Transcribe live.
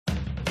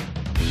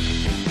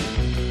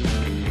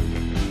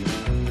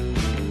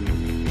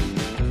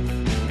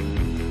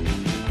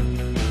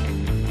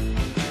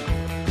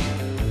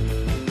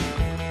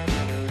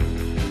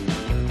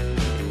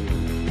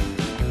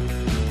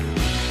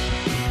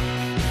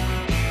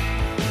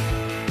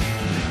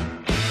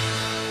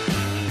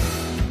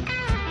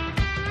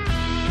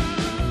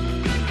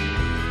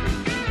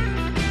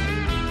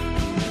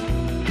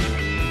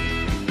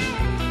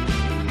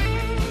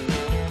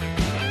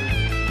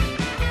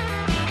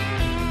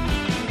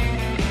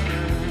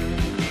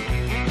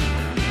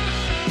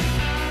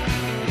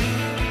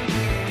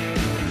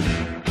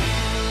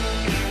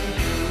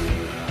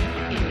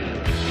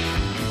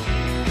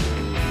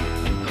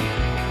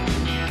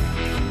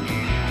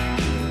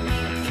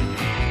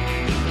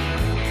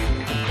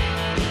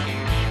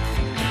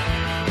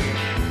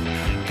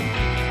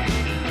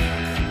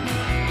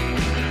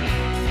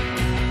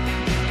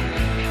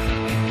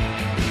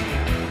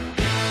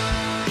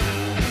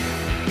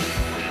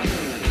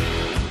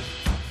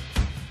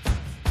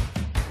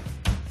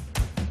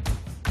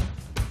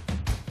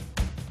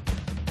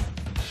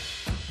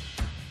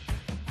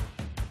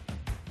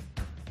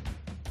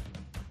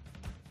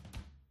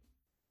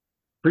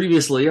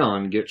Previously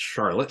on Get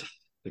Charlotte,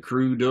 the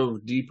crew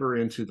dove deeper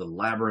into the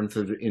labyrinth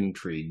of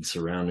intrigue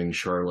surrounding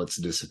Charlotte's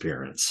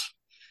disappearance.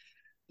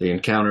 They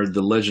encountered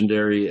the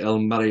legendary El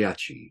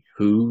Mariachi,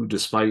 who,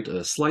 despite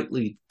a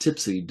slightly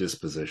tipsy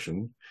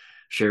disposition,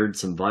 shared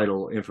some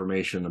vital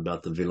information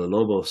about the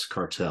Villalobos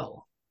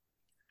cartel.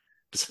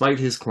 Despite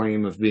his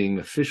claim of being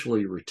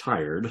officially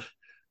retired,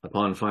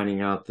 upon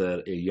finding out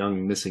that a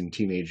young missing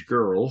teenage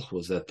girl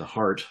was at the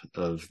heart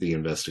of the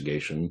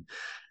investigation,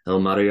 El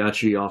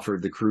Mariachi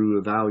offered the crew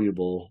a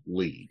valuable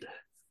lead.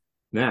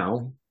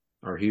 Now,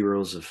 our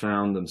heroes have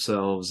found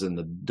themselves in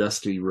the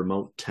dusty,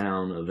 remote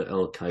town of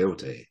El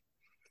Coyote,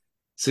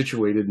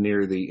 situated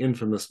near the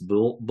infamous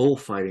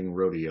bullfighting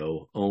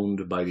rodeo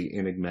owned by the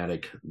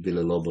enigmatic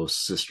Villalobos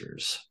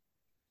sisters.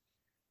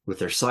 With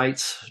their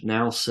sights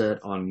now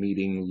set on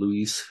meeting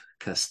Luis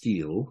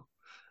Castillo,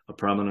 a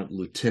prominent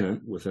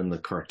lieutenant within the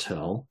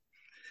cartel,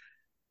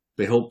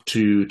 they hope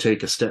to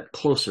take a step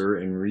closer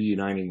in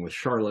reuniting with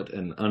Charlotte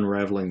and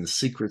unraveling the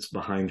secrets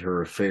behind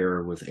her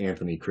affair with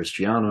Anthony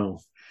Cristiano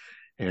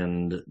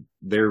and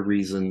their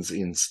reasons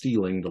in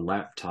stealing the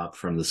laptop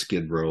from the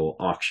Skid Row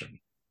auction.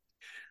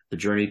 The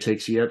journey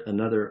takes yet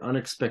another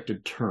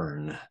unexpected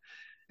turn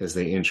as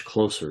they inch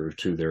closer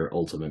to their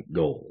ultimate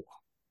goal.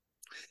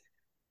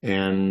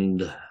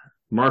 And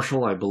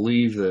Marshall, I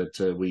believe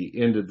that we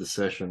ended the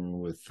session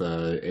with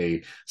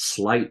a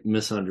slight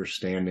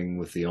misunderstanding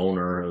with the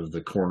owner of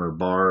the corner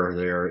bar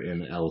there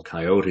in El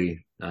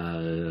Coyote.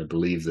 I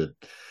believe that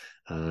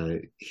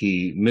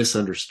he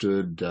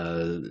misunderstood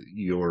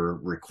your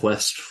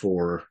request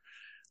for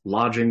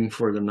lodging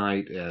for the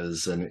night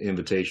as an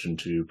invitation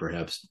to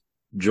perhaps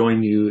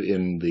join you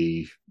in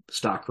the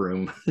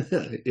stockroom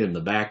in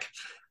the back.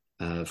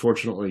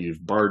 Fortunately,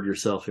 you've barred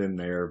yourself in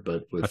there,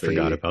 but I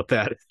forgot about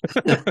that.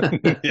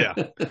 Yeah.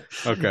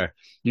 Okay.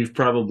 You've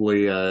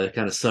probably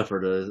kind of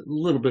suffered a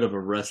little bit of a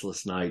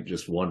restless night,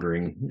 just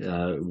wondering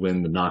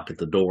when the knock at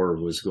the door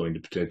was going to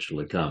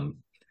potentially come.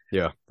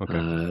 Yeah.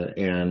 Okay.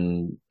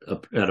 And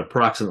at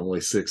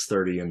approximately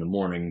 6:30 in the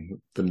morning,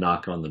 the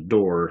knock on the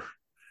door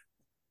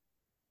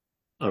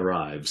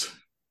arrives.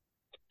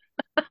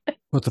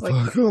 What the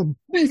fuck? Oh,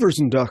 beavers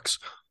and ducks.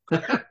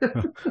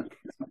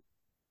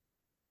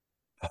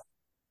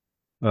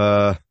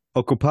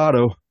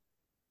 Ocupado.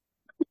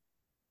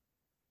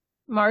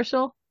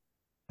 Marshall,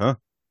 Huh?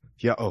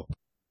 Yeah. Oh,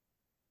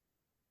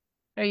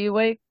 are you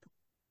awake?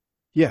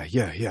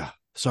 yeah.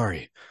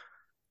 Sorry.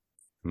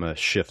 I'm gonna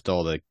shift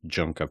all the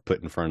junk I've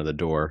put in front of the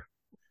door.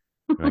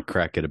 And I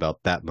crack it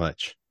about that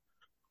much.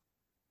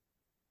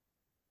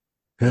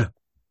 Yeah.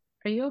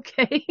 Are you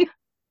okay?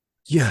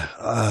 Yeah.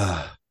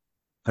 I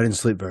didn't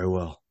sleep very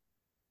well.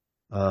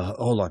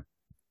 Hold on.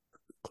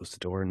 Close the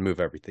door and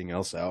move everything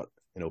else out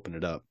and open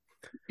it up.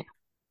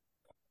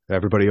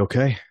 Everybody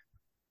okay?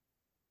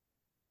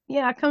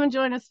 Yeah, come and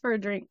join us for a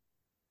drink.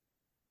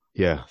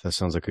 Yeah, that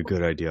sounds like a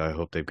good idea. I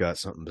hope they've got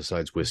something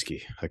besides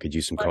whiskey. I could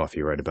use some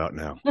coffee right about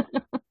now.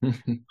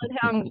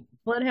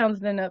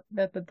 Bloodhound's been up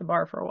at the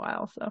bar for a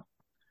while, so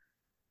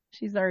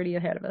she's already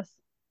ahead of us.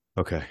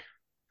 Okay.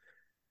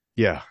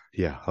 Yeah,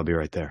 I'll be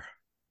right there.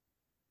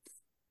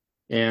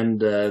 And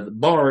the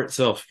bar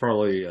itself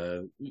probably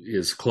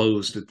is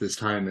closed at this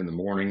time in the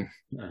morning,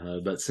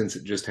 but since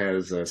it just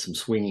has some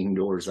swinging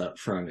doors out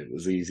front, it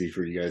was easy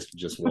for you guys to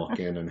just walk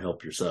in and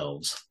help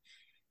yourselves.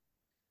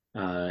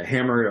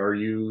 Hammer, are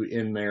you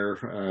in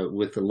there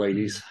with the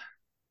ladies?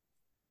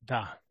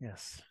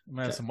 Yes.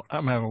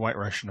 I'm having a white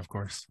Russian, of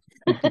course.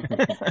 Best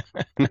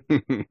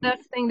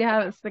thing to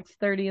have at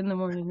 6:30 in the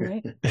morning,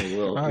 right?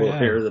 We'll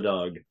hair the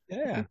dog.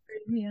 Yeah.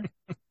 Yeah.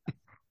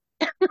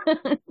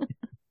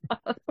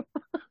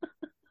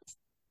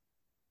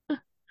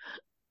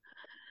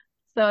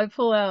 So I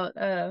pull out,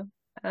 I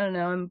don't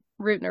know, I'm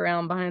rooting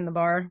around behind the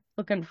bar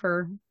looking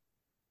for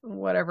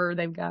whatever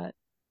they've got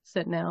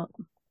sitting out.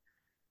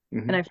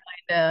 Mm-hmm. And I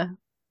find,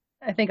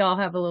 I think I'll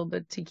have a little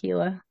bit of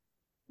tequila.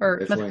 Or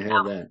definitely mezcal.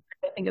 have that.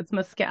 I think it's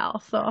mezcal,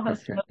 so I'll have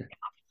some mezcal,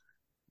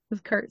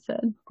 as Kurt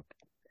said.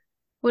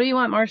 What do you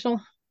want, Marshall?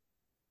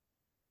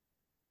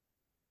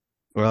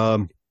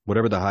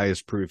 Whatever the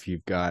highest proof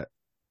you've got.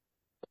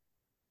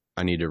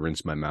 I need to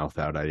rinse my mouth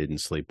out. I didn't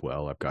sleep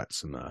well. I've got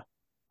some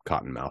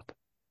cotton mouth.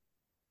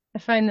 I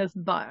find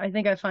I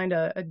think I find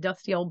a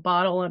dusty old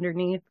bottle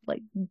underneath,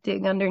 like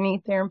dig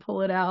underneath there and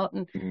pull it out,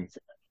 and it's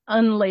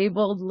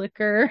unlabeled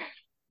liquor.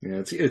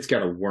 Yeah, it's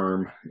got a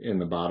worm in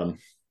the bottom.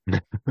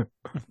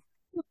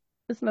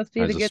 This must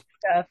be the good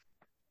stuff.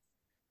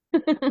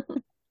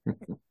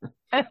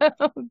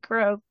 Oh,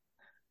 gross.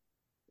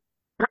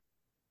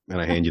 And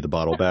I hand you the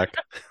bottle back.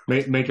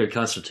 Make a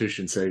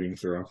Constitution saving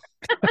throw.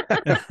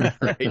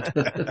 Right.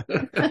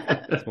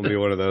 It's gonna be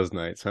one of those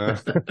nights, huh?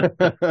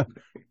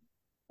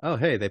 Oh,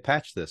 hey, they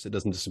patched this. It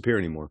doesn't disappear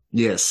anymore.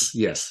 Yes,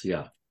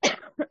 yeah.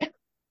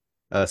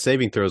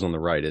 Saving throws on the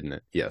right, isn't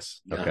it?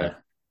 Yes. Okay.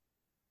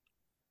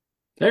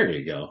 There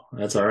you go.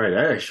 That's all right.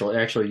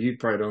 Actually, you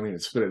probably don't even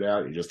spit it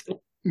out. You just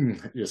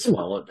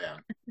swallow it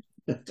down.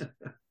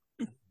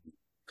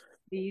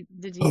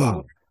 Did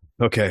you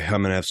Okay,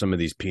 I'm gonna have some of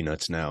these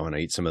peanuts now, and I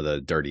eat some of the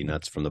dirty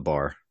nuts from the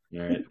bar All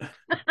right.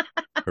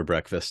 for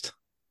breakfast.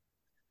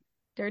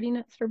 Dirty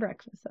nuts for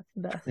breakfast.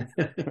 That's the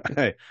best.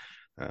 Hey,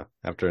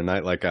 after a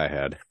night like I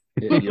had,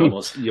 You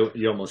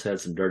almost had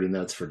some dirty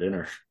nuts for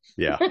dinner.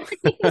 yeah,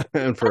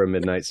 and for a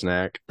midnight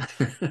snack,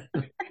 I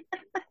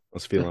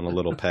was feeling a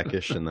little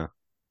peckish in the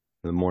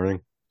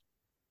morning.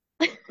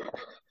 It's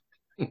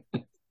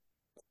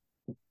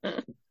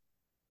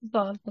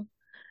awesome.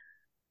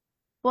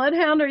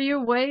 Bloodhound, are you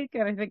awake?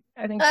 And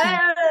I think she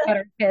got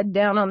her head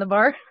down on the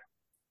bar.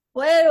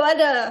 What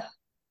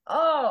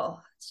oh,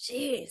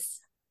 jeez.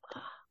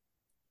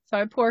 So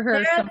I pour her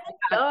There's some.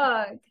 the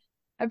dog.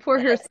 I pour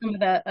her some of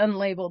that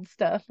unlabeled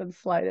stuff and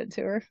slide it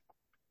to her.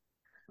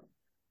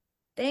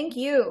 Thank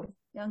you,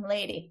 young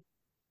lady.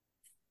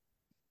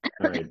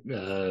 All right.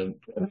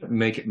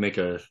 Make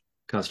a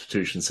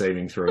Constitution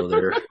saving throw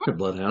there,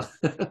 Bloodhound.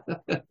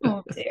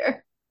 Oh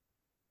dear.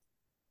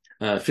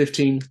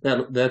 15.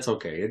 That's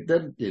okay.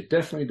 It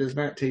definitely does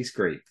not taste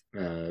great,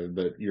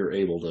 but you're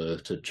able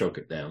to choke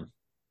it down.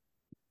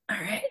 All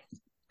right.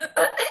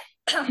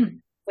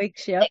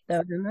 Wakes you up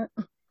though, doesn't it?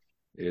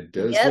 It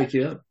does Yep. wake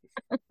you up.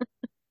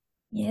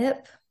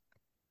 Yep.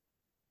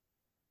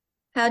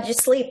 How'd you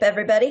sleep,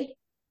 everybody?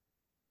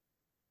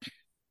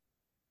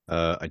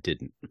 I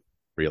didn't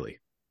really.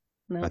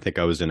 No. I think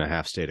I was in a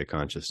half state of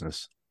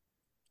consciousness.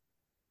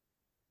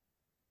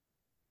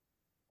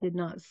 Did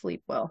not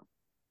sleep well.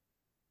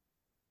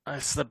 I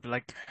slept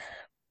like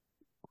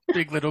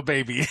big little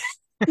baby.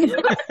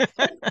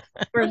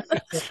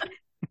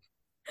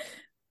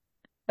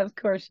 Of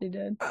course you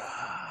did.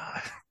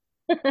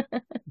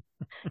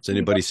 Has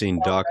anybody seen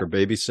Doc or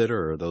Babysitter,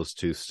 or are those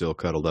two still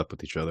cuddled up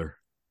with each other?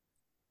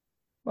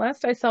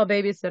 Last I saw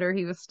Babysitter,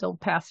 he was still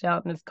passed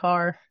out in his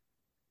car.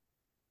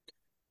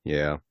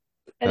 Yeah,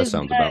 Had that his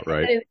sounds gun- about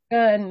right. had his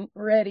gun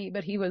ready,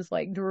 but he was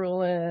like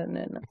drooling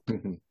and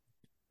And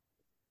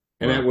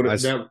Well,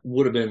 that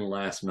would have been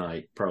last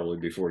night, probably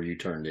before you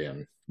turned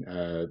in.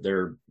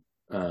 Their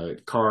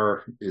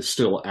car is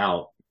still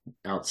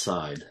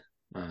outside,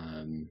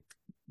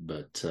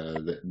 but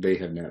they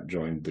have not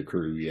joined the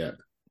crew yet.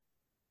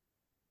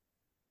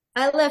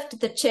 I left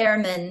the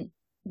chairman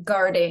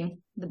guarding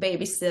the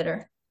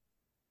babysitter.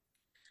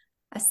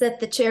 I set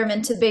the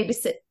chairman to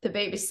babysit the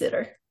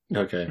babysitter.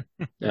 Okay.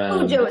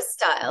 Cujo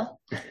style.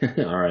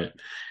 All right.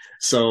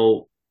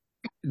 So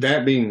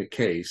that being the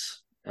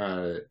case,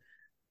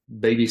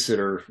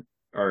 babysitter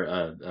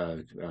or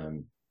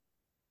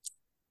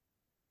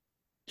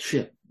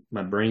shit,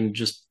 my brain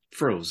just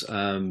froze.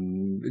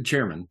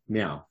 Chairman,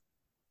 meow.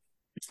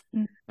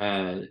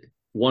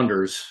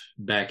 Wanders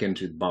back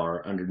into the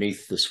bar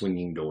underneath the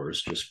swinging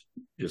doors,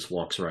 just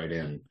walks right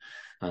in,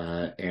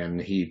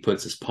 and he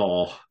puts his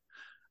paw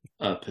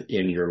up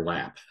in your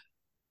lap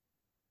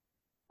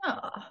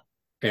Oh,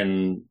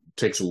 and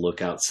takes a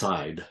look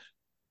outside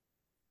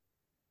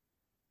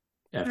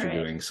after All right.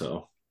 doing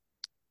so.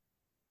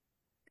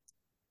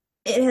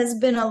 it has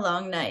been a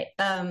long night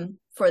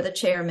for the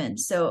chairman.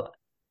 So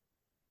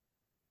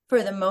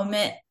for the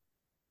moment,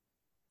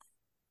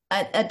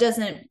 it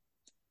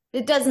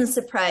doesn't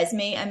surprise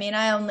me. I mean,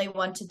 I only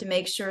wanted to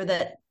make sure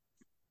that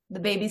the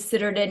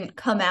babysitter didn't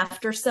come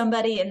after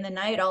somebody in the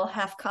night all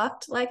half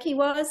cocked like he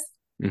was.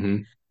 Mm-hmm.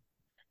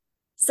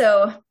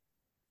 So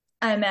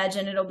I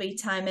imagine it'll be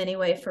time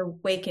anyway for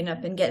waking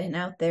up and getting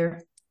out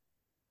there.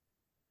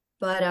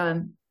 But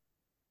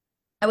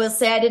I will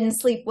say I didn't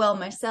sleep well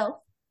myself.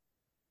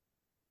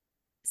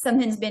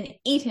 Something's been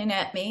eating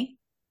at me.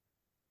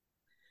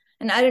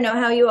 And I don't know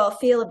how you all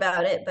feel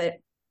about it, but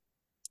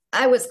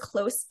I was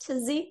close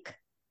to Zeke.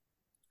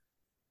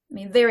 I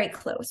mean, very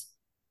close.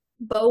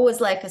 Bo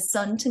was like a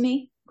son to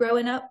me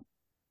growing up.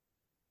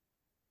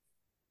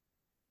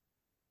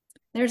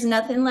 There's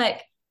nothing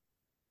like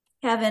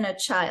having a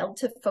child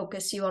to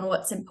focus you on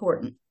what's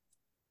important.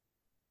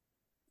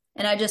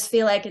 And I just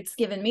feel like it's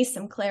given me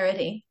some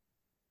clarity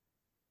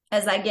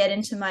as I get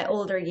into my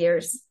older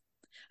years.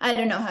 I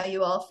don't know how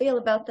you all feel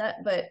about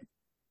that, but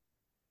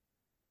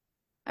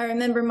I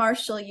remember,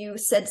 Marshall, you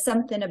said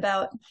something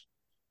about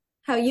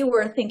how you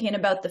were thinking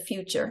about the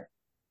future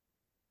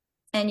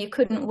and you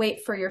couldn't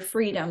wait for your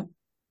freedom.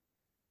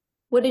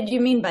 What did you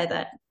mean by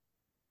that?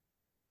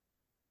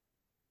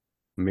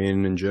 I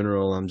mean, in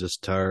general, I'm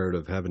just tired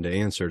of having to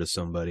answer to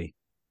somebody.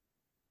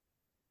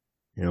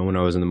 You know, when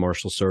I was in the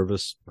Marshal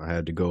Service, I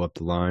had to go up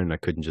the line. I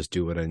couldn't just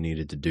do what I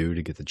needed to do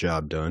to get the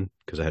job done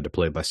because I had to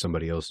play by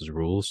somebody else's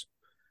rules.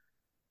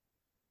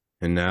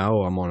 And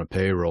now I'm on a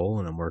payroll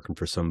and I'm working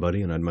for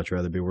somebody, and I'd much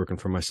rather be working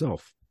for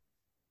myself.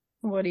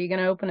 what are you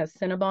gonna open a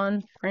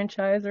Cinnabon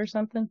franchise or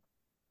something?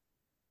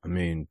 I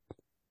mean,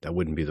 that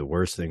wouldn't be the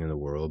worst thing in the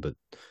world, but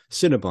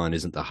Cinnabon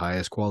isn't the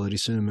highest quality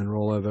cinnamon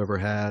roll I've ever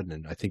had.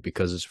 And I think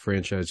because it's a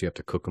franchise, you have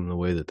to cook them the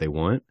way that they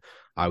want.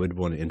 I would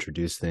want to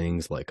introduce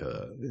things like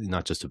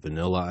not just a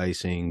vanilla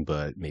icing,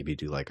 but maybe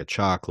do like a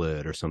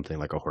chocolate or something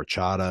like a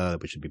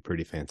horchata, which would be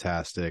pretty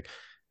fantastic.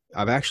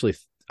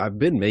 I've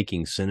been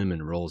making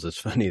cinnamon rolls. It's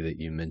funny that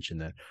you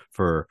mentioned that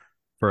for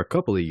for a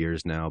couple of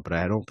years now, but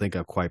I don't think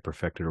I've quite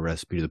perfected a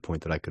recipe to the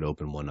point that I could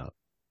open one up.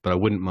 But I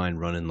wouldn't mind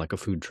running like a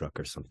food truck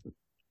or something,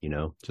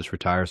 just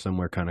retire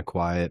somewhere kind of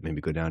quiet,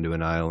 maybe go down to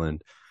an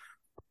island,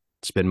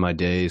 spend my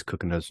days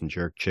cooking up some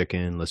jerk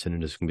chicken, listening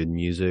to some good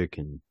music,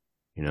 and,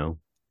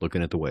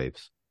 looking at the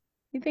waves.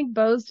 You think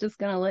Bo's just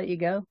going to let you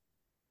go?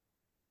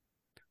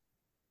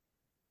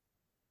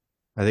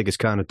 I think it's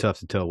kind of tough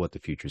to tell what the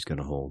future's going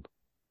to hold.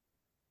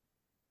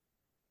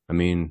 I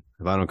mean,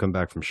 if I don't come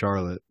back from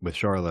Charlotte, I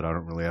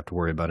don't really have to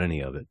worry about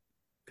any of it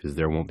because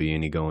there won't be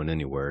any going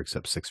anywhere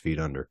except 6 feet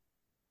under.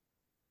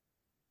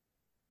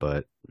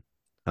 But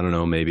I don't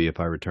know, maybe if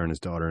I return his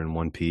daughter in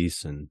one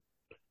piece, and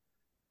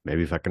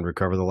maybe if I can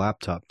recover the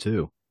laptop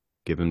too,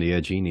 give him the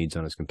edge he needs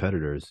on his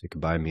competitors, it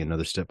could buy me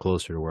another step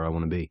closer to where I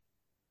want to be.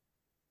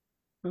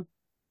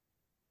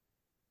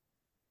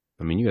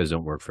 I mean, you guys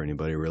don't work for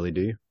anybody, really,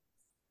 do you?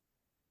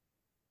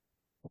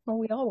 Well,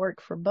 we all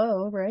work for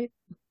Bo, right?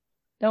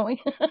 Don't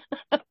we?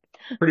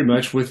 Pretty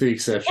much, with the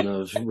exception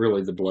of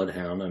really the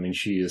Bloodhound. I mean,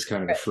 she is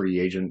kind of a free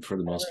agent for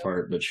the most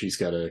part, but she's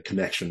got a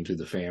connection to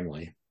the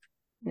family.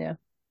 Yeah.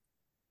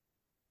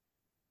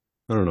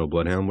 I don't know,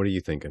 Bloodhound, what are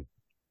you thinking?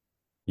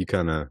 You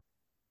kind of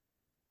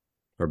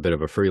are a bit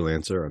of a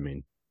freelancer. I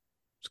mean,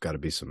 there's got to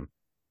be some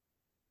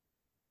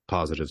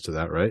positives to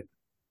that, right?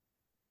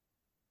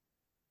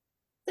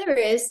 There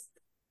is.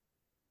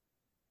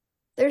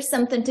 There's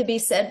something to be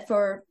said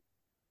for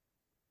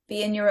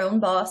being your own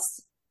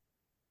boss.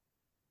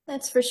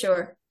 That's for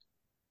sure.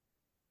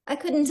 I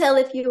couldn't tell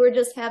if you were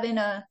just having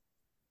a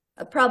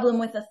problem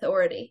with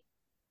authority.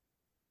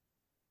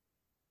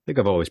 I think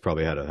I've always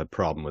probably had a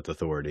problem with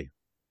authority.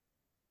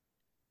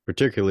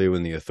 Particularly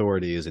when the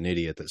authority is an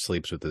idiot that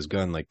sleeps with his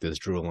gun like this,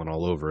 drooling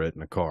all over it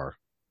in a car.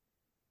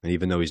 And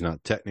even though he's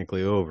not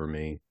technically over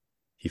me,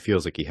 he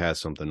feels like he has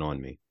something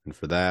on me. And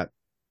for that,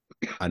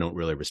 I don't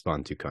really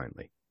respond too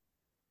kindly.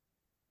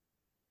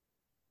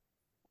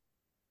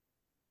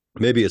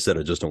 Maybe it's that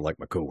I just don't like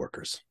my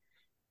coworkers.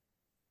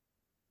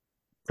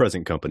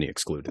 Present company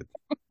excluded.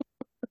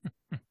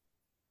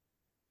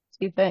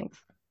 Gee, thanks.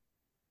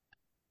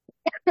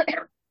 What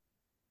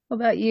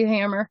about you,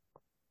 Hammer?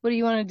 What do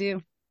you want to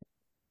do?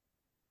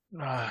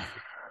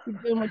 You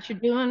doing what you're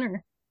doing,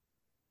 or?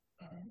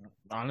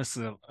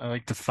 Honestly, I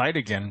like to fight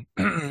again.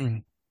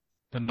 Don't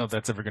know if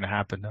that's ever going to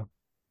happen, though.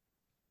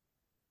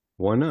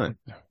 Why not?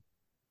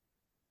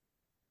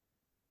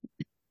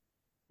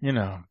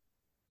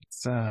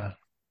 It's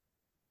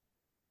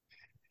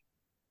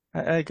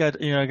I got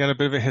a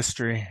bit of a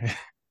history,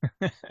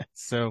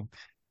 so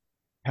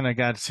kind of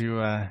got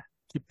to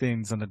keep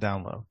things on the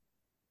down low,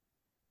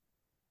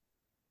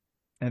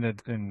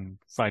 and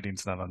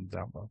fighting's not on the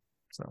down low.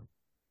 So,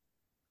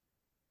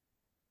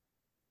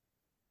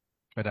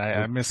 but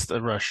I missed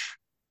the rush,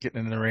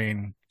 getting in the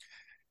rain,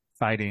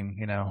 fighting.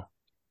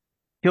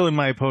 Killing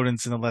my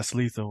opponents in a less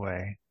lethal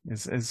way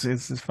is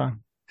fun.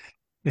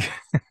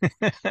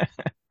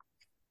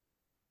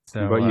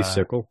 So, what about you,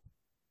 Sickle?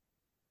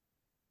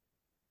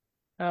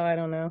 Oh, I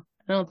don't know.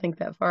 I don't think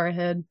that far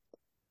ahead.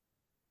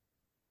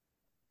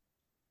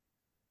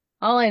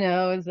 All I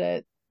know is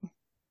that,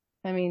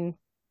 I mean,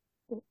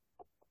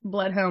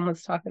 Bloodhound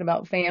was talking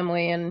about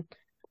family, and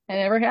I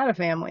never had a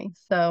family,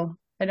 so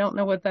I don't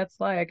know what that's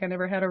like. I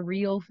never had a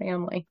real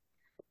family.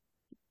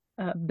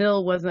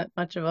 Bill wasn't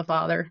much of a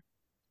father,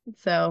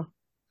 so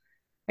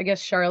I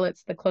guess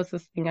Charlotte's the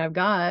closest thing I've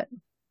got.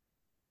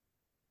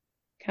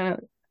 Kind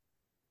of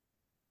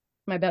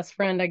my best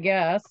friend, I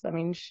guess. I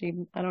mean,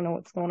 I don't know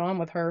what's going on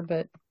with her,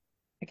 but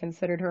I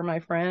considered her my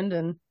friend,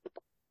 and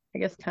I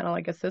guess kind of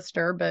like a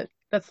sister, but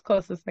that's the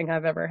closest thing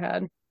I've ever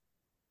had.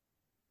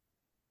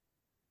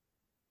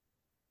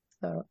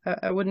 So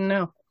I wouldn't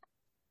know.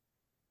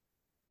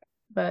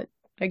 But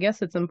I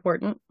guess it's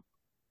important.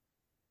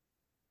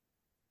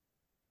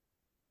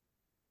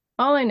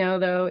 All I know,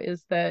 though,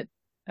 is that,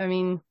 I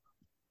mean,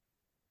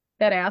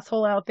 that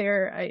asshole out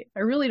there, I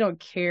really don't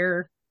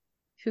care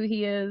who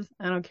he is.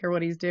 I don't care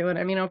what he's doing.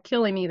 I mean, I'll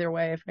kill him either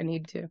way if I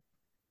need to.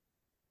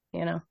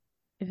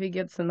 If he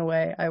gets in the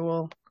way,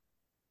 he'll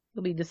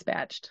be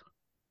dispatched.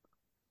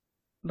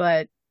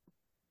 But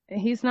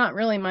he's not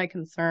really my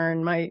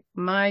concern.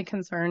 My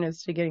concern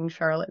is to getting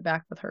Charlotte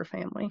back with her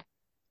family.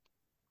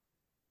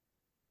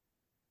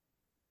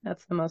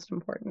 That's the most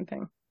important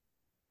thing.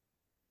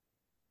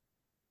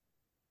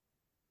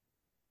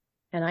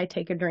 And I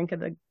take a drink of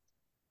the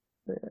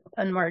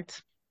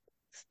unmarked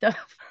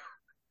stuff.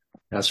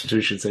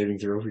 Constitution saving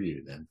throw for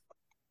you, then.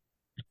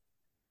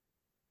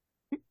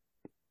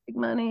 Big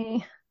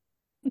money.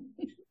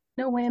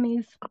 No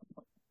whammies.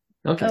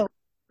 Okay. Oh.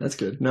 That's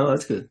good. No,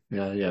 that's good.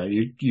 Yeah.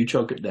 You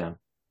choke it down.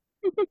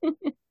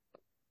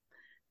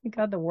 Thank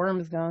God the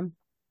worm's gone.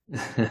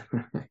 I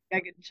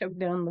get choked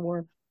down the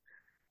worm.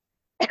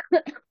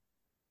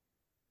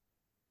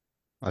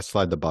 I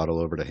slide the bottle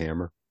over to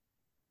Hammer.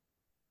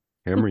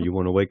 Hammer, you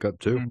want to wake up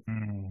too?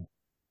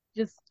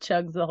 Just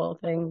chugs the whole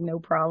thing, no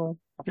problem.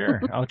 Sure,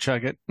 I'll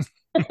chug it.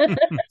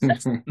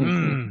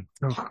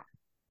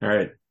 All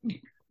right.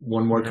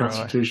 One more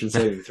Constitution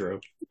saving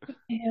throw.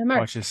 Hammer,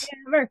 Watch this.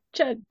 hammer,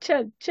 chug,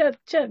 chug, chug,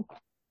 chug.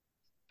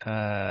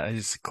 I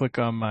just click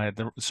on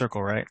the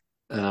circle, right?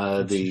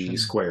 The Position.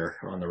 square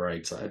on the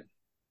right side.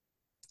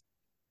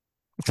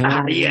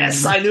 Ah,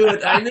 yes, I knew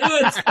it. I knew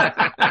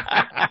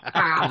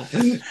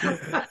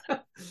it.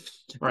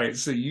 Right,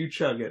 so you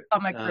chug it.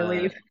 Comic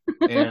relief.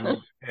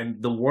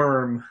 and the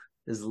worm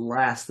is the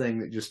last thing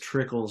that just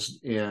trickles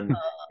in and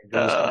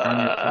goes down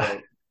your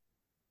throat.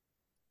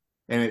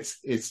 And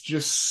it's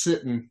just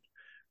sitting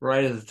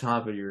right at the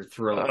top of your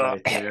throat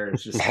right there.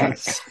 It's just kind of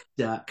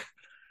stuck.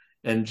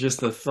 And just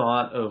the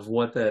thought of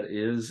what that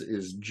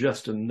is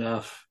just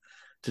enough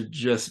to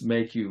just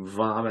make you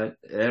vomit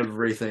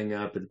everything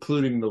up,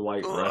 including the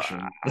White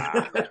Russian.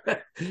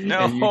 No.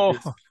 And you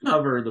just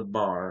cover the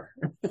bar.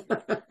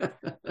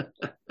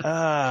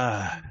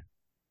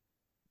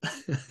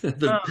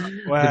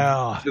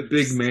 Wow. The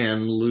big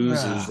man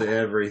loses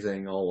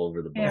everything all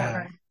over the bar. Yeah,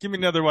 right. Give me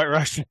another White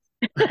Russian.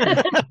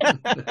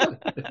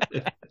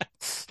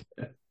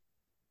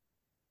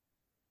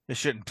 They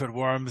shouldn't put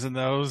worms in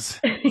those.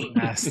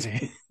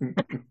 Nasty.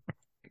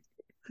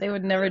 They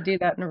would never do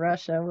that in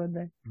Russia, would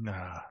they?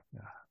 No.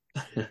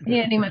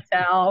 Hand him a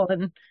towel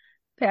and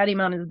pat him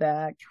on his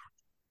back.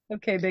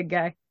 Okay, big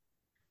guy.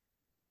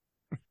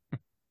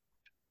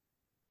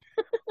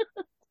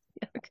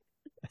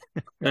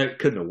 That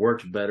couldn't have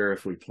worked better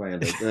if we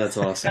planned it. That's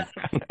awesome.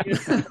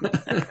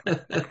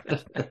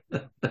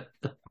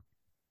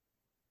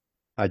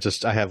 I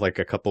have like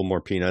a couple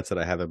more peanuts that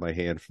I have in my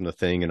hand from the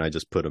thing, and I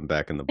just put them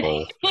back in the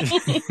bowl.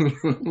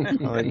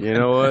 Like, you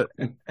know what?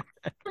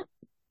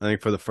 I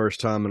think for the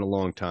first time in a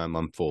long time,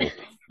 I'm full.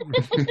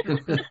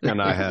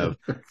 And I have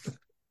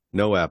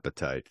no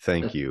appetite.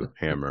 Thank you,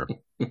 Hammer,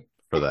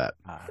 for that.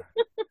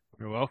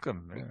 You're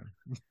welcome,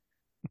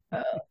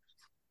 man.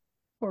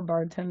 Poor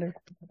bartender.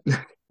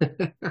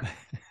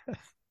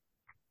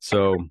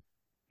 So,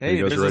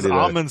 hey, there's those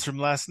almonds from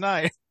last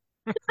night.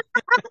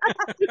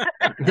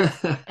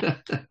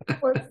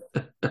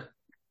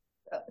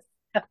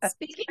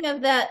 Speaking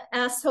of that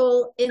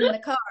asshole in the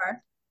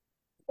car,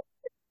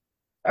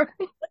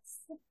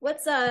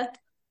 what's that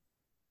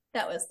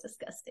was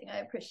disgusting. I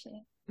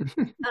appreciate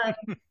it.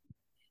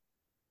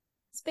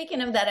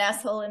 Speaking of that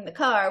asshole in the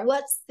car,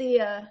 what's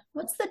the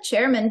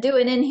chairman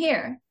doing in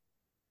here?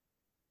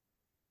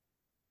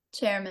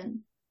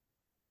 Chairman.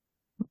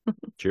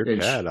 Cheer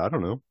cat, I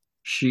don't know.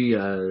 She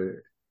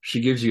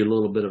gives you a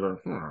little bit of a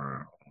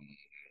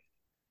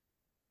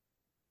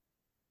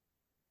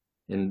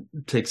and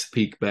takes a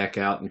peek back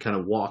out and kind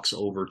of walks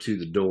over to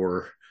the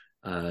door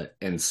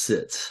and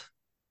sits.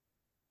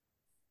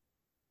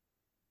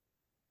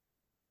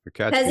 Your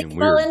cat's Has he being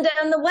weird. fallen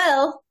down the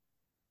well?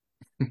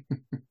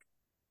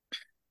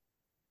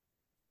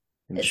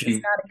 This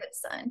is not a good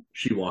sign.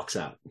 She walks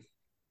out.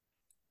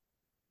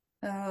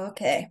 Oh,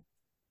 okay.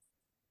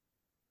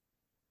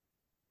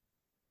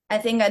 I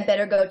think I'd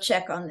better go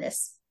check on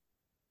this.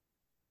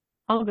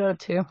 I'll go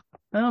too.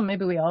 Oh,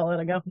 maybe we all ought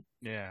to go.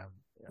 Yeah.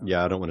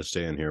 Yeah, I don't want to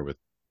stay in here with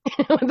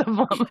the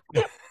vomit.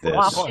 this.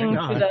 Wafting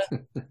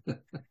through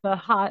the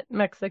hot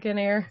Mexican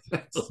air.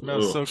 It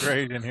smells so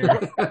great in here.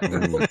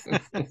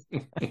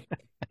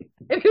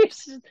 Maybe we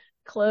should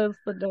close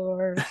the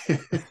door.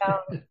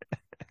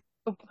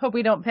 Hope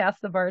we don't pass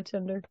the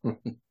bartender.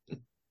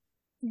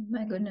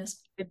 My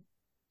goodness.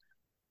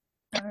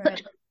 All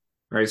right.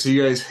 All right, so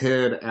you guys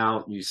head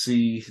out. You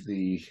see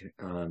the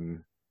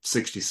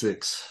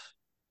 66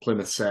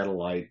 Plymouth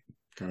Satellite,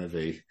 kind of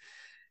a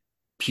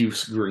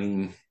puce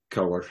green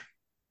color,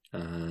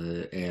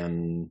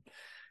 and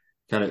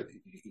kind of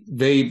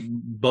they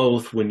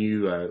both when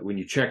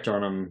you checked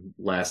on them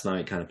last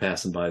night, kind of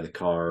passing by the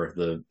car,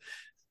 the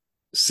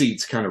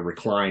seats kind of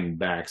reclined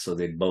back, so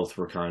they both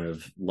were kind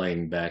of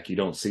laying back. You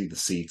don't see the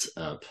seats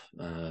up,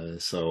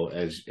 so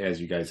as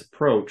you guys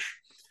approach,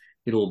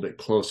 get a little bit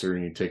closer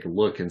and you take a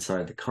look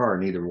inside the car.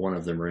 Neither one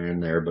of them are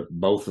in there, but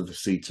both of the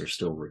seats are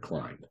still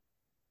reclined.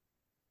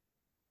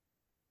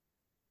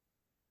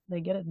 They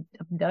get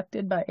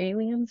abducted by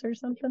aliens or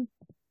something?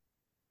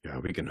 Yeah,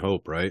 we can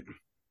hope, right?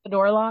 The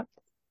door locked?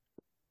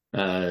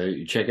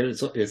 You check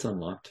it, it's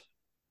unlocked.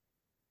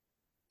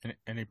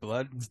 Any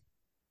blood?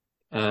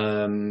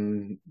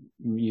 You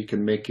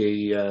can make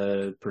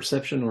a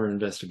perception or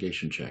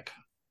investigation check.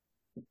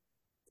 Can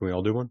we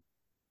all do one?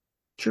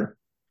 Sure.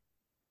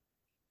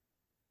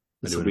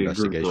 This will do an be a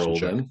group roll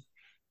investigation check.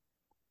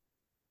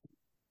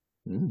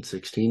 then.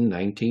 16,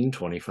 19,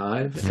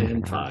 25,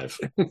 and 5.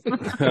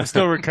 I'm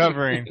still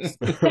recovering.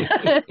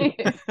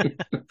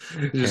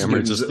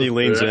 Hammer just he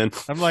leans in.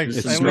 I'm like,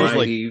 It I smells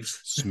lean- like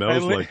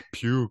smells like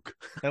puke.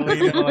 I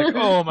lean in, I'm like,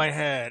 oh, my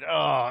head.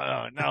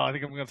 Oh, no, I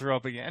think I'm going to throw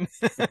up again.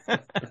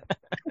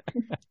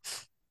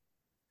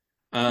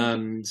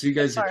 So you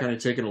guys are kind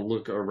of taking a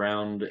look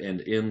around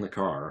and in the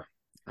car,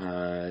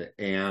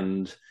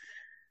 and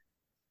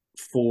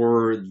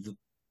for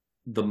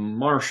the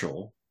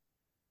marshal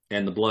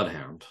and the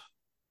bloodhound,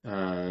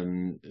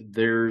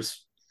 there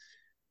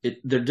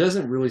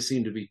doesn't really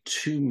seem to be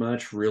too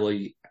much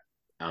really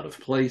out of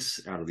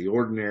place, out of the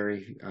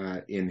ordinary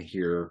in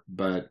here,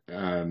 but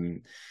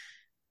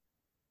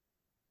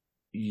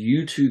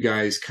you two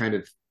guys kind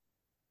of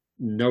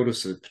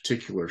notice a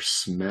particular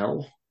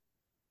smell,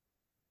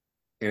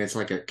 and it's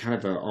like a kind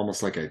of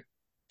almost like a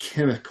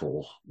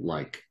chemical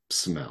like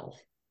smell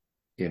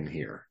in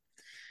here.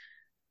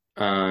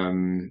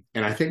 And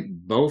I think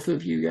both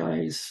of you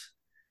guys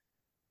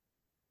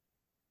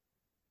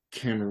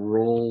can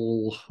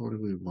roll. What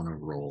do we want to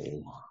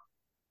roll?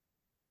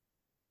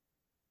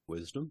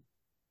 Wisdom?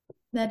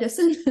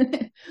 Medicine.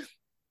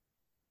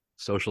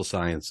 Social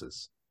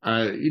sciences.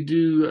 You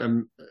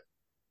do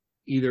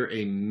either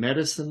a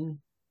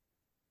medicine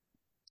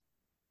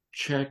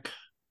check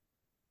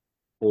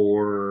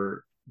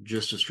or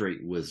just a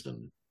straight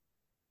wisdom.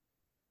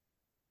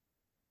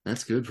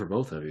 That's good for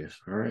both of you.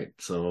 All right.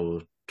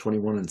 So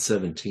 21 and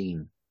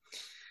 17.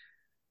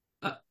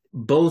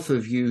 Both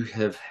of you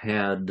have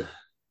had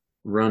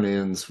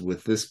run-ins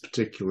with this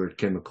particular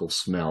chemical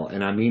smell.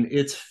 And I mean,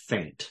 it's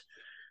faint.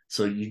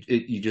 So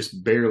you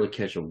just barely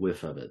catch a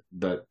whiff of it.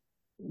 But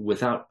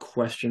without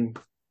question,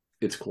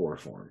 it's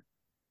chloroform.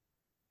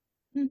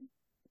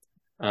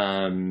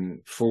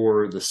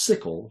 For the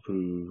sickle,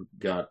 who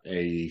got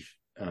a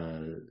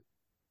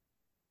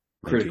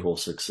critical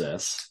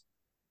success,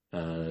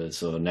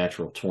 so a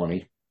natural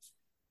 20,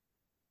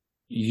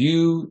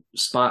 you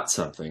spot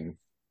something,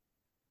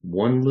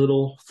 one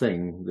little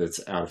thing that's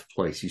out of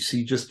place. You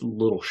see just a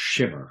little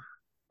shimmer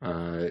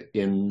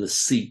in the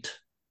seat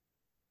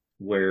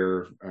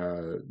where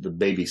the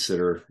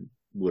babysitter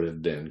would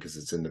have been, because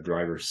it's in the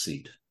driver's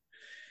seat.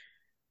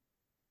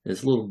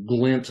 This little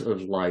glint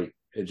of light,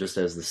 just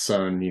as the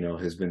sun,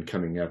 has been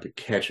coming up, it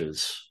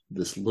catches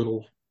this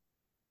little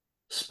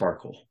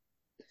sparkle.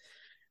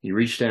 You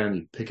reach down,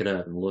 you pick it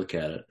up and look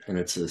at it, and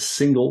it's a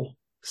single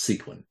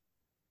sequin,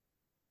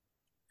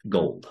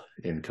 gold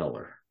in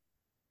color.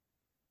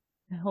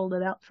 I hold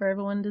it out for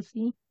everyone to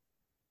see.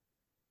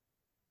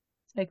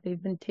 It's like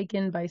they've been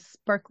taken by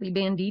sparkly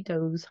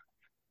banditos.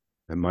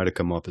 It might have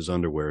come off his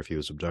underwear if he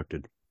was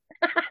abducted.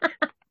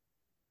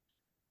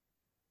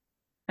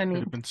 I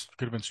mean, could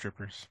have been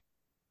strippers.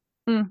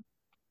 I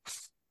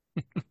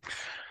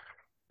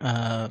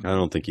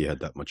don't think he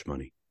had that much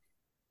money.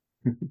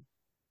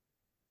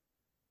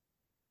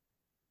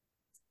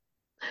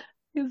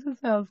 This is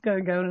how it's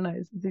gonna go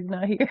tonight since he's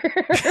not here.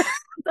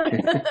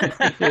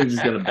 He's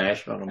gonna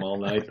bash on him all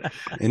night.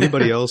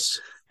 Anybody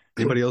else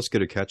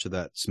get a catch of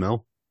that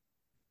smell?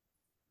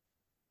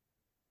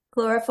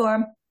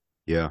 Chloroform.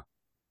 Yeah.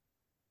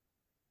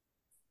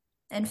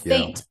 And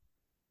faint.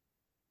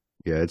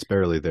 Yeah, it's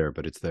barely there,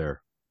 but it's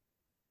there.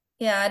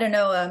 Yeah, I don't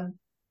know.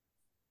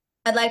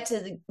 I'd like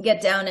to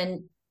get down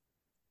and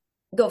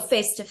go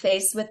face to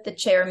face with the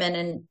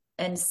chairman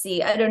and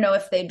see. I don't know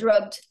if they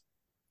drugged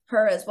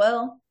her as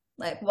well.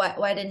 Like,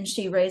 why didn't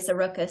she raise a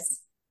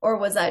ruckus? Or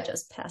was I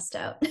just passed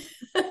out?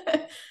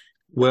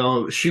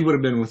 Well, she would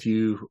have been with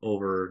you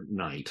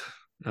overnight.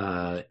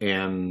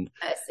 And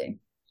I see.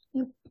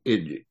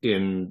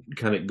 In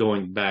kind of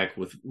going back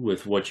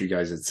with what you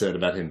guys had said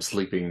about him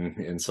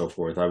sleeping and so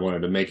forth, I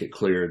wanted to make it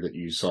clear that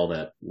you saw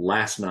that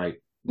last night,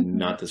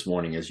 not this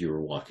morning as you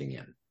were walking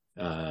in.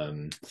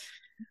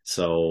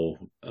 So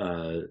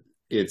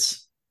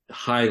it's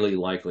highly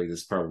likely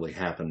this probably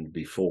happened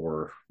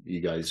before you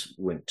guys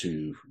went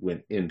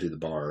into the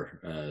bar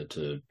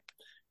to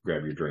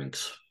grab your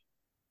drinks.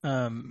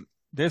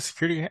 There's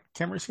security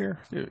cameras here.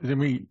 Is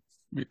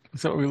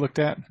that what we looked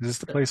at? Is this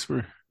the place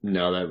where?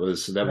 No, that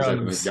was at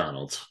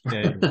McDonald's.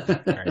 Yeah.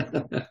 Right.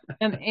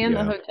 and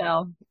the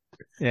hotel.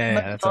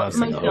 Yeah, that's what I was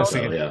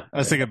thinking. I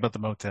was thinking about the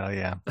motel.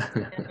 Yeah.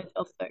 And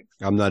Motel 6.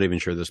 I'm not even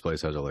sure this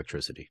place has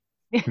electricity.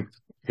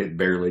 It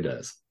barely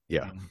does.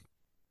 Yeah.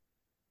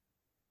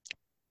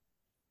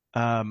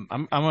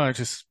 I'm gonna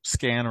just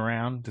scan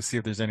around to see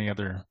if there's any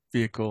other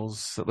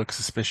vehicles that look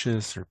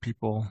suspicious or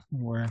people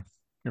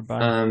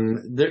nearby.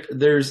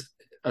 There's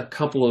a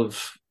couple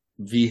of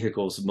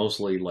vehicles,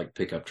 mostly like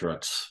pickup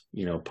trucks,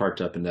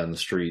 parked up and down the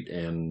street,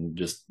 and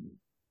just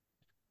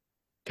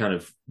kind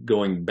of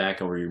going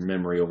back over your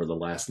memory over the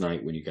last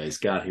night when you guys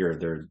got here,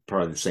 they're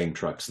probably the same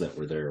trucks that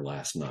were there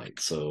last night.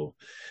 So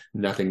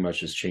nothing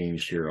much has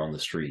changed here on the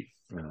street.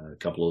 A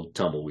couple of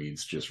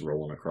tumbleweeds just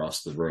rolling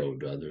across the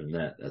road. Other than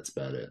that, that's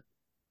about it.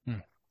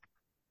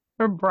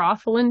 Or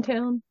brothel in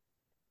town?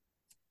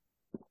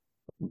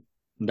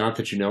 Not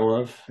that you know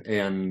of.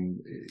 And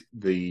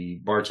the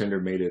bartender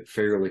made it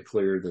fairly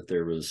clear that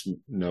there was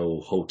no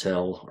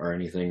hotel or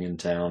anything in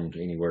town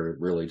anywhere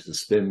really to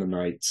spend the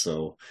night.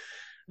 So,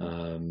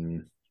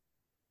 is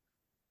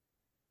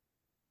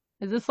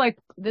this like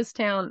this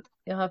town?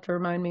 You'll have to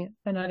remind me.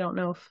 And I don't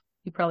know if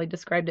you probably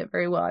described it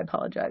very well. I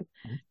apologize.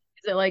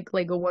 Is it like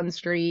a one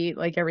street,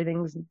 like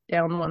everything's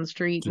down one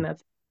street, and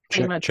that's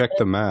pretty much check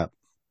the map.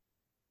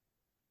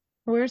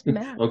 Where's the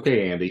map?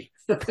 Okay, Andy.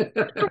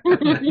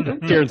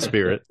 Here in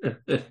spirit.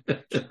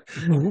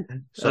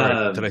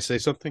 Sorry, did I say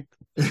something?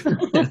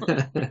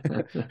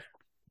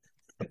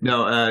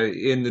 No,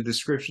 in the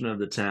description of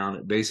the town,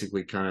 it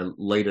basically kind of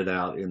laid it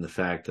out in the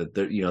fact that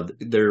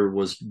there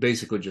was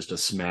basically just a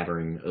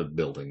smattering of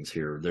buildings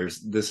here.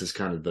 This is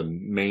kind of the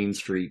main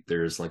street.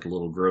 There's like a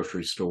little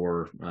grocery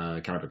store,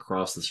 kind of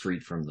across the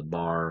street from the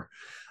bar,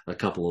 a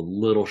couple of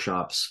little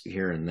shops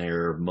here and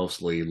there,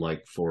 mostly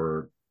like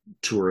for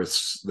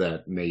tourists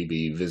that may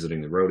be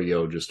visiting the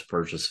rodeo just to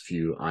purchase a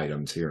few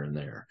items here and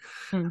there.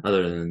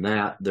 Other than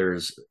that,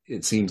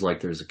 it seems like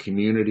there's a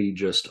community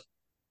just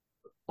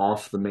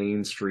off the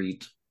main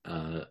street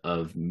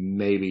of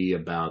maybe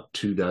about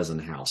 24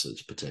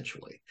 houses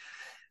potentially.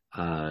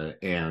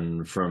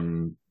 And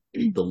from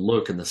the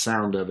look and the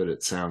sound of it,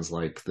 it sounds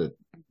like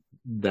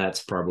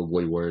that's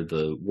probably where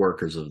the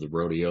workers of the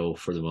rodeo,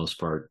 for the most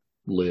part,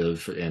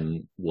 live,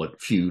 and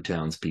what few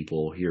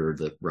townspeople here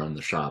that run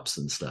the shops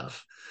and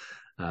stuff.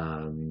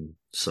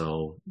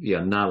 So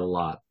yeah, not a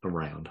lot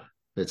around.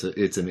 It's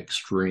an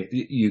extreme.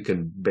 You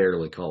can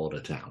barely call it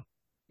a town.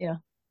 Yeah.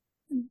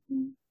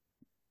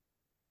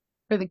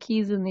 Are the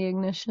keys in the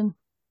ignition?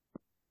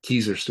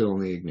 Keys are still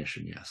in the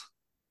ignition, yes.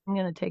 I'm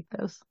going to take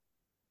those.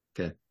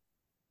 Okay.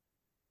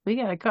 We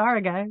got a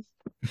car, guys.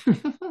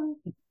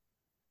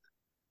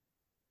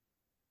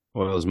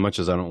 Well, as much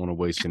as I don't want to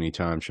waste any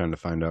time trying to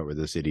find out where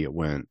this idiot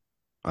went,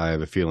 I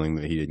have a feeling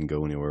that he didn't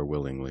go anywhere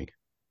willingly.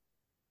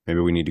 Maybe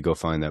we need to go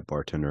find that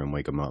bartender and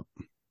wake him up.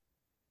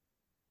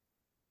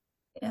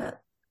 Yeah.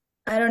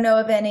 I don't know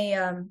of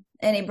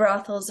any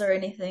brothels or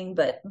anything,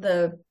 but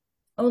the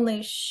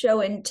only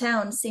show in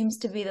town seems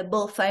to be the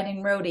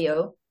bullfighting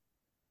rodeo.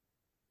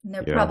 And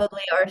there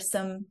probably are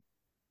some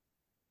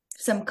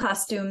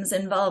costumes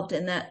involved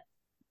in that.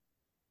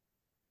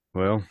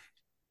 Well,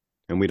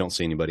 and we don't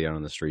see anybody out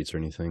on the streets or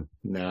anything.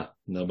 Nah,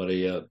 nobody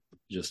yet,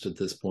 just at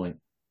this point.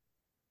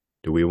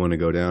 Do we want to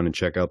go down and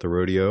check out the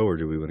rodeo, or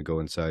do we want to go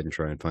inside and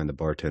try and find the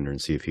bartender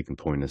and see if he can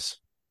point us,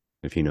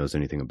 if he knows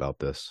anything about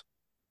this?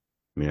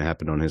 I mean, it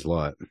happened on his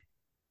lot.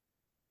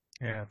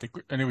 Yeah,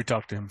 I knew we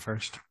talked to him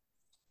first.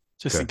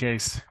 Just in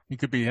case. He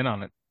could be in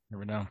on it.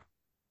 Never know.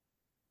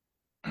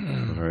 All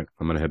right.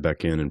 I'm going to head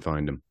back in and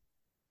find him.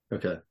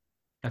 Okay.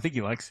 I think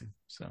he likes him,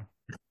 so.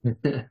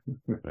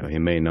 He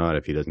may not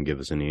if he doesn't give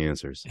us any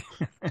answers.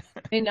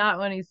 May not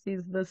when he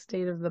sees the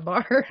state of the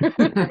bar.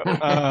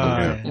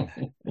 Yeah.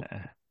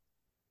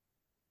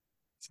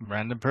 Some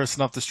random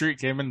person off the street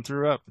came in and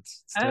threw up.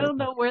 I don't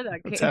know where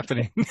that came What's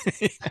happening?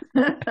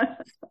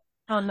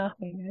 Oh,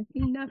 nothing. I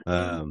see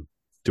nothing.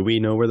 Do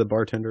we know where the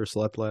bartender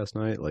slept last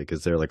night? Like,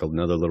 is there like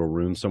another little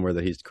room somewhere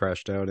that he's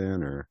crashed out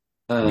in, or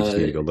we just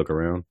need to go look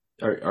around?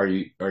 Are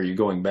you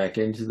going back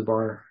into the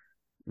bar?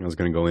 I was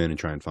going to go in and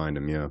try and find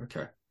him. Yeah.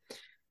 Okay.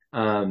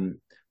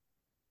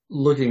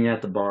 Looking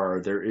at the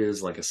bar, there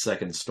is like a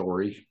second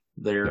story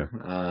there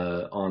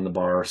on the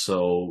bar,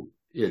 so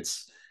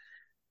it's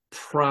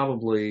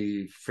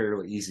probably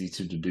fairly easy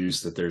to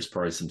deduce that there's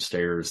probably some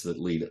stairs that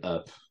lead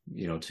up,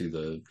 to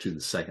the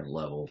second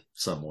level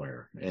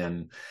somewhere.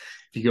 And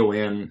if you go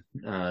in,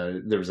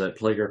 there's that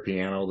Plager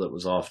piano that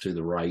was off to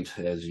the right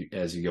as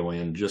you go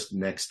in. Just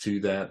next to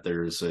that,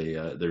 there's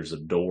a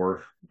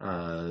door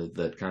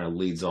that kind of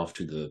leads off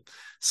to the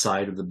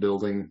side of the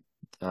building,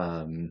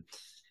 and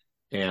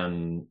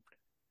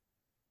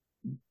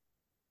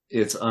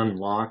it's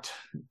unlocked.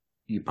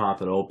 You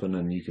pop it open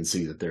and you can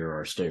see that there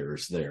are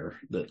stairs there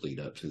that lead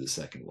up to the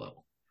second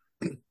level.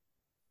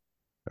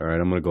 All right,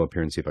 I'm going to go up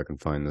here and see if I can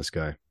find this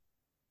guy.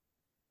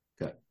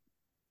 Okay.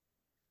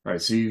 All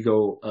right, so you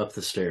go up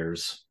the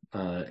stairs,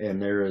 and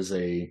there is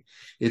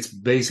it's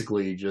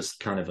basically just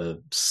kind of a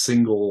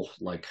single,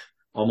 like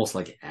almost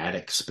like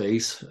attic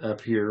space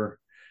up here.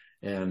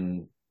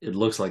 And it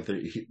looks like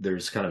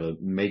there's kind of a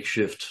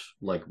makeshift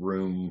like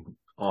room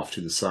off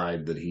to the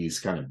side that he's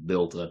kind of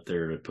built up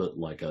there to put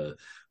like a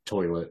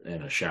toilet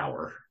and a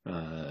shower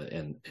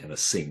and a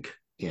sink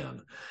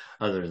in.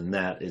 Other than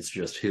that, it's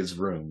just his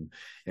room,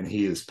 and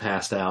he is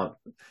passed out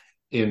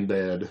in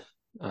bed,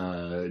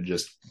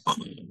 just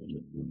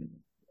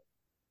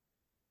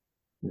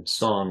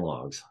sawing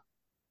logs.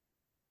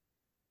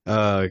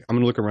 I'm going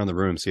to look around the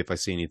room, see if I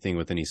see anything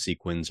with any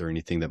sequins or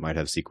anything that might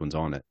have sequins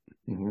on it.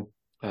 Mm-hmm.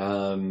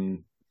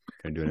 Can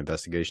I do an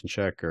investigation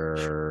check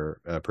or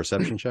a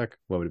perception check?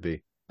 What would it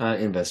be?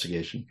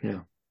 Investigation, yeah.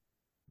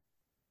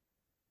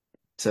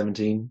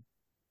 17.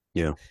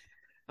 Yeah.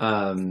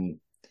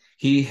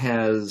 He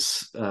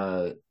has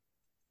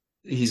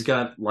he's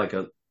got like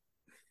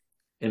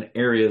an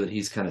area that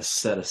he's kind of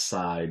set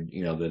aside,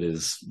 that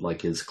is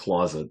like his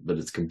closet, but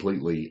it's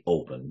completely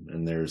open,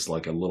 and there's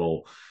like a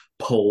little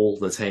pole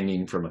that's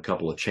hanging from a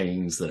couple of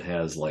chains that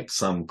has like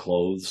some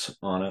clothes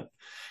on it.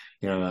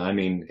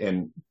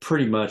 And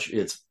pretty much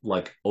it's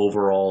like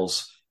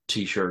overalls,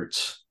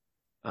 t-shirts,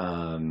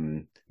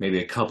 maybe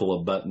a couple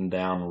of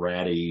button-down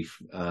ratty,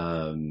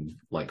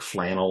 like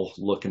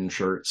flannel-looking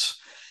shirts.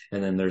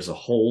 And then there's a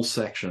whole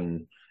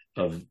section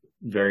of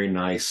very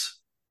nice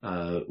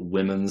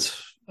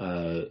women's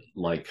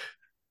like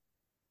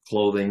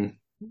clothing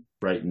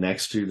right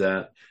next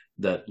to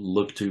that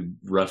look to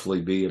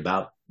roughly be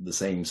about the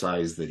same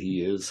size that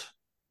he is.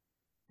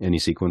 Any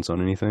sequence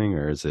on anything,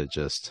 or is it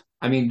just?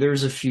 I mean,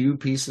 there's a few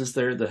pieces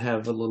there that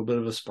have a little bit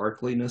of a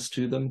sparkliness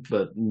to them,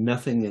 but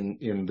nothing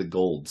in the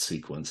gold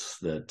sequence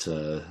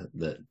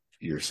that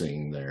you're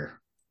seeing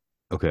there.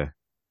 Okay.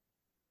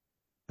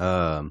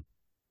 Um,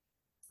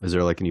 is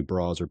there like any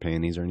bras or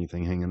panties or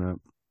anything hanging up?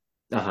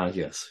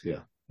 Yes, yeah.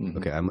 Mm-hmm.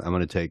 Okay, I'm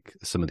gonna take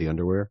some of the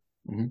underwear.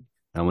 Mm-hmm.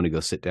 I'm gonna go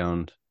sit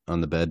down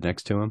on the bed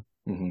next to him,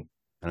 Mm-hmm.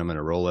 and I'm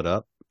gonna roll it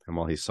up. And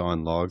while he's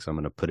sawing logs, I'm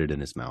gonna put it in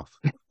his mouth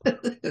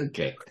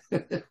Okay.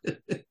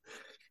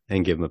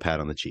 and give him a pat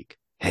on the cheek.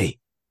 Hey,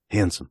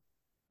 handsome.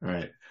 All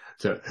right.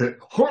 So,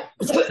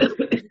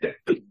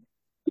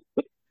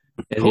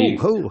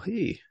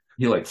 Hey.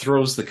 he like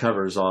throws the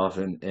covers off,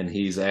 and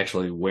he's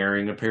actually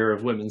wearing a pair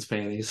of women's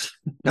panties.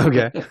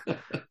 Okay.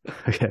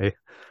 Okay.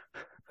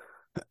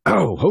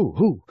 Oh, ho,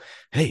 ho.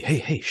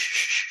 Hey,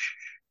 shh.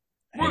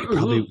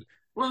 Hey,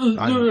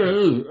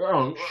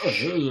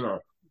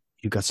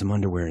 you got some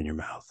underwear in your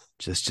mouth.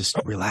 Just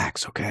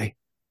relax, okay?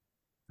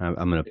 I'm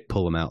gonna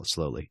pull him out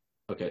slowly.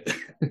 Okay.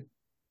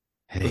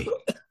 Hey.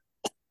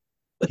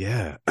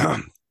 Yeah.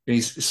 He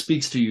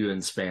speaks to you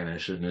in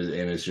Spanish and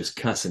is just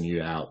cussing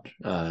you out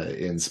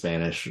in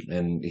Spanish.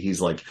 And he's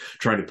like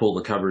trying to pull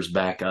the covers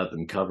back up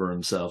and cover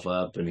himself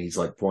up. And he's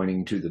like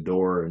pointing to the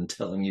door and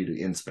telling you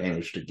in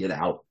Spanish to get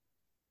out.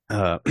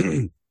 I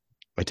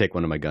take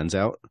one of my guns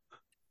out.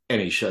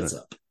 And he shuts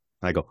up.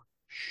 I go,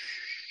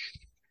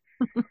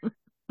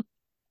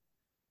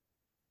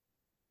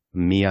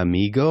 mi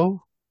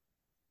amigo,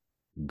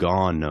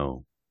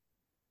 gano,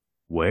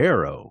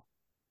 where-o?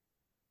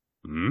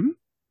 Hmm?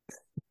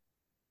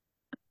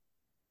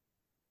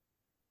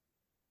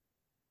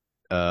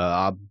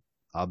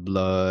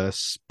 Habla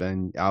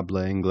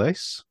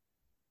inglés?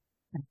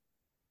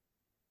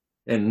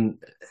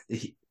 And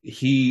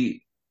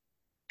he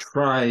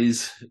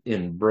tries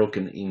in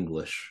broken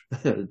English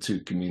to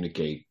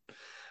communicate.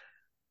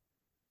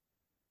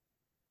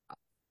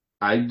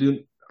 I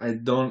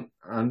don't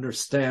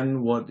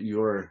understand what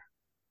you're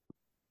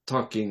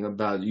talking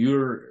about.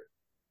 Your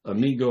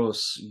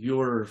amigos,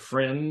 your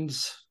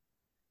friends.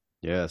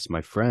 Yes,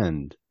 my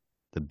friend,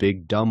 the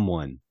big dumb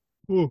one.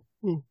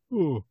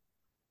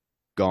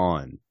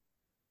 Gone.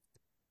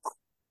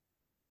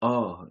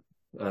 Oh,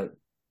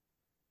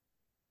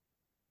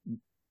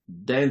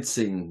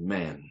 dancing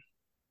man.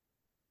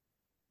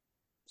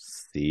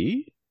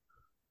 See?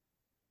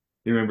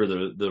 You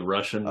remember the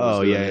Russian?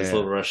 Oh, doing yeah, his yeah.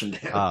 little Russian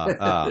dance.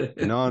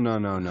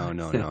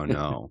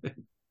 No.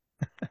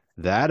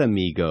 That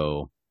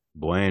amigo,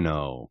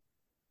 bueno.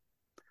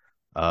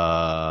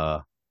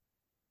 Don't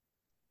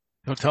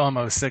tell him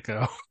I was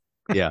sicko.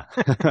 Yeah.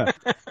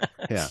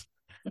 Yeah.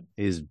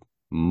 He's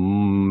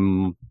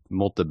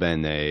molto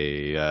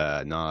bene.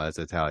 No, that's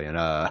Italian.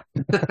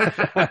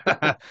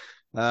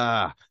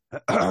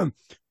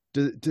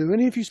 Do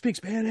any of you speak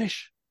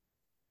Spanish?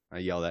 I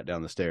yell that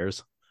down the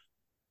stairs.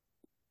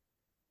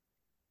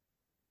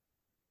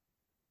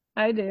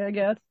 I do, I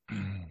guess.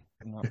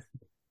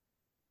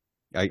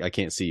 I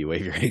can't see you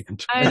wave your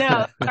hand. I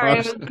know.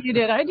 Sorry, you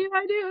did. I do,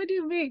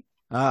 me.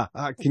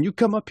 Can you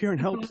come up here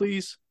and help,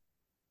 please?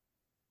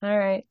 All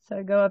right,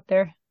 so go up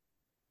there.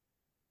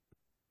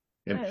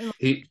 And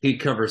he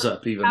covers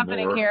up even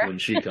more here? when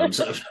she comes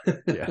up.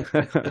 Yeah.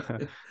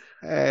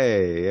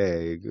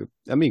 Hey,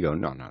 amigo.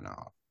 No.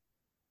 What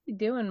you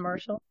doing,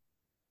 Marshall?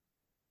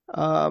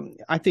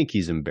 I think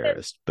he's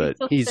embarrassed, but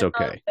he's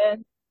okay.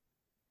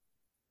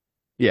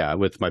 Yeah,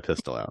 with my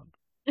pistol out.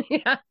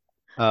 Yeah.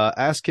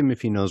 Ask him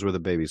if he knows where the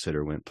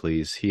babysitter went,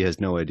 please. He has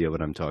no idea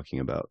what I'm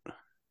talking about.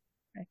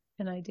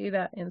 Can I do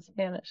that in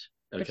Spanish?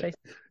 Okay. Which I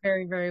speak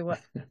very, very well,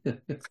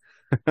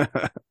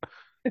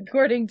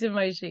 according to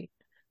my sheet.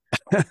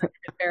 I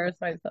embarrass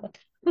myself.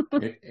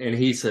 And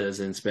he says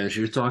in Spanish,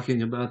 "You're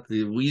talking about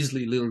the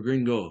Weasley little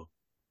gringo."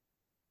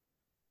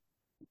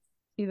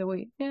 See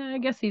the yeah, I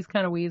guess he's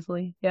kind of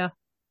Weasley. Yeah.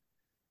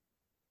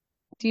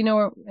 Do you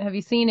know have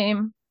you seen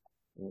him?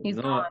 He's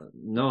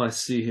no, I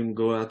see him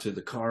go out to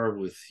the car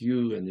with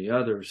you and the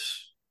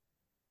others.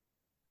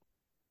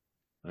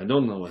 I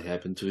don't know what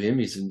happened to him.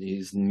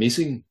 He's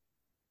missing.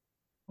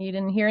 You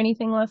didn't hear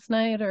anything last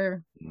night,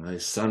 or? I'm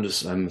sound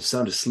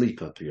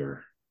asleep up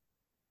here.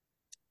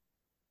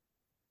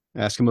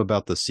 Ask him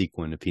about the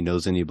sequin, if he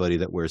knows anybody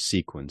that wears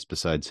sequins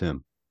besides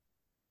him.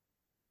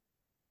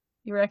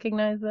 You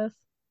recognize this?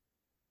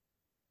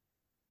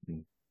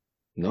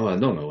 No, I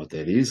don't know what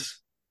that is.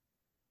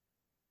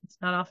 It's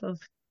not off of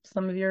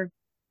some of your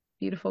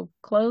beautiful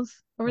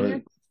clothes over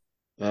there?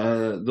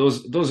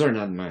 Those are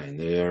not mine.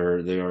 They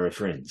are a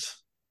friend's.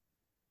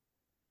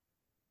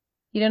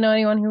 You don't know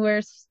anyone who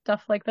wears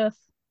stuff like this?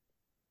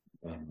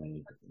 I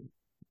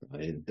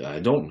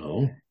don't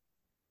know.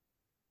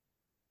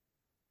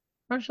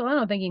 Marshall, I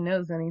don't think he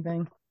knows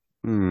anything.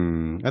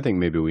 I think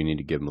maybe we need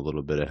to give him a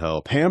little bit of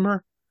help.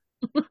 Hammer?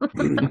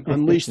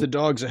 Unleash the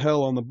dogs of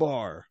hell on the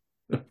bar.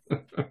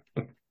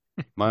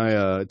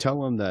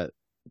 Tell him that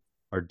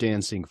our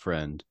dancing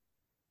friend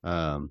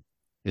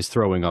is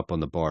throwing up on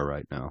the bar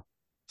right now.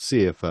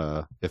 See if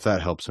that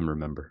helps him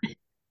remember.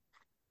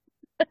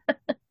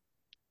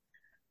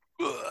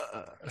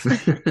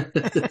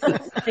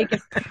 Making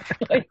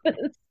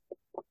choices.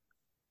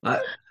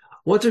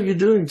 What are you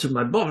doing to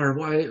my bar?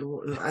 Why?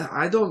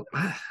 I don't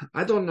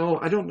know.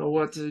 I don't know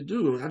what to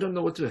do. I don't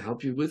know what to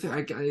help you with.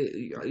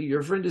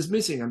 Your friend is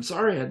missing. I'm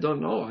sorry. I don't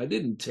know. I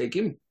didn't take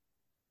him.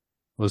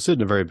 Well, it's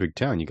in a very big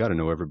town. You got to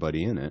know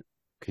everybody in it.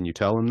 Can you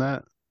tell him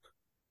that?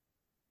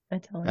 I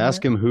tell him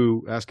Ask that.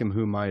 him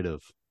who might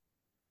have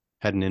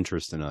had an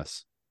interest in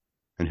us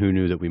and who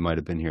knew that we might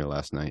have been here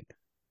last night.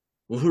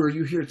 Well, who are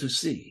you here to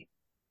see?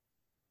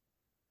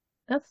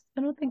 I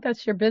don't think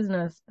that's your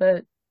business,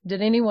 but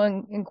did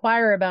anyone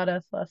inquire about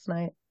us last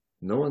night?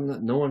 No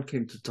one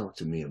came to talk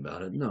to me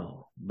about it.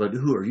 No. But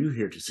who are you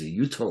here to see?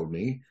 You told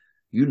me.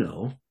 You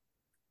know.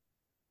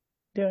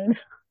 Doing.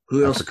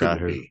 Who I else could forgot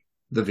it who. be?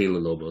 The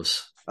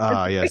Villalobos.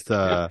 Ah, yes.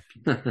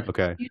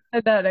 Okay. You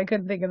said that. I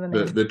couldn't think of the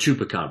name. The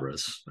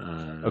Chupacabras.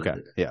 Okay.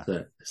 Yeah.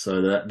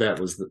 So that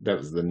was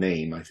the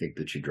name I think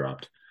that you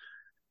dropped.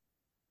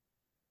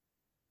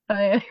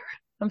 I'm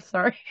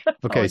sorry.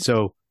 Okay.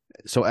 So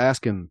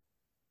ask him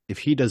if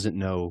he doesn't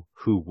know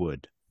who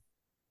would.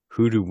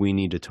 Who do we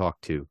need to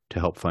talk to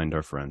help find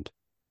our friend?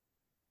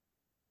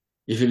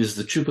 If it is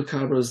the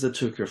Chupacabras that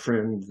took your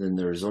friend, then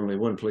there is only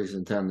one place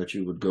in town that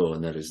you would go,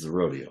 and that is the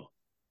rodeo.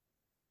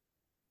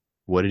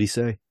 What did he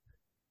say?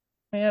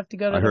 I have to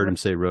go to I the heard him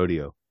say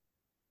rodeo.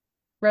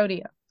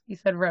 rodeo. He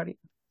said rodeo.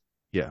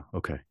 Yeah.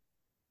 Okay.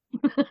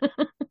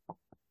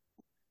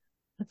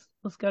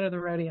 Let's go to the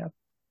rodeo.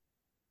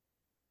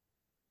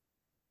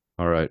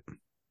 All right.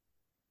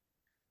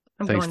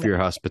 I'm Thanks going for your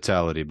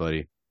hospitality,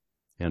 buddy.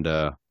 And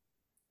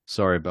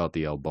sorry about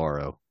the El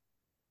Barro.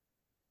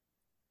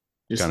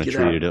 Just Kind of get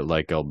treated out. it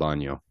like El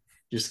Baño.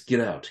 Just get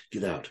out.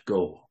 Get out.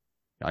 Go.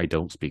 I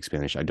don't speak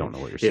Spanish. I don't know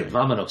what you're Yeah, saying.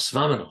 vámonos,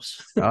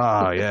 vámonos.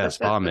 Ah, yes,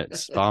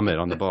 vomits. Vomit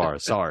on the bar.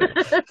 Sorry.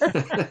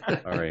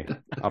 Sorry.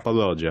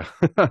 Apologia.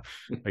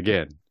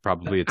 Again,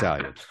 probably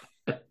Italian.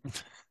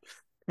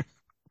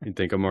 You'd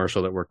think a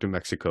marshal that worked in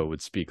Mexico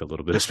would speak a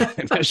little bit of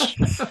Spanish.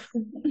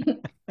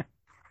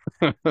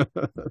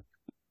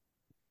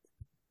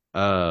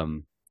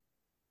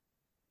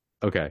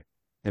 Okay.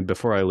 And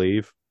before I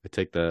leave, I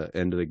take the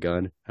end of the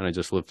gun and I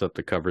just lift up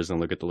the covers and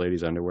look at the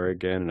lady's underwear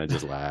again and I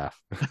just laugh.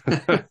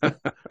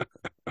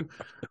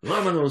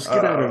 Vámonos,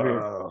 get out of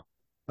here.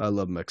 I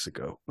love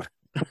Mexico.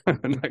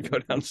 And I go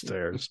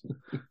downstairs.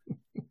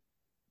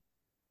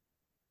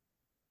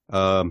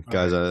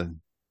 Guys,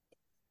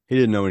 he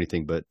didn't know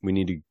anything, but we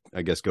need to,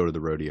 I guess, go to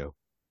the rodeo.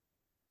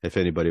 If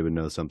anybody would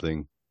know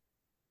something,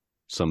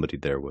 somebody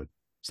there would.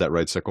 Is that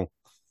right, Sickle?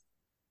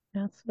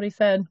 That's what he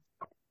said.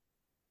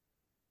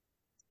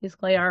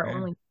 Basically, our Okay.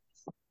 only.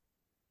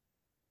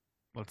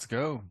 Let's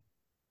go.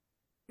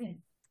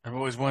 I've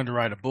always wanted to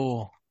ride a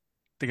bull.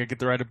 Think I get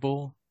to ride a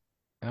bull?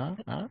 Huh?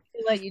 I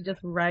let you just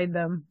ride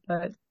them,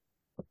 but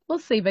we'll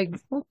see, big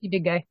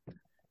guy.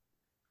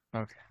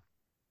 Okay.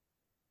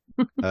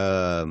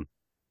 I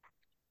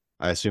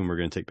assume we're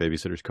going to take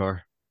babysitter's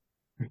car.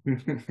 Oh,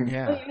 Yeah.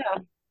 yeah.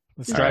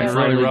 Let's All drive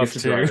right, really finally rough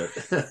get to too.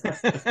 drive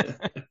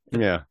it.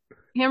 Yeah.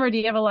 Hammer, do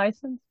you have a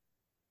license?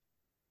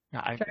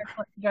 I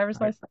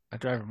Driver's license?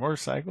 drive a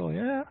motorcycle.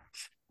 Yeah.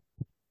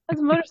 That's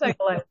a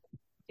motorcycle license.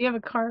 Do you have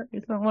a car?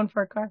 It's not one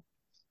for a car.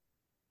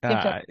 You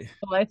have to have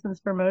a license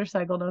for a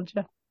motorcycle, don't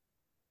you?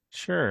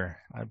 Sure.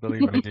 I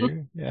believe I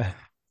do. Yeah.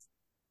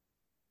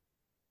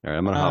 All right,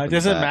 I'm going to hop It in the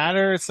doesn't back.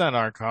 matter. It's not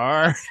our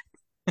car.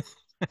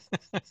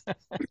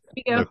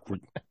 You go. Look,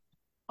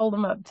 Hold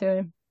him up to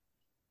him.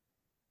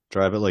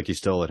 drive it like you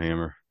stole it,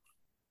 Hammer.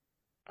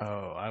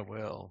 Oh, I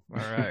will. All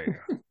right.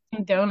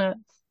 Some donuts.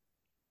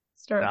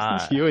 Stir up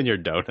some Ah. You and your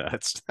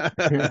donuts.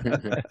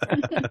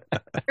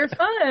 You're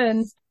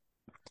fun.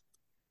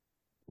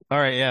 All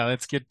right. Yeah.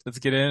 Let's get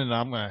in, and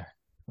I'm gonna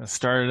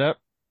start it up.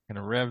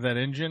 Gonna rev that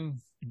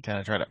engine and kind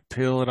of try to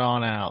peel it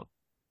on out,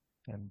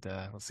 and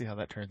we'll see how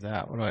that turns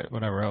out. What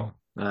do I roll?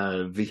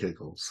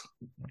 Vehicles.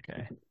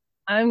 Okay.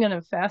 I'm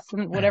gonna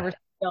fasten whatever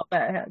seatbelt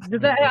that has.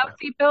 Does that have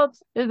seatbelts?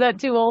 Is that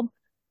too old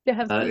to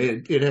have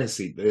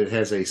seatbelts? It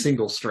has a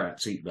single strap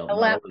seatbelt, A not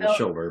lap over the belt.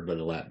 shoulder, but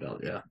a lap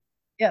belt. Yeah.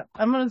 Yeah,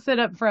 I'm gonna sit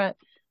up front.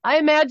 I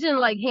imagine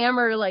like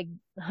Hammer like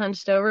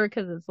hunched over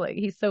because it's like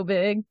he's so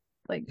big,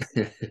 like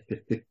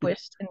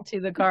squished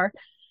into the car.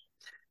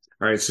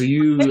 All right, so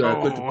you put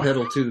the Oh.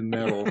 pedal to the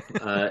metal,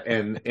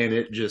 and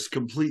it just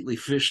completely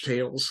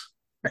fishtails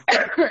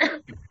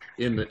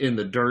in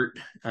the dirt,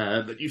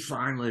 but you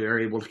finally are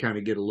able to kind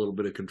of get a little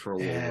bit of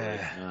control over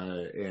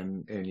it,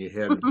 and you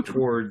head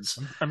towards.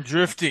 I'm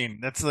drifting.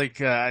 That's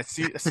like I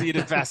see it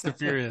in Fast and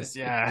Furious.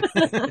 Yeah.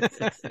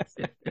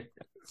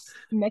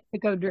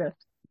 Mexico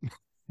drift.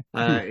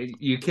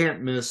 You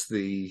can't miss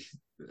the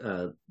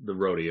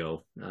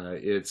rodeo.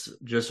 It's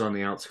just on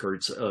the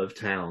outskirts of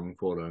town,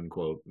 quote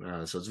unquote.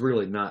 So it's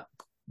really not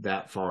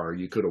that far.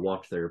 You could have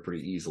walked there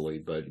pretty easily,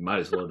 but you might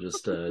as well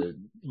just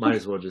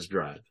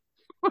drive.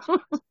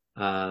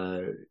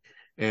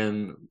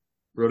 And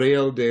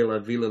Rodeo de la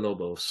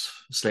Villalobos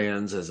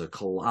stands as a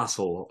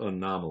colossal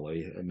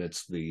anomaly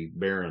amidst the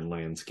barren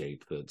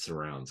landscape that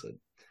surrounds it.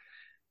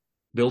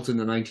 Built in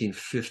the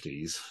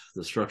 1950s,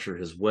 the structure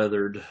has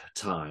weathered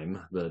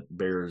time that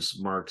bears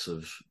marks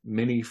of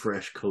many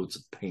fresh coats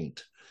of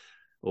paint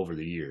over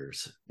the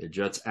years. It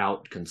juts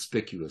out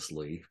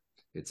conspicuously,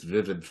 its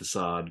vivid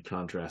facade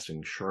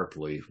contrasting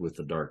sharply with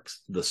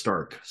the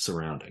stark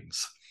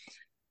surroundings.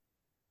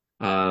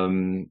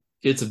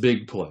 It's a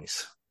big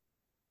place.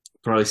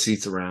 Probably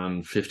seats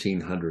around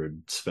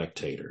 1,500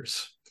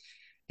 spectators.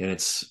 And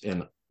it's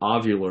an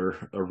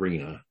ovular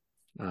arena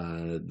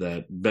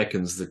that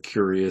beckons the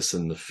curious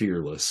and the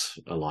fearless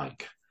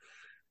alike.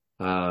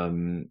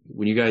 When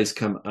you guys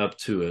come up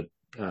to it,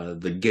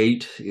 the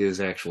gate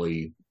is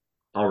actually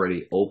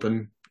already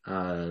open,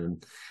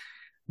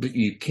 but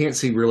you can't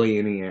see really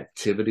any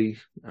activity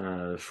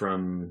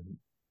from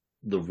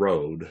the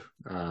road,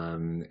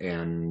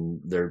 and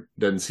there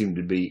doesn't seem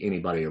to be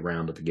anybody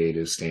around, but the gate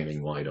is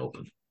standing wide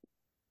open.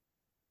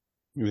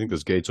 You think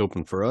this gate's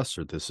open for us,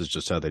 or this is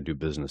just how they do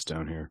business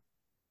down here?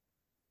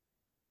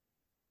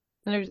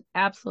 And there's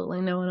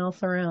absolutely no one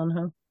else around,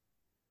 huh?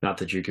 Not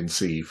that you can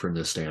see from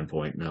this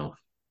standpoint, no.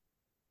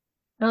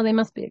 Oh, they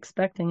must be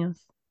expecting us.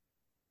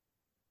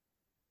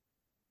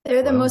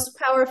 They're the Well. most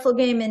powerful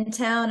game in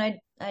town.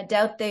 I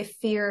doubt they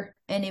fear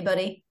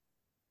anybody.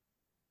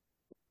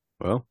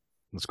 Well,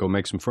 let's go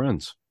make some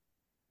friends.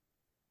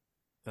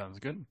 Sounds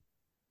good.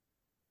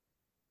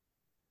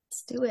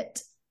 Let's do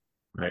it.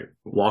 Right.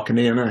 Walking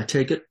in, I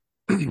take it.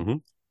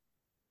 Mhm.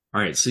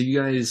 All right. So you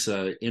guys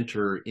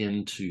enter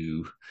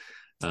into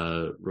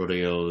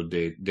Rodeo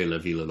de la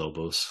Villa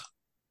Lobos.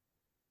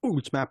 Ooh,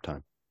 it's map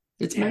time.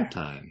 It's map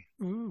time.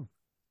 Ooh.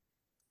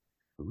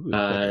 Ooh, it's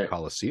like a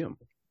Coliseum.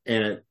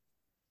 And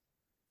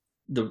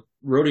the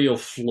rodeo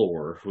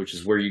floor, which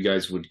is where you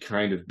guys would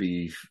kind of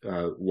be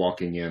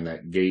walking in,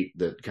 that gate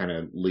that kind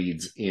of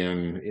leads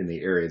in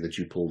the area that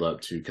you pulled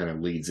up to, kind of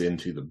leads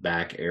into the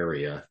back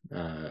area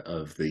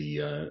of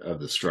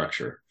the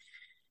structure.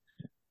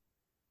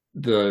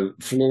 The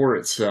floor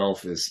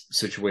itself is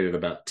situated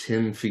about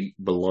 10 feet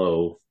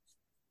below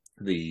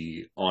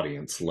the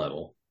audience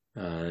level,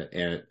 and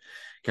it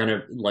kind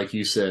of, like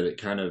you said,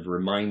 it kind of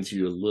reminds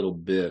you a little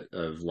bit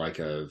of like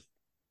a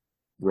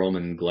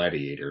Roman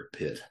gladiator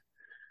pit.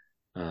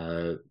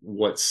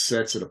 What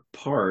sets it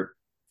apart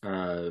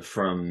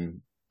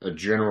from a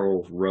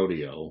general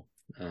rodeo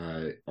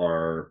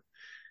are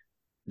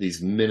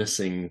these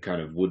menacing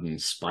kind of wooden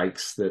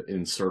spikes that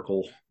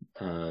encircle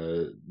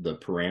the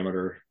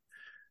parameter,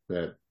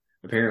 that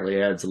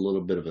apparently adds a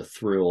little bit of a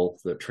thrill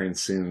that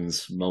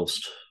transcends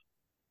most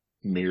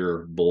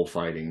mere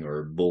bullfighting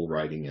or bull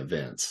riding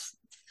events.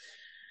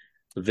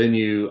 The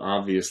venue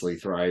obviously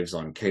thrives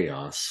on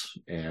chaos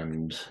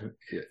and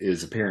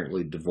is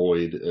apparently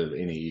devoid of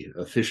any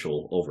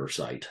official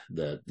oversight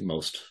that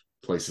most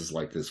places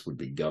like this would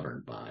be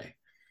governed by.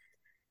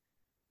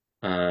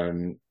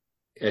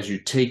 As you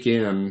take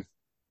in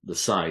the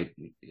site,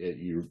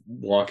 you're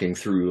walking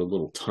through a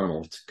little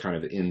tunnel kind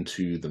of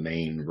into the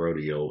main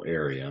rodeo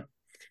area.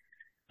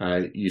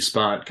 You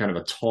spot kind of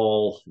a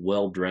tall,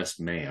 well-dressed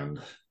man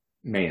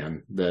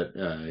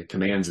that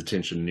commands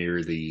attention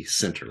near the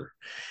center,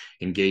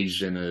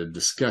 engaged in a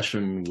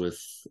discussion with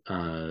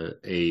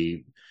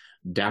a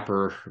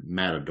dapper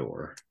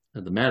matador.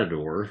 The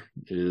matador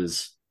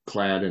is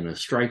clad in a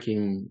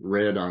striking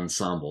red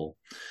ensemble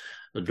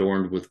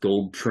adorned with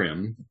gold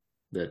trim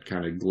that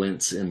kind of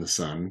glints in the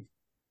sun,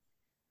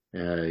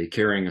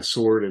 carrying a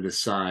sword at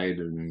his side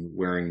and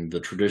wearing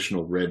the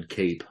traditional red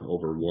cape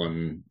over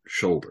one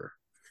shoulder.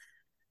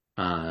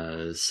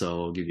 So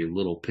I'll give you a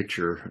little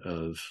picture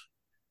of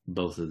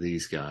both of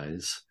these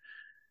guys.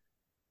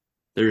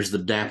 There's the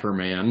dapper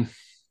man,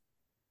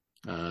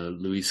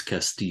 Luis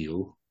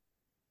Castile.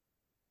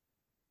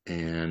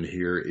 And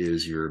here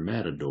is your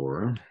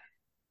matador.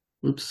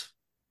 Oops.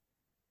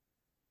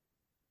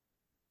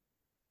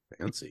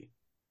 Fancy.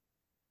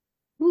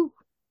 Woo.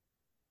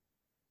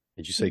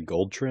 Did you say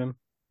gold trim?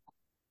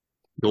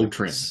 Gold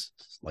trim.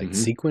 Like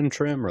sequin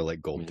trim or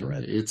like gold Yeah,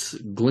 thread? it's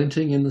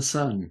glinting in the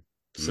sun,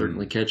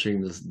 certainly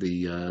catching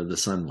the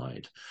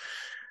sunlight.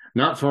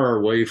 Not far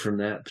away from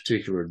that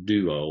particular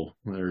duo,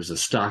 there's a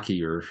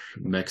stockier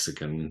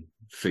Mexican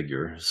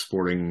figure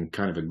sporting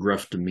kind of a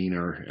gruff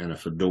demeanor and a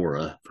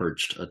fedora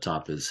perched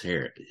atop his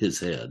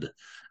head.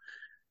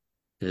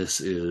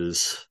 This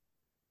is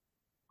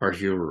our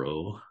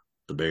hero,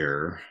 the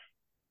bear.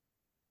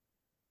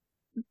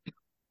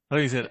 Oh,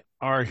 you said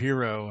our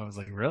hero. I was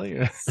like,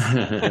 really?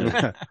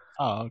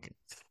 Oh, okay.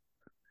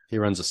 He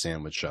runs a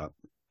sandwich shop.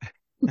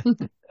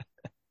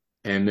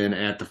 And then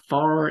at the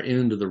far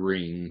end of the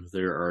ring,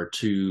 there are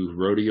two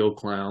rodeo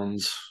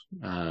clowns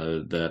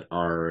that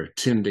are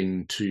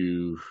tending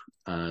to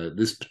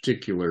this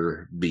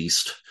particular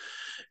beast,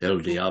 El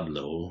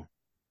Diablo,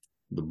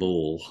 the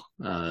bull,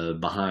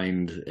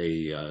 behind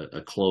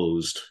a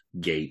closed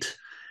gate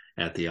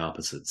at the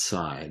opposite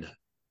side.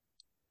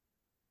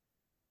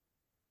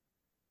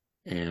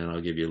 And I'll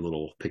give you a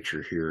little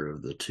picture here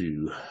of the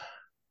two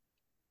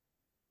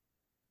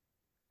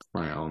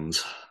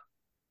clowns.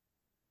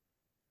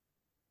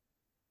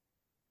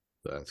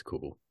 That's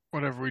cool.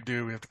 Whatever we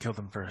do, we have to kill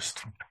them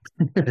first.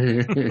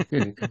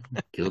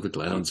 Kill the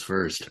clowns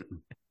first.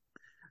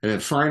 And then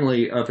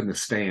finally, up in the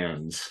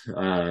stands,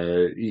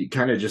 you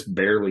kind of just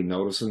barely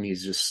notice him.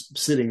 He's just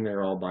sitting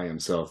there all by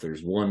himself.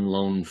 There's one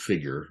lone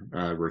figure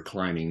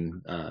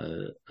reclining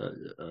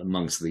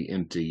amongst the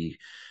empty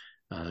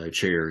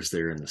chairs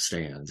there in the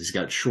stands. He's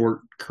got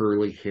short,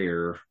 curly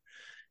hair.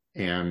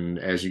 And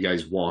as you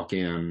guys walk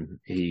in,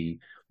 he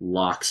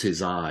locks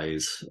his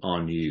eyes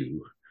on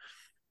you.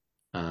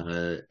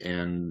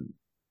 And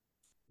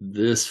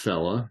this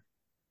fella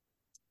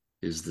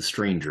is the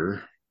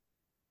stranger.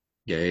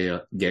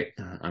 Gael,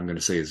 I'm going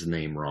to say his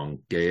name wrong.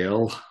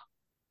 Gael,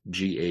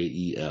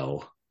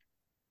 Gael.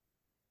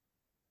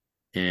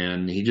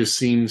 And he just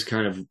seems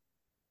kind of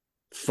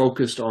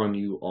focused on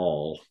you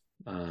all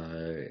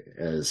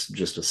as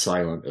just a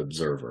silent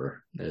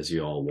observer as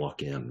you all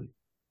walk in.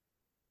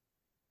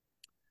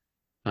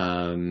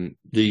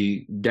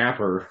 The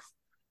dapper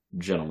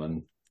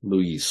gentleman,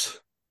 Luis,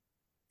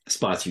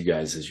 spots you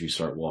guys as you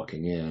start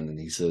walking in, and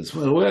he says,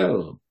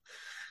 well,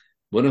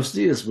 buenos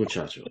dias,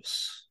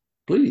 muchachos.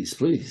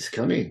 Please,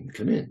 come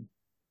in.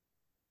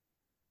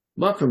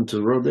 Welcome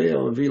to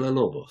Rodeo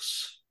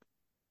Villalobos.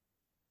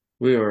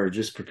 We are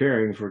just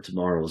preparing for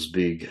tomorrow's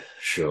big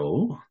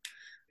show.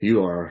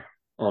 You are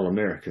all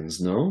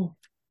Americans, no?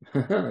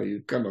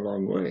 You've come a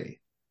long way.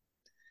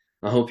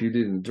 I hope you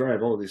didn't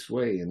drive all this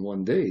way in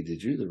one day,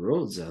 did you? The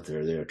roads out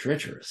there, they are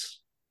treacherous.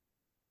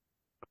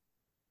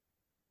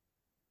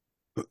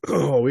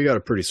 Oh, we got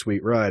a pretty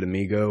sweet ride,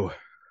 amigo.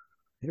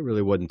 It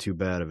really wasn't too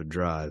bad of a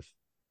drive.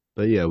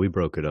 But yeah, we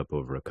broke it up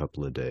over a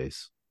couple of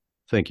days.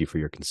 Thank you for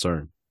your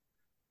concern.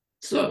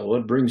 So,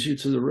 what brings you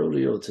to the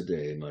rodeo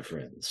today, my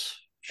friends?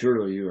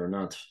 Surely you are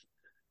not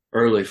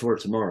early for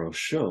tomorrow's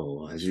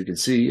show. As you can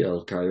see,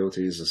 El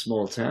Coyote is a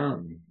small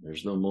town.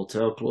 There's no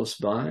motel close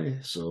by,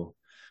 so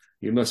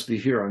you must be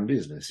here on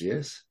business,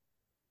 yes?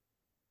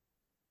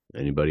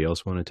 Anybody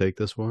else want to take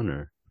this one,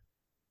 or?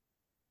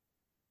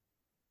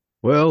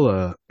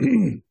 Well,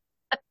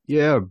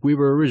 yeah, we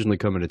were originally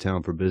coming to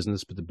town for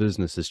business, but the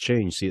business has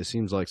changed. See, it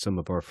seems like some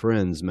of our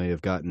friends may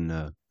have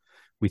gotten,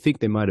 we think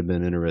they might have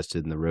been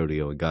interested in the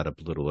rodeo and got up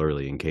a little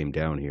early and came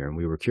down here, and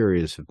we were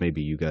curious if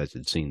maybe you guys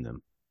had seen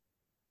them.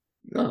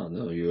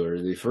 No, you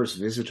are the first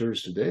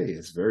visitors today.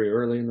 It's very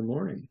early in the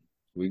morning.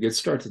 We get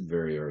started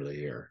very early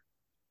here.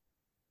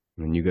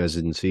 And you guys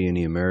didn't see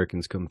any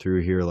Americans come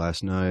through here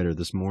last night or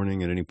this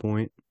morning at any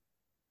point?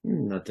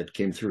 Not that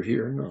came through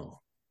here, no.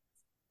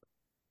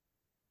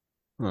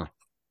 Huh.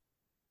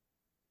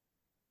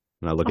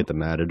 And I look at the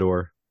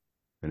matador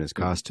and his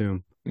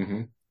costume.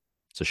 Mm-hmm.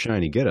 It's a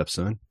shiny getup,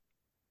 son.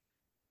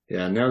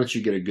 Yeah, now that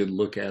you get a good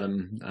look at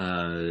him,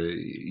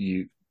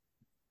 you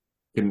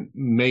can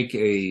make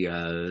a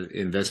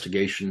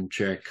investigation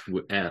check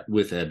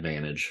with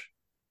advantage.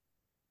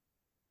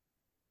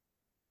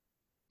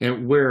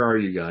 And where are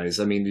you guys?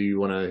 I mean, do you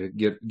want to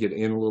get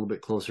in a little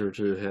bit closer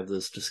to have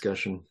this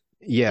discussion?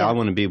 Yeah, I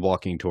want to be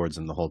walking towards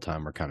them the whole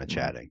time we're kind of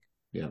chatting.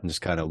 Yeah. I'm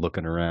just kind of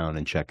looking around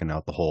and checking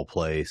out the whole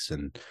place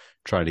and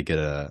trying to get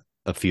a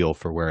feel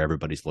for where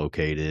everybody's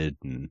located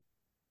and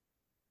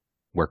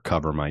where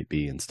cover might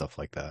be and stuff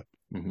like that.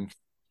 Mm-hmm.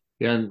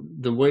 Yeah, and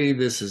the way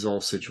this is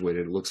all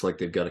situated, it looks like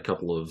they've got a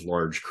couple of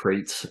large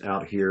crates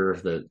out here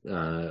that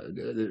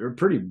are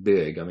pretty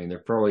big. I mean, they're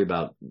probably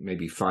about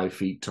maybe 5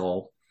 feet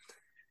tall.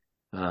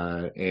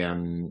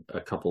 And a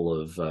couple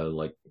of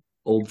like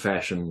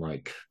old-fashioned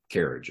like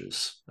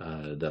carriages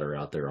that are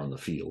out there on the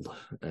field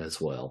as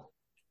well.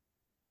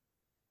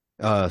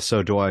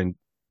 So do I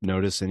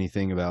notice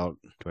anything about?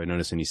 Do I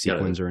notice any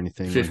sequins or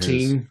anything?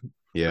 15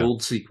 yeah,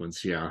 gold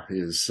sequins. Yeah,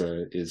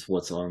 is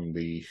what's on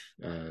the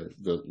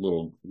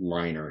little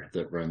liner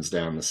that runs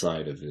down the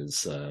side of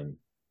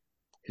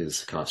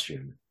his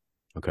costume.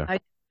 Okay, I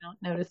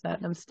don't notice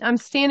that. I'm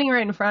standing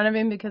right in front of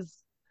him because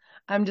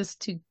I'm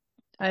just too.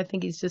 I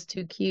think he's just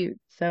too cute,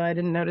 so I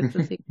didn't notice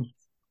the sequins.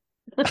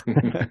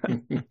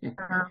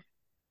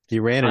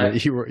 You ran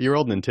you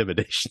rolled an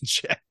intimidation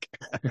check.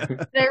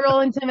 Did I roll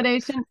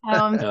intimidation? Oh,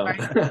 I'm sorry.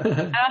 I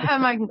don't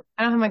have my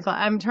glass.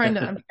 I'm trying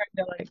to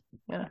like,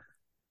 yeah.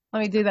 Let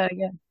me do that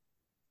again.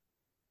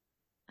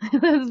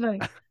 That's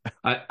funny.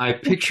 I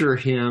picture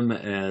him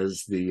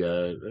as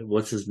the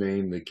what's his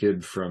name? The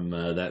kid from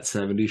that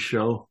 70s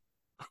show.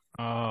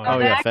 Oh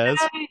yeah, Fez.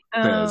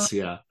 Fez,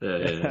 yeah.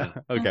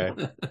 Okay.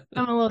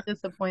 I'm a little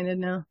disappointed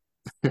now.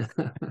 I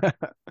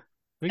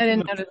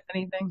didn't notice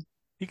anything.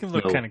 He can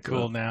look kind of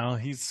cool now.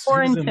 He's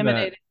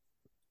intimidating.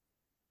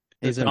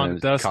 He's in on a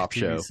Dusk cop TV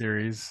show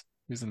series.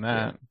 He's in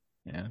that.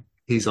 Yeah.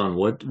 He's on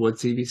what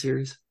TV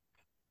series?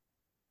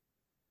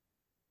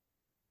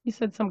 You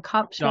said some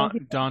cop show.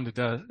 Dawn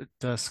to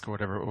Dusk or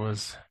whatever it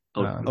was.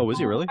 Oh, was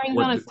he really?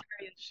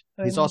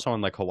 He's Show. also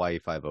on like Hawaii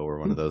Five-0 or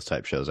one of those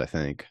type shows, I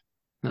think.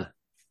 Huh.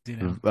 Do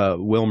you know?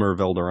 Wilmer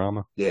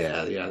Valderrama.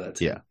 Yeah,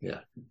 that's yeah. Him.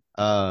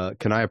 Yeah.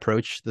 Can I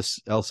approach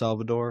this El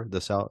Salvador,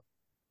 the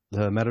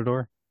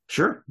matador?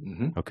 Sure.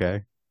 Mm-hmm.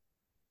 Okay.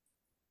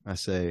 I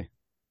say,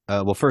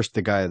 well, first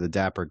the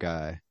dapper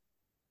guy.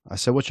 I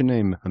said, "What's your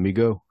name,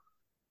 amigo?"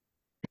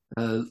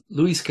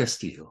 Luis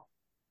Castillo.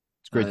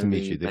 It's great to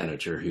meet the you.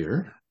 manager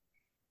here.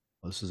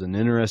 This is an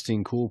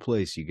interesting, cool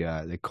place you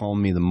got. They call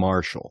me the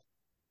Marshal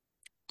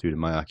due to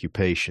my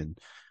occupation.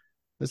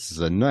 This is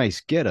a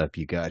nice getup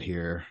you got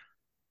here.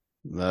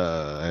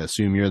 I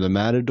assume you're the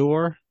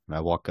Matador? And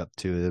I walk up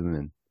to him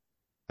and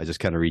I just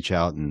kind of reach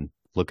out and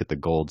look at the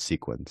gold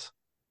sequins.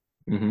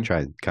 Mm-hmm. Try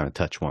and kind of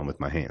touch one with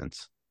my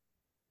hands.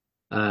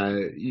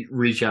 You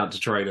reach out to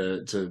try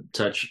to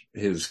touch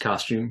his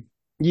costume.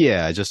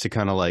 Yeah, just to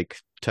kind of like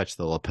touch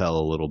the lapel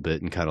a little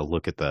bit and kind of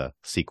look at the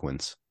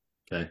sequins.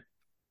 Okay.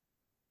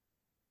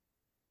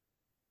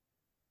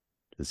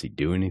 Does he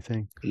do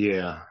anything?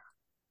 Yeah.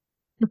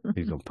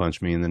 He's gonna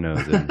punch me in the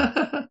nose. Isn't he?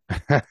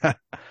 I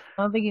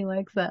don't think he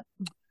likes that.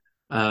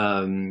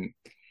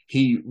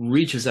 He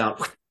reaches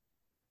out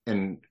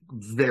and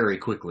very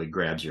quickly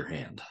grabs your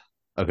hand.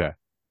 Okay.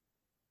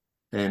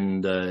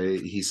 And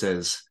he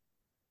says,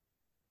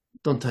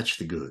 "Don't touch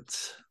the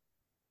goods."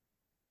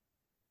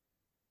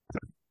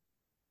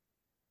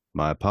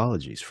 My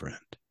apologies, friend.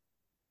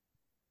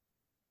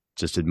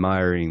 Just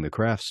admiring the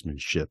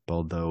craftsmanship,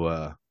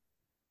 although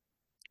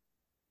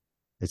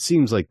it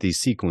seems like these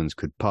sequins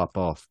could pop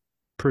off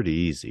pretty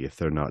easy if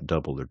they're not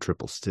double or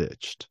triple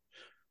stitched.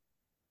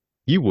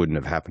 You wouldn't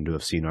have happened to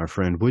have seen our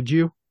friend, would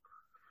you?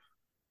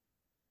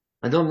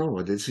 I don't know.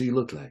 What does he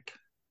look like?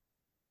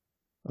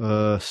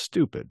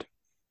 Stupid.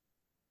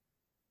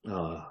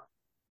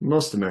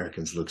 Most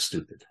Americans look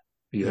stupid.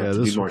 You have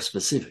to be more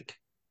specific.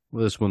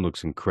 Well, this one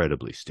looks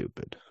incredibly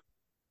stupid.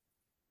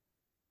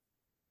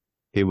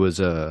 He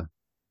was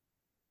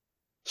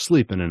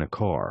sleeping in a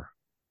car.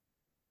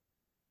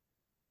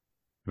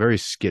 Very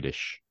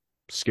skittish,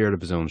 scared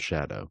of his own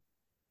shadow.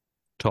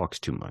 Talks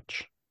too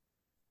much.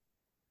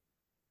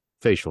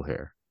 Facial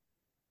hair.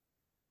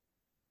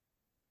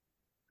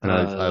 And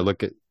I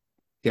look at...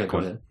 Yeah, go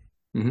ahead.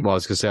 Mm-hmm. Well, I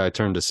was going to say I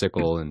turned to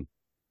Sickle and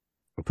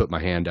put my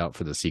hand out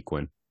for the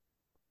sequin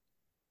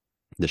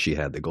that she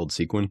had, the gold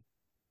sequin.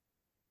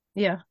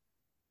 Yeah.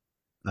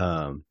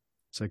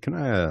 So can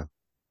I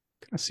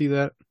see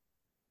that?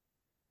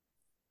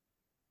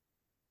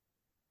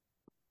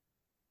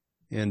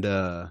 And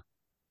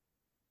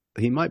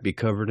he might be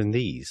covered in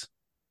these.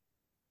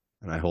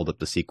 And I hold up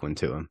the sequin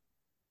to him.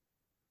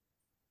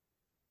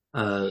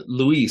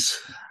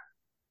 Luis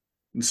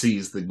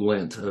sees the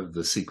glint of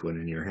the sequin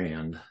in your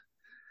hand.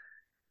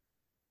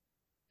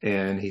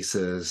 And he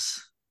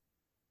says,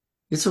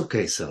 "It's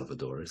okay,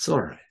 Salvador. It's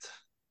all right.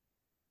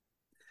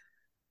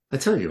 I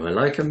tell you, I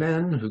like a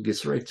man who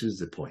gets right to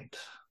the point.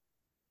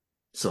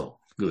 So,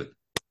 good.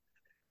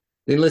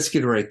 Then let's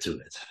get right to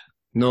it.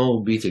 No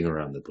beating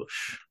around the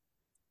bush.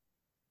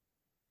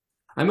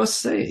 I must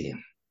say,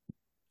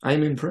 I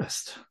am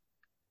impressed.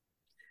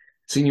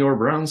 Signor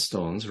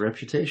Brownstone's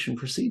reputation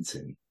precedes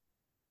him.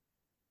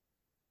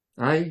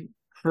 I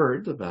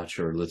heard about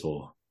your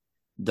little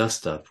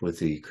dust-up with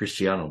the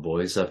Cristiano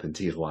boys up in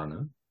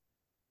Tijuana.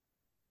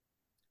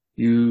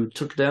 You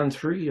took down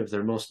 3 of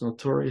their most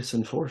notorious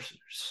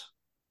enforcers.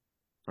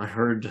 I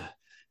heard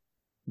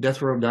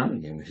Death Row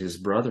Dunning and his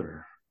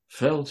brother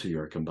fell to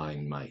your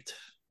combined might.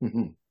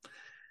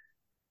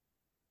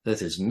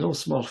 That is no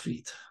small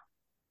feat.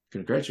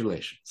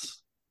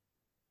 Congratulations.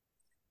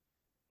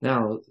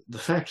 Now, the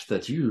fact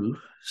that you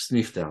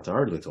sniffed out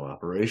our little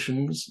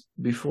operations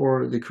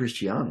before the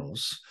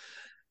Cristianos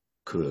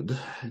could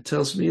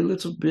tells me a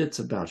little bit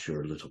about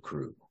your little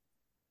crew.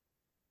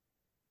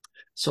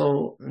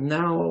 So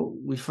now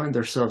we find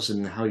ourselves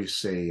in, how you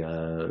say,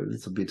 a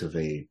little bit of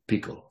a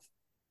pickle.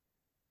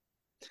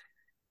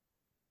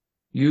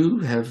 You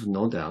have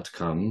no doubt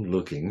come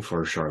looking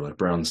for Charlotte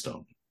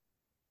Brownstone.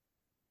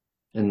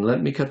 And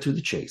let me cut to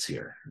the chase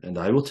here, and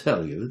I will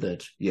tell you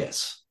that,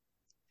 yes,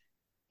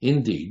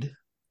 indeed,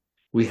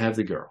 we have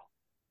the girl.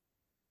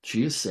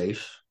 She is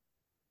safe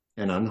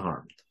and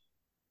unharmed.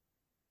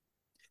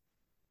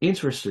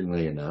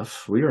 Interestingly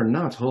enough, we are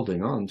not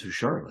holding on to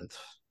Charlotte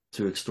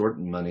to extort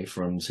money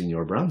from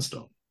Signor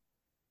Brownstone.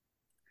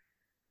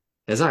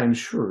 As I am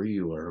sure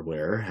you are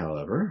aware,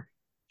 however,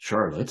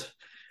 Charlotte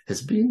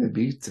has been a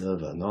bit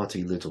of a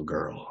naughty little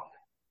girl.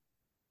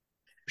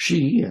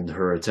 She and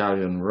her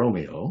Italian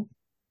Romeo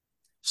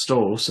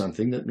stole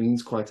something that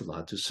means quite a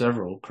lot to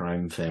several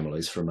crime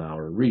families from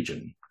our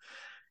region,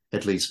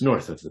 at least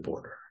north of the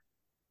border.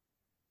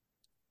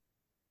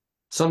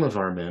 Some of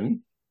our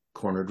men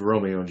cornered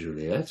Romeo and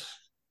Juliet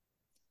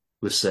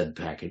with said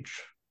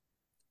package,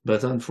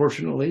 but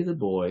unfortunately the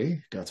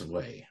boy got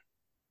away.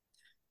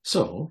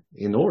 So,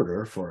 in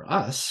order for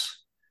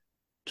us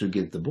to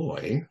get the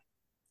boy,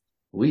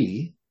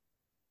 we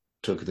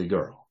took the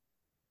girl.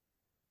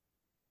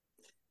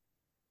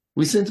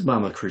 We sent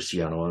Mama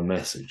Cristiano a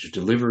message: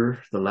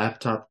 deliver the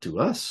laptop to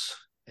us,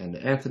 and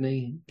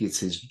Anthony gets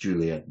his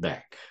Juliet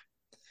back.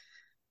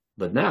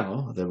 But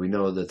now that we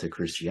know that the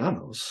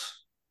Cristianos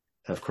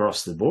have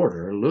crossed the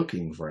border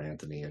looking for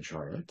Anthony and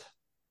Charlotte,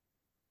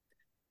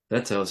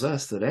 that tells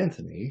us that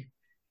Anthony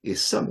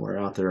is somewhere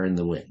out there in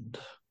the wind.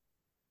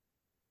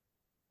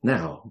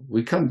 Now,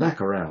 we come back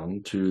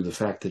around to the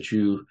fact that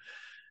you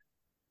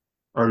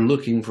are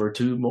looking for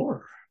 2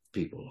 more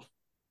people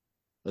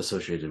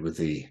associated with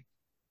the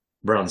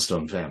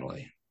Brownstone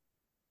family.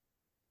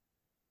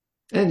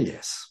 And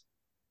yes,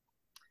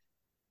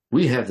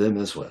 we have them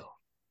as well.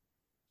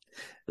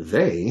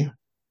 They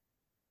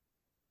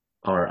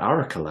are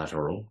our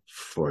collateral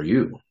for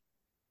you.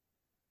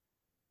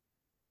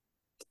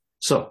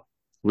 So,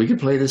 we can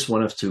play this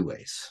one of two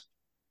ways.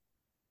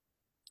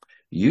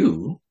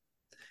 You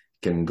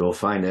can go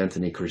find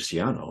Anthony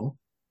Cristiano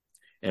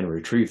and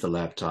retrieve the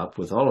laptop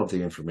with all of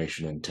the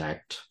information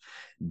intact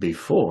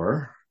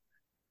before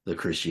the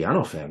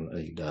Cristiano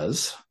family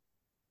does.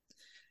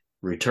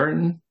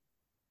 Return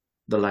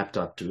the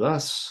laptop to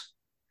us,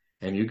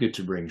 and you get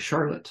to bring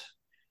Charlotte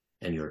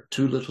and your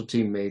two little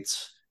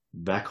teammates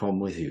back home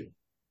with you.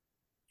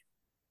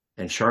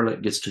 And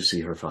Charlotte gets to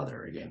see her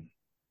father again.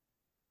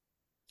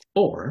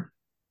 Or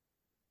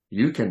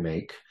you can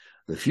make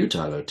the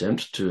futile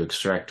attempt to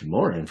extract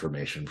more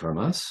information from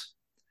us,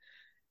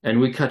 and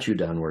we cut you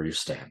down where you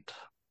stand.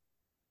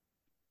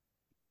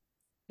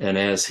 And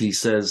as he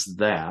says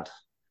that,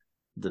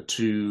 the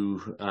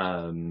two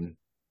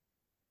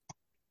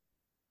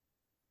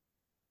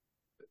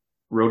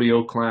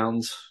rodeo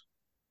clowns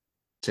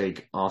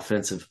take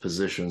offensive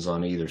positions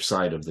on either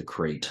side of the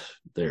crate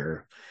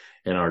there,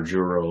 and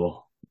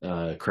Arjuro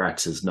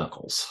cracks his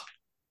knuckles.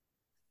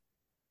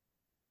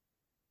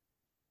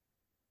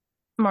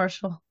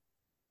 Marshall.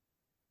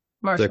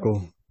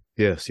 Sickle.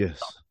 Yes.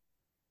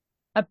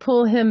 I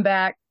pull him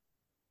back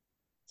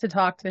to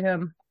talk to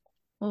him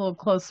a little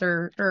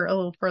closer, or a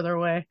little further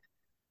away.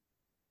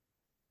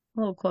 A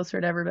little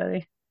closer to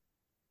everybody.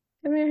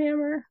 Give me a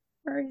hammer.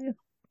 Where are you?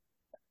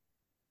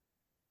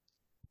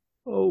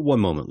 Oh,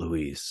 one moment,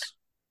 Louise.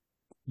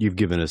 You've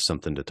given us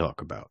something to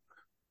talk about.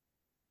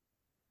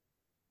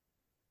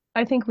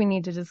 I think we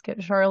need to just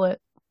get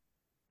Charlotte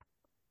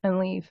and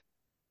leave.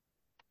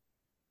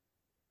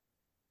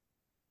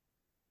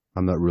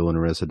 I'm not real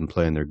interested in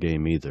playing their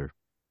game either.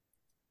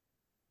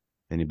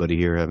 Anybody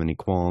here have any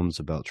qualms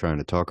about trying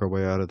to talk our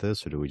way out of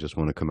this, or do we just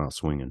want to come out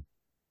swinging?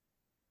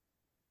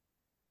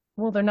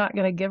 Well, they're not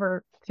going to give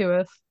her to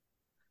us,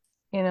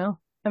 you know?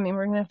 I mean,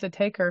 we're going to have to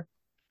take her.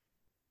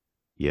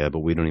 Yeah, but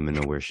we don't even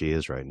know where she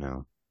is right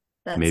now.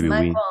 That's Maybe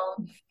my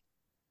fault.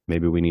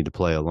 Maybe we need to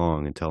play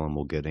along and tell them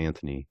we'll get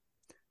Anthony.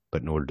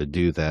 But in order to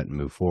do that and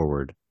move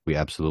forward, we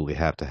absolutely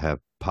have to have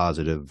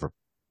positive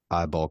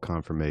eyeball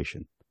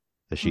confirmation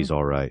that she's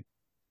all right.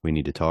 We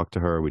need to talk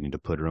to her. We need to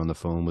put her on the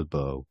phone with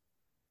Bo,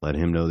 let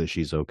him know that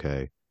she's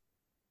okay.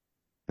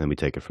 Then we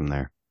take it from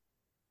there.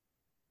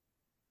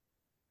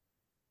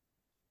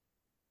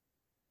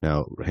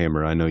 Now,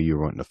 Hammer, I know you're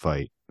wanting to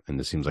fight, and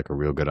this seems like a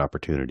real good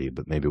opportunity,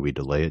 but maybe we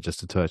delay it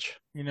just a touch.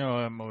 You know,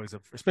 I'm always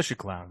up for, especially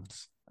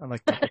clowns. I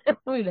like to,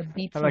 We to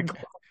beat I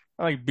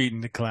like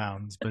beating the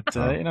clowns, but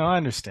you know, I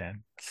understand.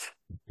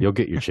 You'll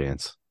get your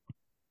chance.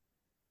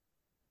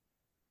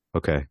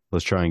 Okay,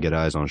 let's try and get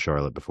eyes on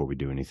Charlotte before we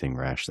do anything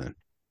rash then.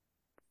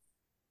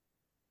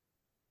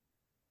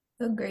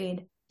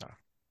 Agreed.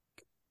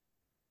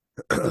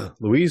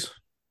 Louise?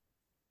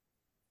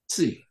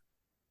 See.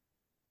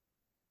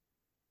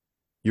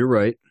 You're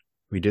right.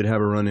 We did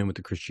have a run-in with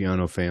the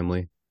Cristiano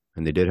family,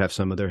 and they did have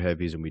some of their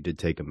heavies, and we did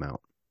take them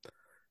out.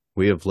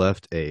 We have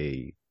left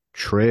a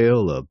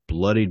trail of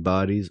bloodied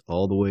bodies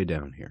all the way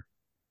down here.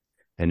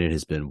 And it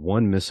has been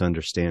one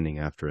misunderstanding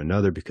after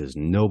another because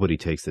nobody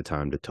takes the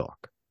time to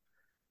talk.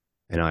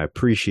 And I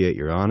appreciate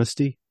your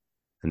honesty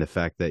and the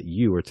fact that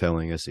you are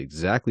telling us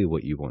exactly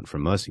what you want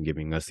from us and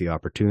giving us the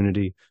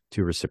opportunity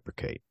to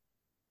reciprocate.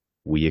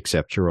 We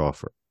accept your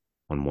offer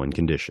on one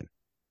condition.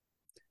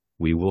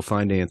 We will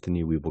find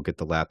Anthony, we will get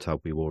the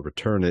laptop, we will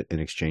return it in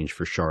exchange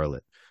for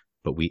Charlotte.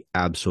 But we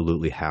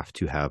absolutely have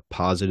to have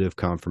positive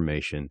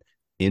confirmation,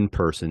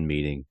 in-person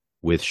meeting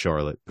with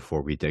Charlotte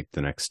before we take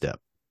the next step.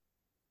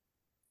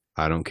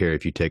 I don't care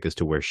if you take us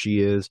to where she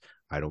is.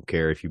 I don't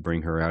care if you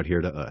bring her out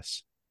here to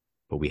us.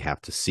 But we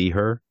have to see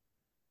her.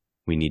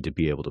 We need to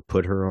be able to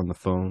put her on the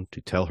phone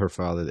to tell her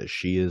father that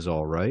she is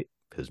all right,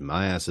 because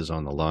my ass is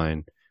on the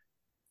line.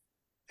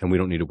 And we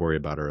don't need to worry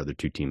about our other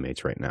two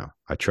teammates right now.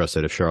 I trust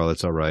that if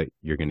Charlotte's all right,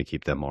 you're going to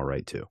keep them all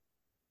right too.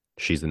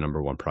 She's the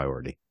number one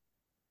priority.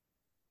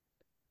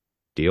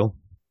 Deal?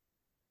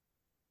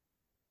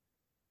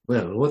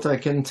 Well, what I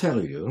can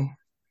tell you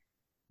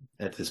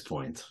at this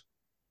point,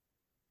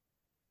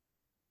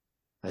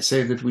 I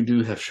say that we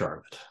do have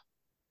Charlotte,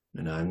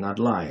 and I'm not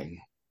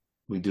lying.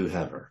 We do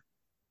have her.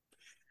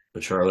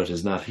 But Charlotte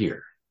is not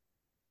here.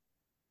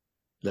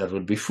 That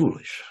would be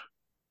foolish.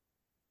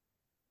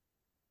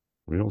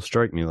 You don't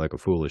strike me like a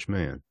foolish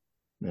man.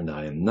 And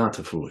I am not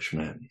a foolish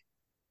man.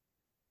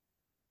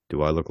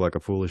 Do I look like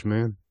a foolish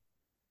man?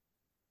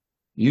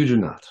 You do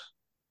not.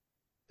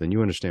 Then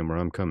you understand where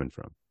I'm coming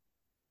from.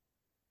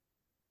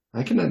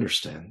 I can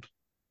understand.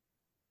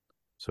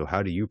 So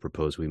how do you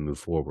propose we move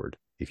forward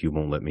if you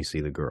won't let me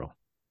see the girl?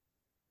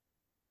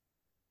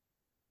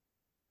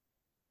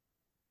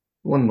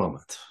 One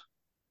moment.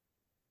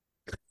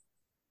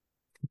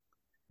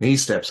 He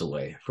steps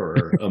away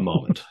for a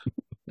moment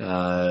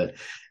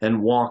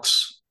and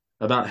walks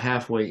about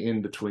halfway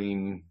in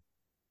between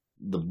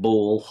the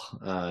bull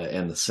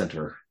and the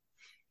center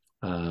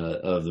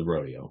of the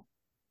rodeo.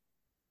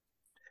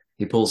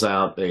 He pulls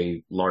out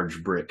a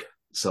large brick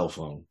cell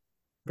phone,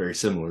 very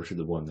similar to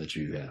the one that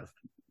you have.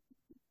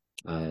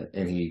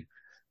 And he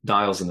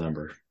dials a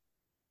number.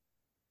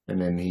 And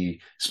then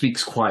he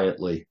speaks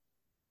quietly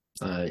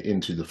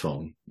into the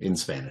phone in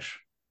Spanish.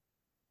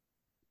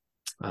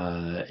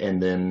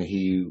 And then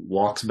he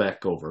walks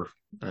back over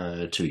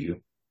to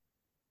you.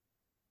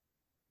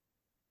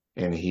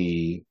 And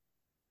he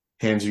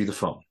hands you the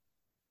phone.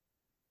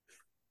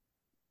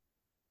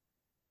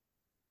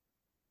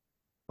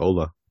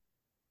 Hola.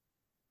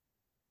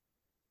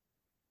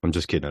 I'm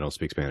just kidding. I don't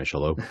speak Spanish.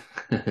 Hello?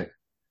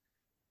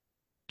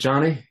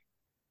 Johnny?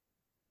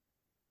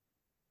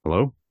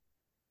 Hello?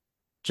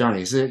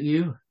 Johnny, is it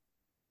you?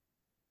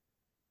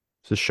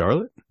 Is this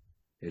Charlotte?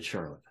 It's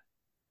Charlotte.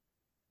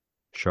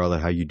 Charlotte,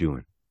 how you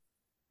doing?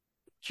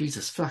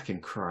 Jesus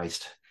fucking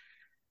Christ.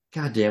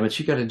 God damn it,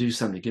 you got to do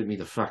something to get me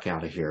the fuck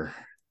out of here.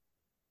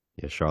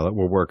 Yeah, Charlotte,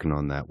 we're working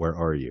on that. Where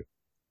are you?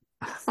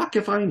 Fuck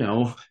if I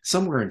know.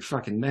 Somewhere in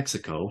fucking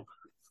Mexico.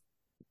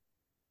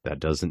 That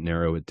doesn't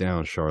narrow it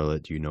down,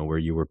 Charlotte. Do you know where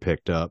you were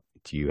picked up?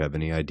 Do you have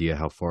any idea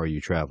how far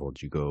you traveled?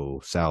 Did you go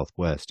south,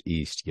 west,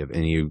 east? Do you have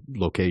any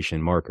location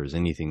markers,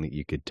 anything that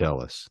you could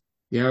tell us?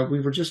 Yeah,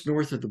 we were just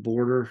north of the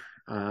border,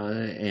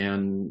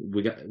 and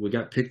we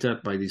got picked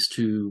up by these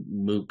two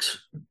mooks,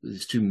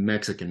 these two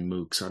Mexican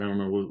mooks. I don't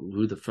know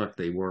who the fuck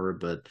they were,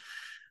 but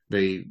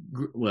they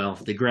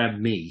grabbed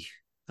me,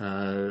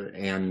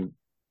 and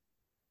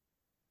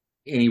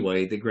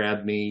anyway, they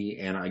grabbed me,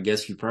 and I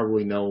guess you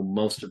probably know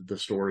most of the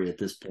story at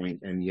this point.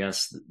 And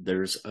yes,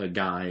 there's a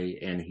guy,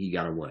 and he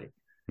got away.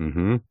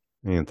 Mm-hmm.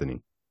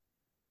 Anthony.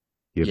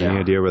 You have Yeah. any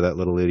idea where that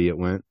little idiot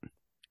went?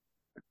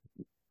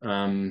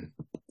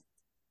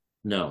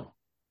 No.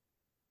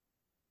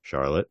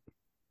 Charlotte,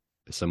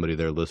 is somebody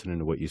there listening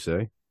to what you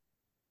say?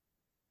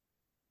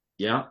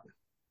 Yeah.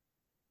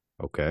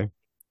 Okay.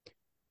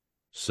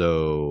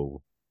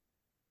 So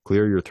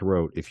clear your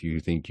throat if you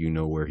think you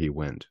know where he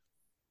went.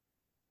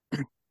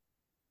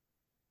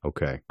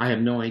 Okay. I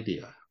have no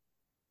idea.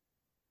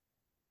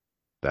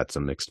 That's a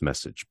mixed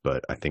message,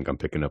 but I think I'm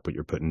picking up what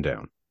you're putting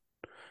down.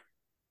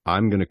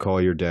 I'm going to call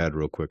your dad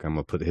real quick. I'm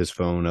going to put his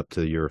phone up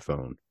to your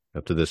phone,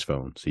 up to this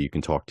phone, so you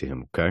can talk to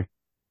him, okay?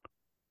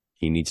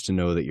 He needs to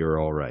know that you're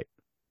all right.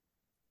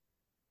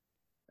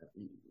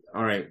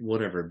 All right,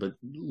 whatever. But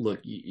look,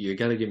 you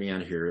got to get me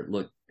out of here.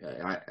 Look,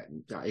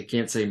 I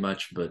can't say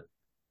much, but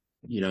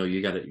you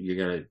got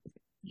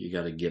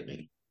to get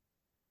me.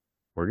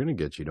 We're going to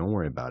get you. Don't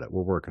worry about it.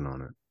 We're working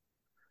on it.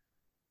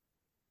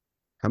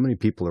 How many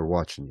people are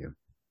watching you?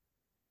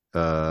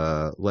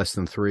 Less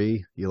than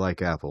 3, you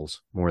like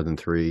apples. More than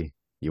 3,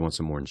 you want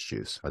some orange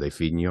juice. Are they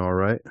feeding you all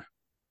right?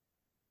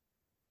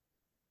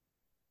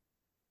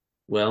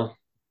 Well,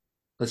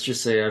 let's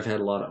just say I've had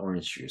a lot of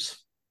orange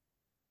juice.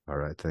 All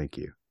right, thank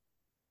you.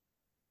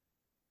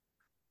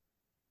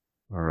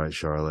 All right,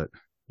 Charlotte.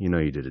 You know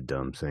you did a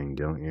dumb thing,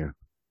 don't you?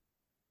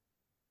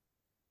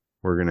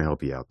 We're going to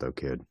help you out, though,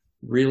 kid.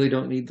 Really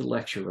don't need the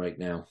lecture right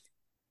now.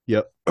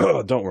 Yep.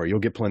 Don't worry. You'll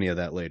get plenty of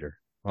that later.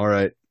 All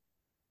right.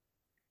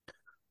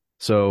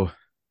 So,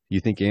 you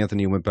think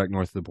Anthony went back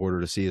north of the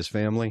border to see his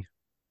family?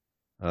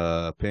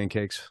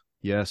 Pancakes?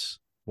 Yes.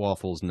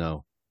 Waffles?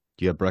 No.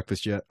 Do you have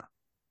breakfast yet?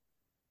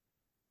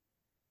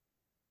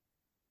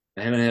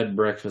 I haven't had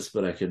breakfast,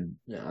 but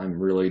I'm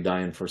really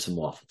dying for some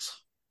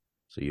waffles.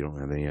 So you don't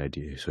have any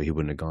idea. So he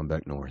wouldn't have gone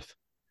back north.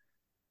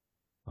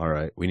 All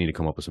right. We need to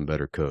come up with some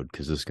better code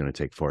because this is going to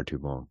take far too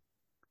long.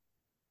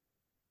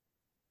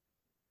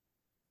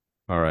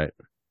 All right.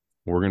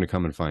 We're going to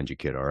come and find you,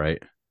 kid, all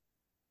right?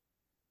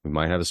 We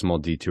might have a small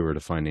detour to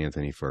find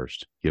Anthony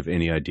first. You have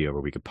any idea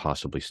where we could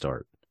possibly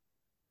start?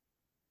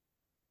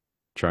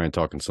 Try and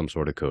talk in some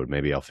sort of code.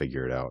 Maybe I'll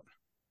figure it out.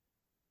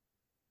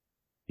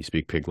 You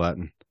speak Pig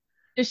Latin?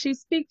 Does she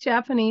speak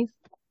Japanese?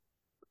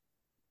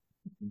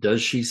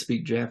 Does she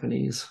speak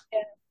Japanese?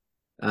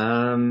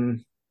 Yeah.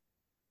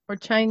 Or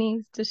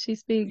Chinese? Does she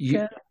speak?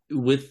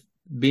 With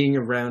being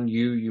around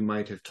you, you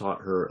might have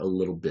taught her a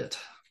little bit.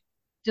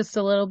 Just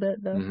a little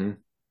bit, though. Mm-hmm.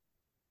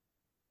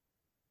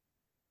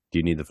 Do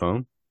you need the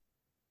phone?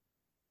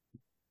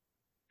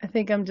 I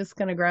think I'm just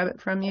going to grab it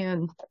from you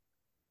and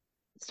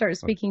start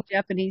speaking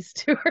Japanese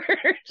to her.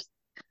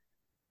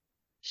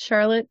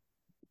 Charlotte?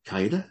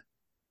 Kaida?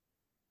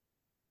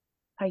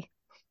 Hi.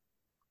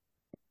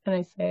 And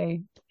I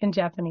say in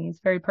Japanese,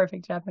 very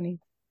perfect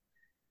Japanese.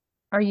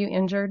 Are you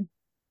injured?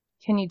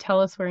 Can you tell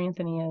us where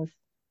Anthony is?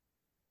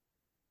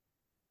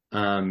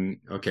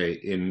 Okay,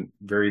 in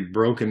very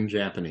broken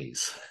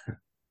Japanese.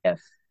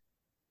 Yes.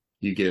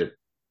 You get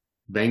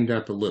banged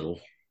up a little.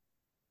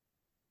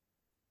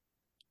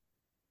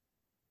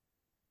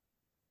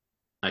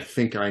 I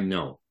think I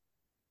know.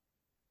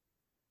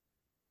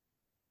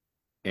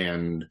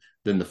 And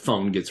then the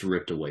phone gets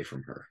ripped away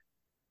from her.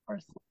 Of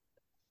course.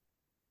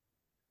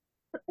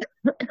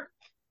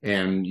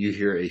 And you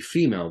hear a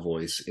female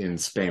voice in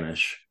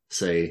Spanish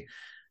say,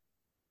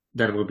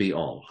 "That will be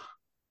all.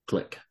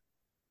 Click."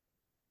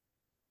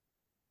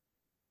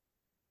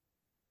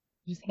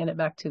 Just hand it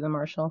back to the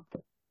marshal.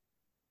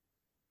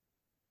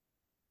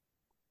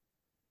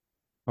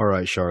 All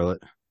right,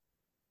 Charlotte.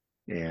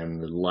 And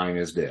the line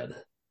is dead.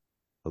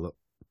 Hello.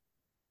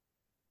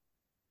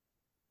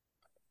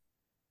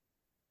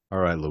 All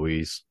right,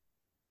 Louise.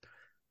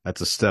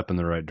 That's a step in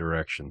the right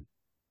direction.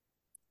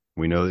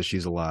 We know that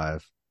she's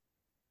alive.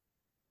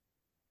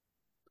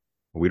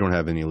 We don't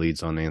have any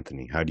leads on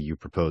Anthony. How do you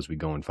propose we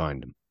go and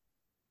find him?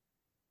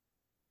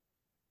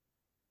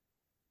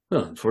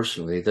 Well,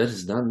 unfortunately, that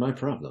is not my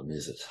problem,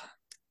 is it?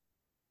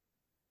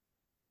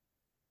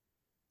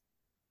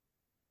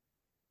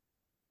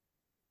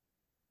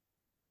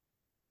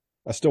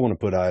 I still want to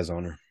put eyes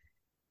on her.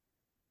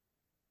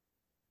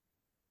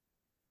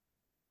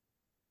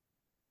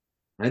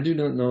 I do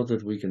not know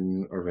that we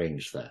can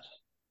arrange that.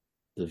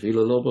 The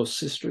Villalobos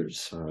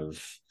sisters have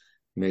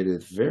made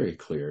it very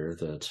clear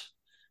that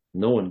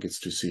no one gets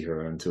to see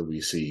her until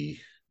we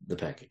see the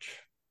package.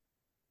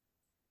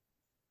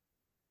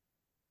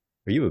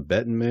 Are you a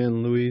betting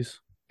man,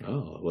 Louise?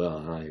 Oh,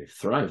 well, I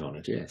thrive on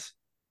it, yes.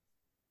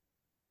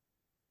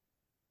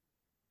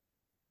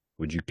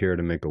 Would you care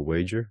to make a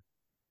wager?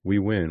 We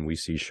win, we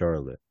see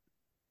Charlotte.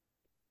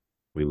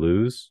 We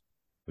lose,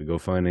 we go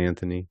find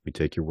Anthony, we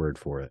take your word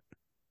for it.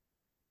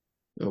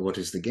 Well, what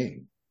is the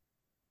game?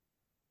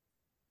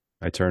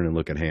 I turn and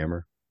look at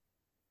Hammer.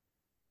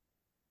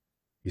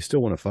 You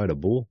still want to fight a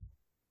bull?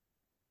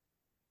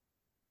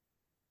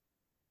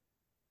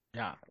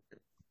 Yeah.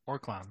 Or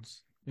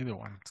clowns. Either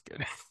one is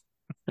good.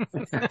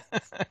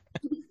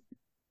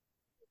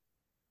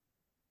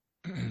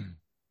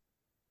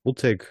 We'll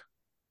take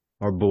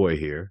our boy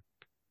here,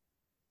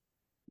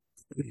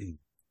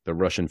 the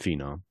Russian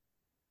phenom,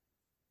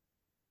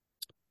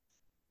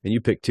 and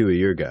you pick two of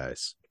your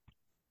guys.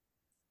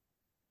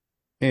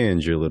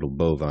 And your little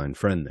bovine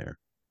friend there.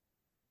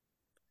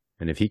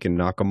 And if he can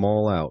knock them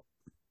all out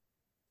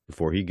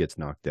before he gets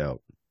knocked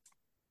out,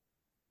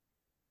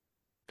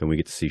 then we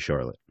get to see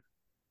Charlotte.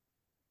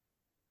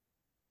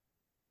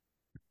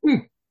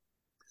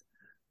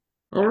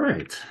 All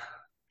right.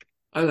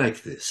 I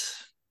like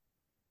this.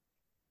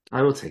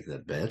 I will take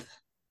that bet.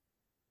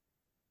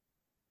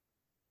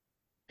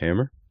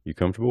 Hammer, you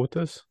comfortable with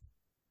this?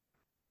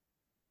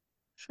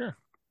 Sure.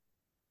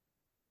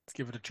 Let's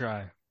give it a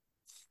try.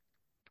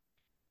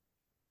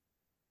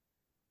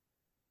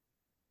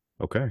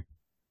 Okay.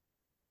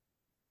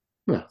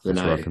 Well,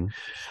 then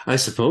I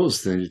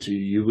suppose that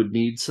you would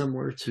need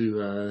somewhere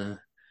to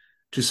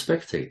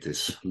spectate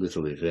this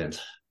little event.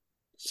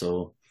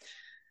 So,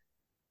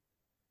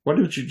 why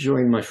don't you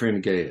join my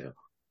friend Gaio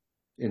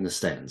in the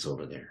stands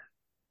over there?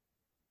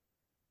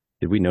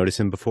 Did we notice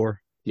him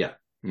before? Yeah.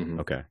 Mm-hmm.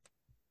 Okay.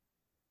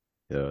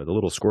 The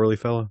little squirrely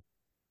fellow?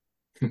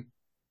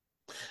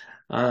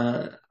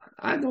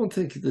 I don't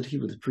think that he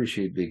would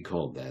appreciate being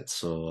called that,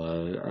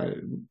 so I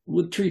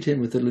would treat him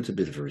with a little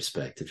bit of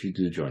respect if you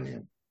do join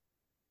him.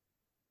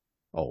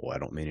 Oh, I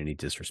don't mean any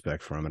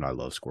disrespect for him, and I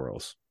love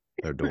squirrels.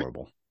 They're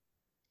adorable.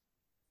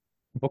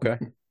 Okay.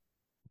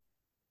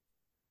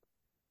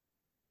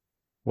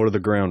 What are the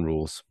ground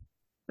rules?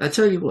 I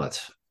tell you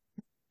what,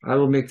 I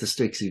will make the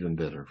stakes even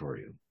better for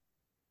you.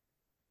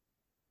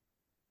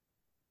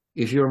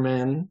 If your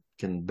man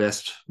can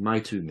best my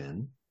two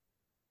men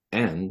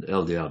and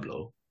El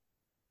Diablo,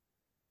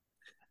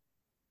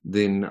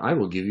 then I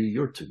will give you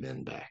your two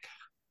men back.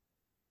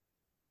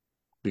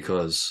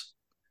 Because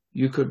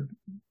you could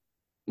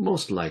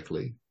most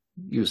likely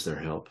use their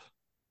help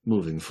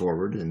moving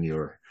forward in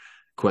your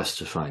quest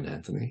to find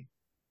Anthony.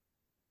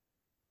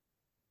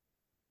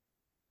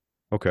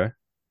 Okay.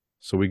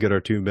 So we get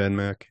our two men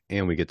back,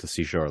 and we get to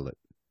see Charlotte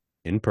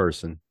in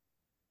person.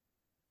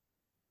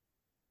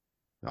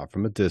 Not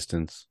from a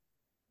distance.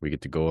 We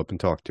get to go up and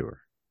talk to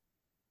her.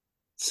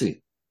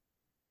 See.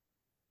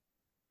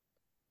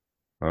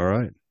 All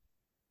right.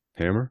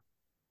 Hammer,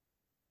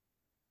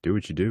 do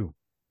what you do.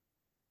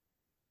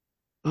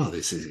 Oh,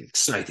 this is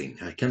exciting.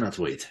 I cannot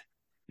wait.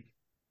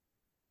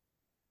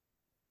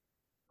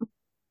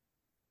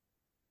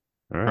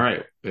 All All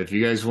right. If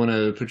you guys want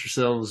to put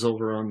yourselves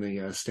over on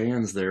the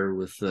stands there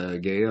with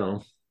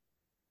Gael.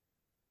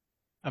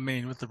 I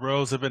mean, with the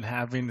roles I've been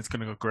having, it's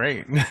going to go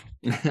great.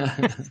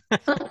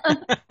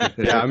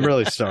 Yeah, I'm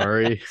really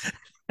sorry,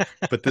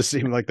 but this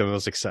seemed like the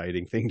most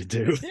exciting thing to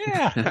do.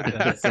 Yeah.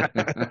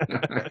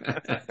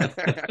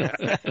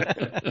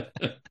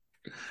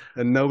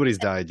 And nobody's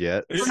died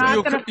yet. We're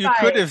not You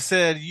could have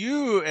said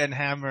you and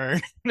Hammer.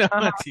 No,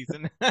 I'm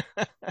teasing.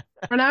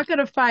 We're not going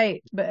to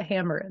fight, but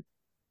Hammer is.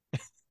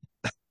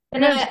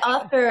 And I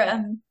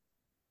offer,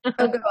 oh,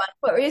 go on.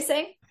 What were you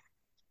saying?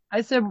 I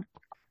said,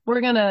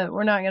 we're gonna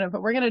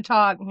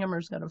talk.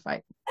 Hammer's gonna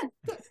fight.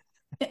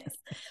 Yes.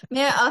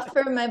 May I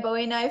offer my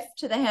Bowie knife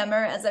to the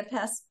Hammer as I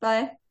pass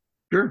by?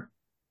 Sure.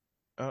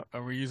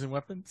 Are we using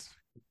weapons?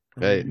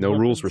 Hey, no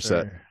rules were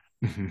set.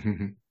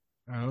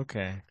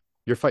 Okay.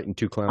 You're fighting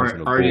two clowns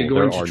and a bull. Are you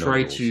going to no try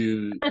rules.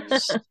 to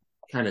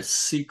kind of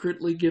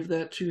secretly give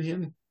that to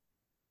him?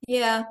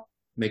 Yeah.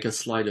 Make a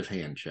sleight of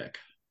hand check.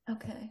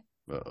 Okay.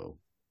 Uh-oh.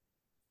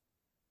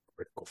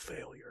 Critical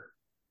failure.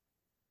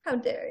 How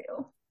dare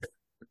you?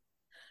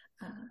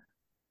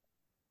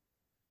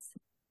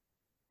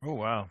 Oh,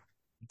 wow.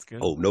 That's good.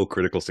 Oh, no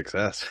critical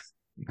success.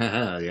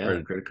 Yeah,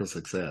 Or- critical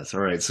success.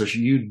 All right, so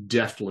you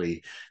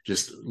deftly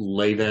just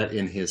lay that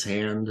in his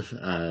hand,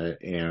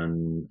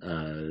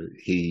 and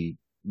he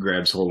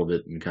grabs hold of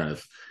it and kind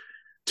of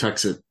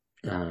tucks it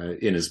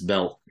in his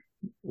belt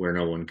where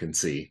no one can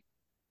see.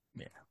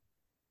 Yeah.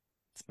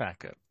 Let's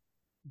back up.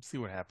 Let's see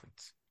what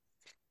happens.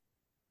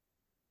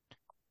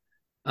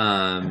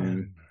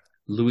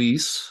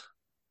 Luis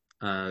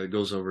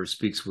goes over,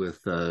 speaks with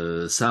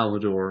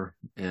Salvador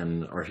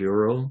and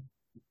Arturo.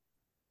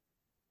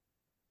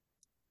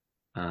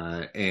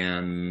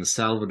 And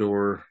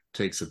Salvador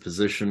takes a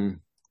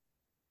position.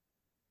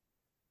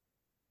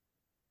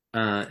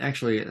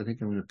 Actually, I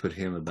think I'm going to put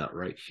him about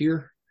right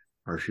here.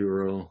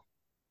 Arturo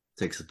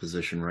takes a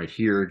position right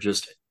here,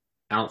 just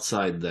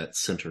outside that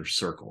center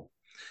circle.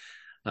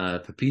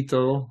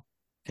 Pepito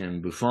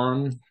and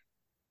Buffon,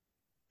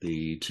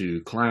 the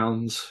two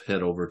clowns,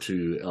 head over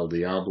to El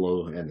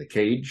Diablo and the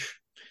cage,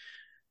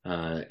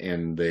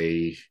 and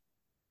they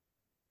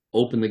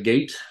open the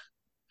gate,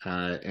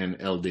 and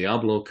El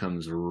Diablo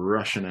comes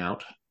rushing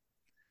out.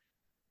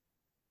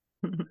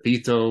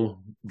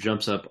 Pepito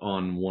jumps up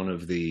on one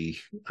of the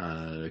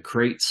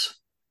crates,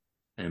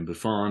 and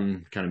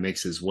Buffon kind of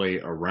makes his way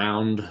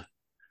around,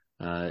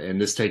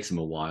 and this takes him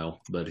a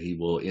while, but he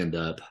will end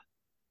up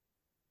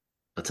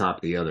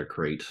atop the other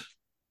crate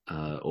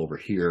over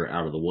here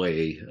out of the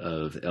way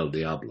of El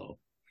Diablo.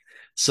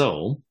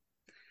 So,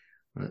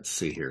 let's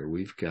see here.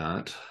 We've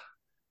got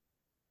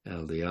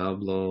El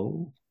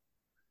Diablo,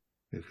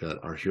 we've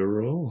got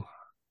Arturo,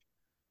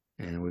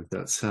 and we've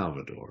got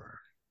Salvador.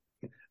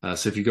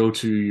 So if you go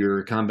to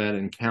your combat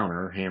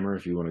encounter, Hammer,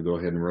 if you want to go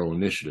ahead and roll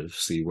initiative,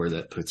 see where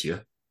that puts you.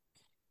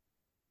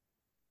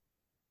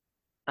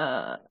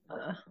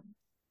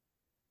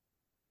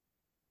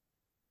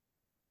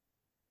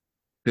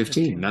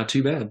 15, not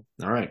too bad.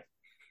 All right.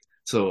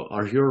 So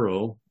our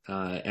hero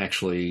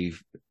actually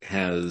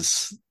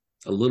has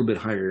a little bit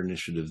higher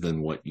initiative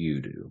than what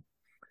you do.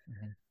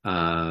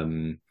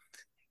 And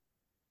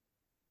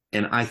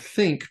I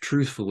think,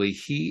 truthfully,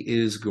 he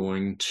is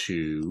going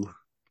to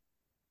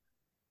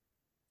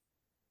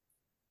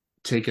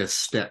take a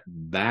step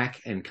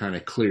back and kind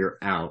of clear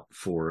out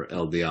for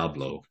El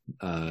Diablo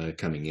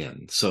coming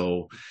in.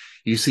 So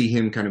you see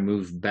him kind of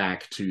move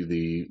back to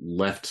the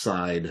left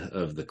side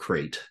of the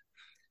crate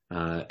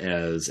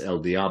as El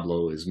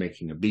Diablo is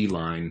making a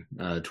beeline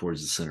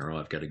towards the center. Oh,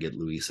 I've got to get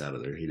Luis out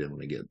of there. He didn't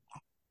want to get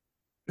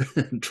I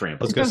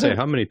trampled. was going to say,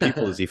 how many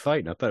people is he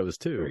fighting? I thought it was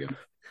There two. we go.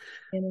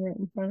 Right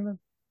in front of him.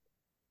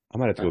 I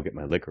might have to go get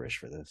my licorice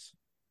for this.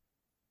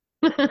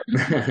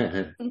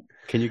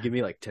 Can you give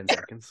me like 10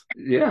 seconds?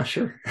 Yeah,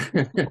 sure.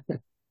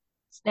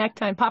 Snack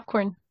time,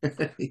 popcorn.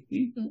 I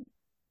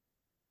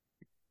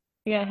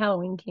got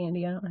Halloween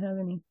candy. I don't have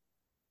any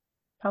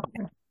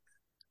popcorn.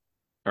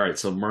 All right,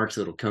 so Marks,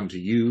 it'll come to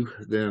you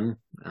then,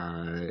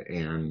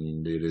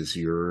 and it is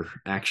your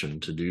action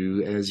to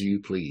do as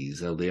you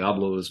please. El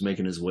Diablo is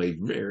making his way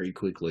very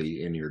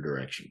quickly in your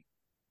direction.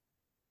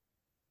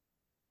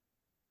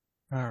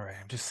 All right,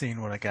 I'm just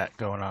seeing what I got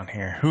going on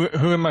here. Who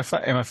am I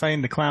fighting? Am I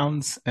fighting the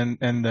clowns and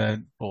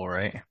the bull,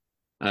 right?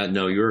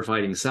 No, you're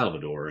fighting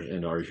Salvador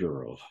and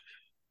Arturo.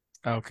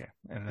 Okay,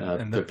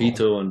 and the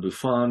Pepito and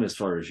Buffon, as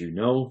far as you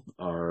know,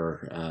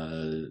 are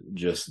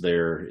just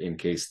there in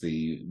case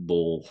the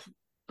bull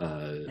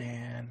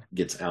man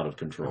gets out of I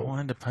control.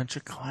 wanted to punch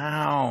a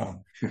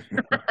clown.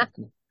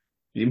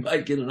 You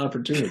might get an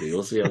opportunity.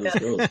 We'll see how this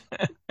goes.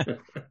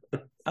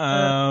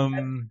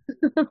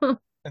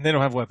 And they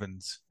don't have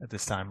weapons at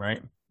this time, right?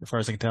 As far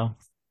as I can tell.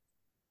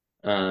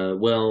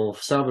 Well,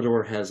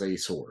 Salvador has a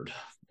sword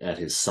at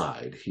his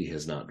side. He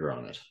has not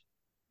drawn it.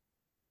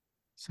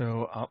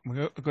 So I'm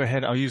gonna go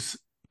ahead. I'll use.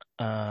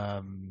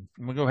 I'm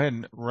gonna go ahead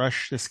and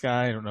rush this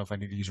guy. I don't know if I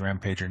need to use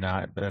rampage or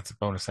not, but that's a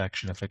bonus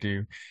action if I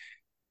do.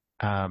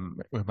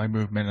 With my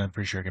movement, I'm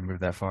pretty sure I can move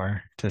that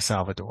far to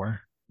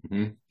Salvador.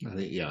 Mm-hmm. I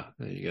think, yeah,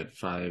 you got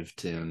 5,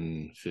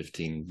 10,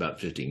 15,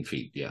 about 15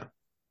 feet. Yeah.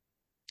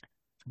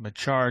 I'm gonna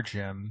charge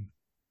him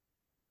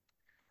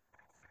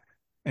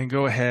and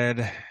go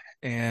ahead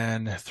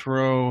and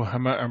throw.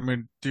 I'm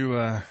gonna do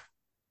a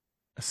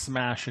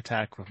smash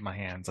attack with my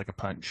hands, like a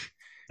punch.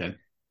 Okay.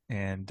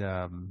 And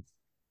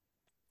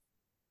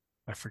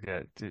I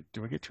forget.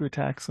 Do I get 2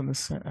 attacks on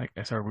this?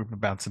 Sorry, we've been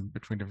bouncing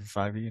between different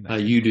 5e.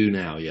 And You do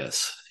now,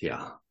 yes.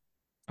 Yeah.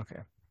 Okay.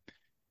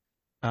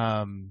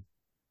 I'm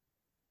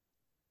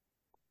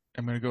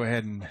gonna go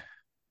ahead and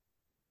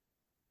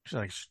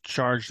like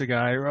charge the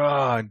guy,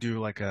 and do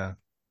like a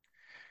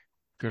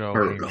good old.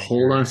 Or,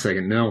 hold on a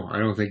second. No, I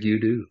don't think you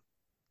do.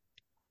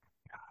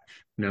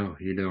 Gosh. No,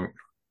 you don't.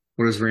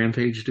 What does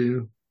Rampage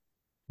do?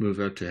 Move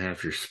up to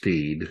half your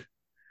speed.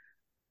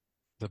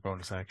 The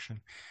bonus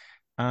action.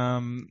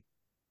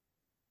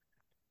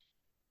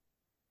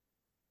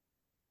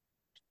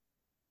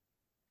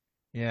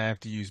 Yeah, I have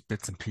to use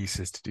bits and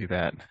pieces to do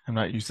that. I'm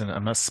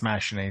not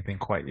smashing anything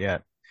quite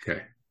yet.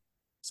 Okay.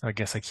 So I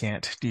guess I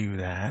can't do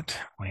that.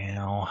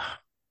 Well,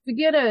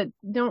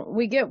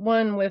 we get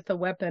one with a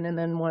weapon and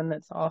then one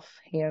that's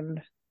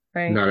offhand,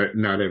 right?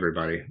 Not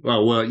everybody.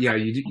 Well, yeah,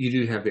 you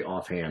do have the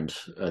offhand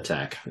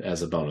attack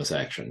as a bonus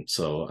action.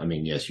 So, I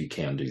mean, yes, you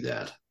can do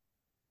that.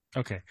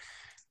 Okay.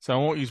 So I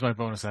won't use my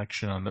bonus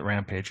action on the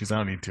rampage because I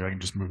don't need to. I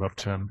can just move up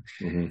to him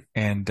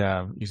and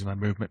use my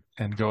movement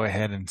and go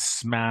ahead and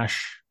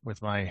smash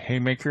with my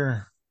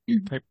haymaker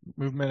type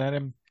movement at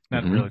him.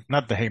 Not really,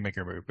 not the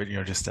haymaker move, but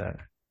just at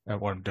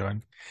what I'm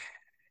doing.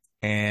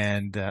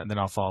 And then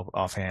I'll fall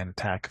offhand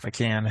attack if I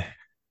can.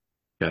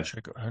 Okay. Should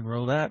I go ahead and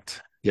roll that?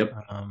 Yep.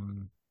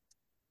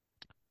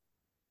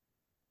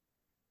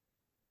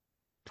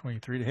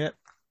 23 to hit.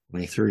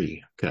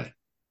 23. Okay.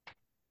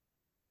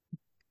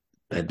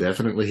 That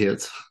definitely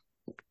hits.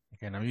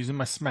 Okay, and I'm using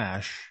my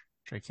smash,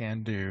 which I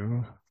can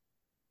do.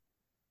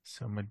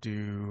 So I'm going to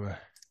do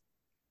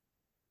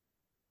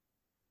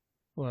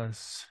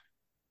plus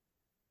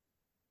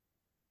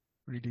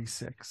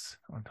 3d6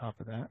 on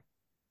top of that.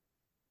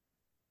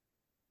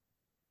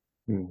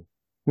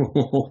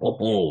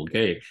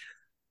 Okay.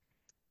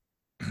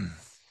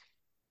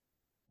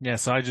 Yeah,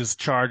 so I just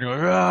charge and go,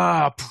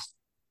 ah!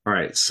 All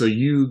right, so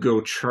you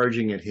go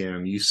charging at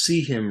him. You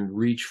see him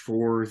reach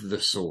for the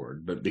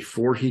sword, but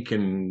before he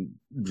can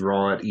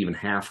draw it even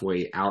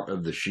halfway out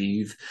of the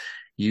sheath,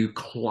 you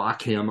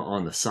clock him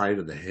on the side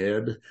of the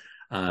head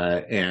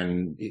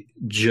and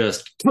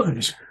just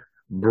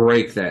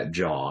break that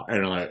jaw.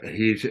 And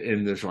he's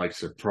in this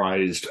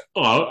surprised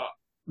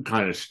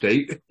kind of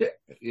state,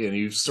 and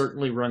you've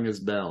certainly rung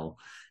his bell.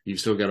 You've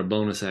still got a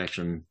bonus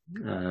action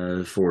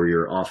for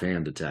your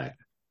offhand attack.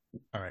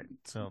 All right.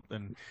 So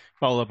then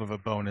follow up of a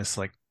bonus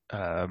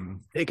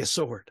take a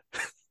sword.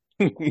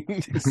 I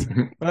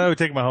would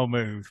take my whole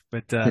move,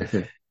 but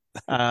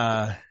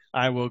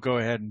I will go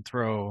ahead and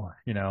throw,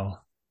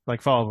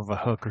 follow up of a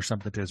hook or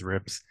something to his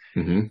ribs.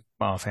 My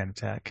offhand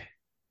attack.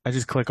 I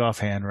just click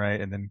offhand,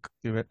 right, and then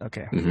do it.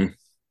 Okay.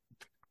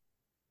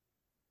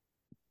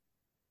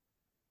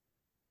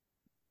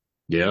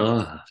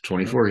 Yeah,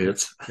 24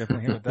 hits.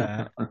 Definitely hit with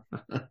that. I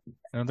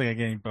don't think I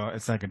get any bonus.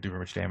 It's not going to do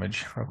very much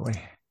damage, probably.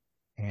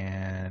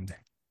 And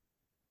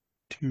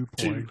 2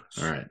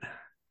 points. All right.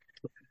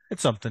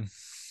 It's something.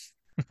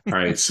 All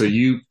right, so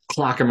you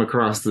clock him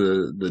across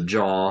the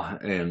jaw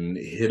and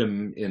hit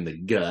him in the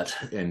gut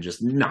and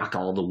just knock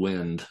all the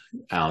wind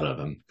out of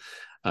him.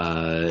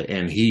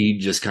 And he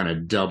just kind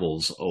of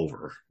doubles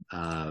over.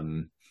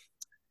 And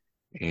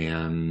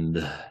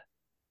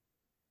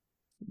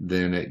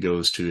then it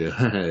goes to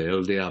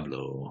El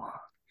Diablo.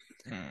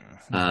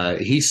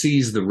 He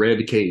sees the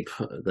red cape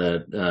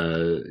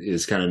that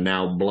is kind of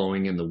now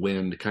blowing in the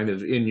wind, kind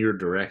of in your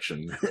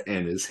direction,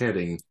 and is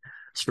heading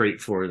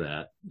straight for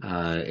that,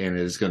 and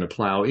is going to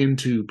plow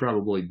into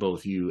probably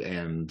both you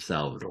and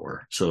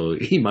Salvador. So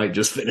he might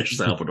just finish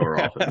Salvador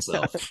off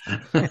himself.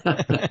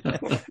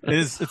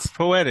 It's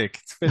poetic.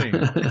 It's fitting.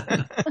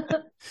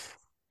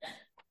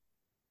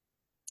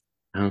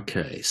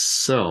 Okay,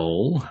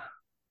 so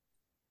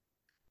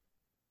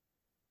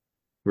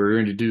we're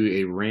going to do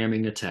a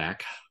ramming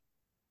attack.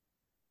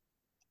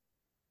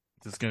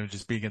 Is this going to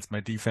just be against my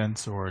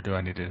defense, or do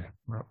I need to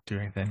do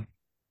anything?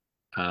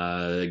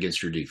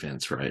 Against your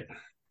defense, right?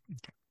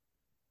 Okay.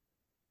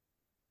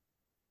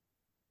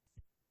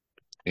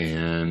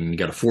 And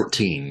got a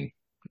 14.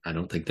 I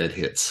don't think that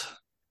hits.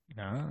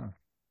 No.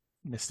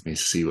 Let me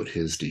see what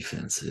his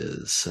defense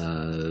is.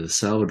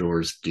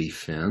 Salvador's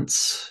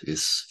defense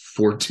is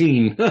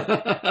 14.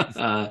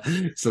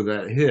 So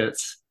that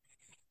hits.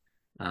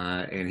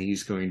 And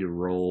he's going to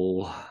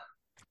roll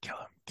kill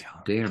him.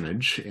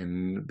 Damage.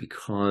 And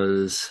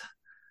because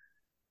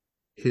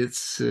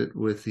hits it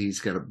with, he's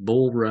got a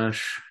bull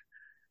rush.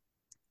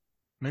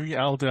 Maybe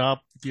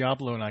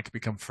Diablo and I could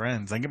become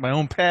friends. I can get my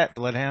own pet,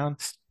 Bloodhound.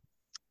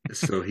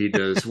 So he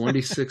does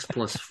 1d6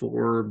 plus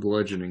 4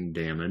 bludgeoning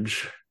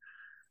damage,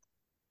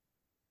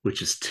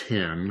 which is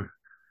 10,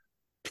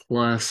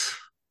 plus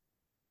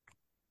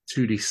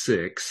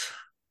 2d6,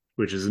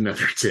 which is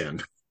another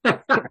 10.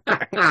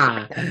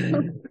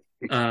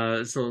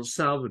 So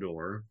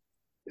Salvador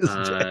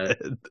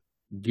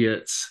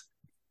gets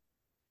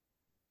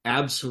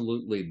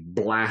absolutely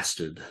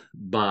blasted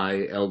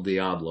by El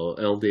Diablo.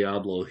 El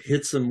Diablo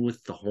hits him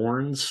with the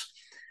horns,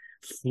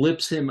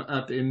 flips him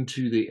up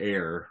into the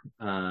air,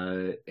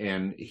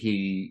 and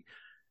he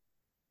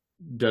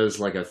does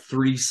like a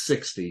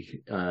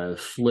 360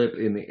 flip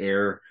in the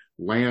air,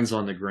 lands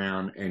on the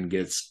ground, and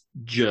gets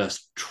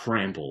just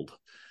trampled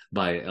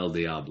by El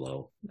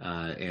Diablo.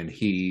 And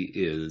he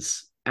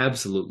is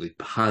absolutely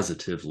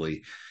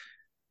positively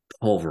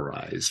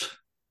pulverized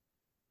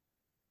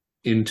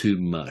into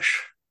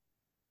mush.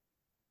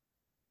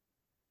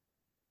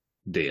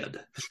 Dead.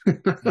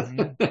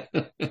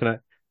 Can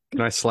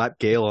I slap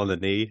Gail on the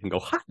knee and go,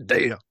 hot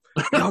damn,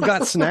 y'all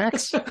got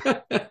snacks?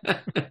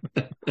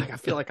 I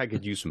feel like I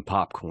could use some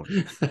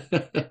popcorn.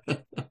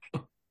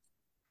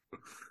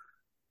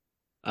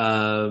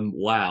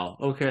 Wow.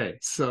 Okay.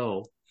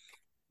 So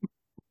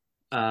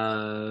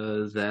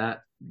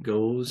that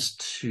goes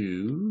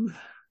to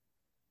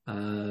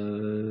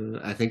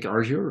I think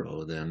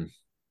Arjuro then.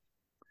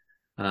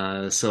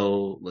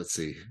 So let's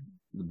see.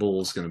 The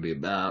bull's going to be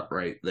about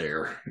right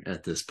there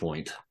at this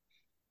point.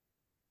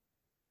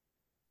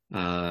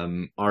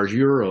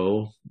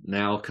 Arjuro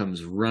now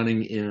comes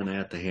running in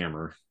at the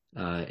hammer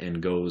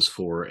and goes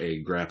for a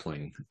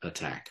grappling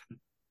attack.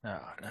 Oh,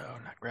 no,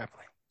 not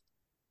grappling.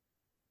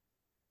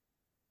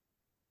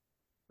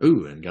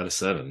 Ooh, and got a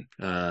 7.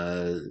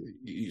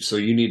 So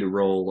you need to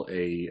roll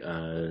a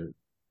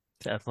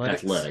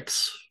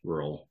athletics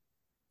roll.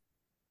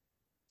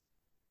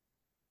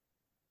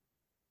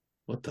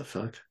 What the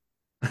fuck?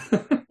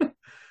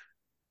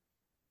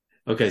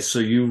 Okay, so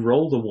you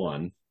rolled a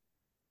 1.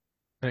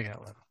 I got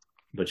 11.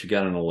 But you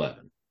got an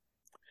 11.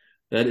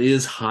 That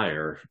is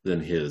higher than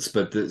his.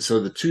 But so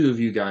the two of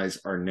you guys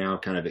are now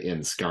kind of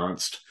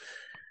ensconced.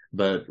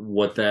 But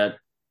what that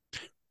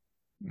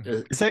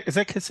is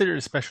that considered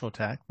a special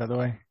attack, by the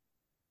way?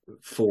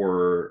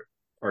 For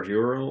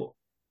Arturo?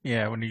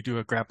 Yeah, when you do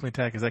a grappling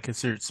attack, is that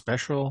considered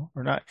special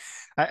or not?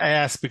 I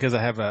ask because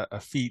I have a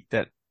feat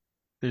that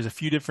there's a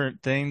few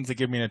different things that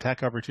give me an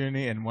attack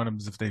opportunity, and one of them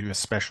is if they do a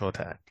special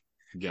attack.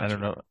 Gotcha.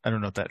 I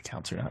don't know if that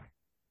counts or not.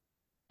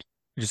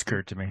 It just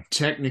occurred to me.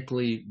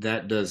 Technically,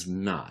 that does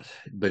not,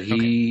 but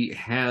he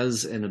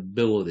has an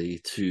ability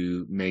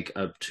to make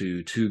up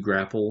to 2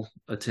 grapple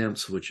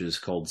attempts, which is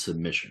called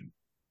submission.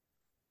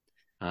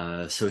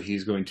 So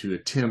he's going to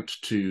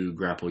attempt to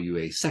grapple you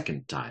a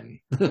second time.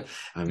 I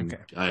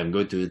am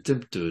going to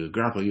attempt to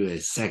grapple you a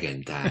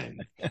second time.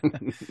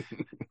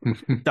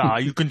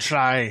 You can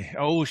try.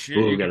 Oh shit,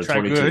 you can try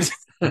 22.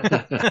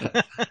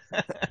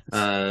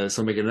 Good.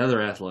 So make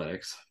another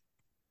athletics.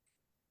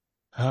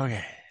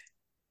 Okay.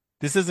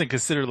 This isn't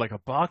considered like a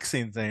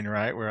boxing thing,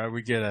 right? Where I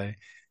would get a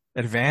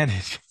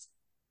advantage.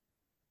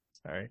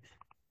 Sorry.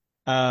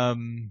 All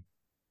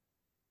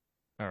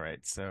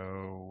right.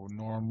 So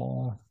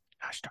normal.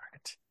 Gosh darn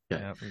it.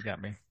 Okay. Yep, you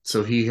got me.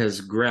 So he has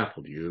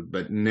grappled you,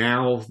 but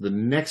now the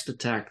next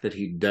attack that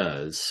he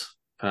does,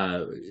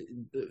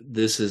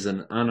 this is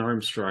an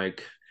unarmed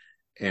strike,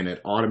 and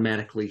it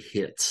automatically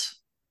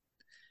hits.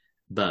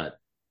 But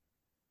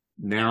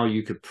now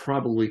you could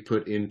probably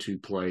put into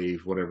play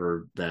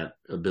whatever that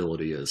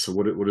ability is. So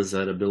what does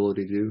that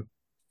ability do?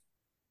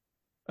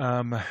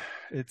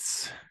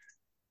 It's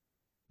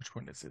which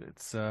one is it?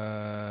 It's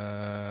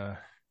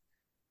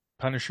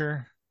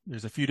Punisher.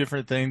 There's a few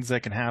different things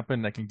that can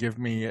happen that can give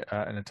me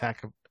an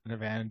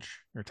advantage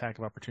or attack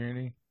of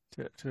opportunity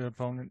to an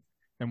opponent,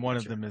 and one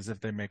of them is if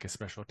they make a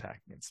special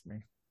attack against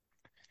me.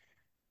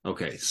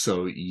 Okay,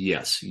 so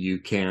yes, you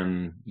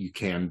can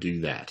do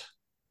that.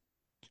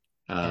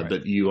 Right.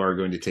 But you are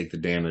going to take the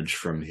damage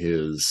from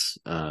his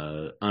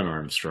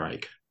unarmed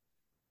strike.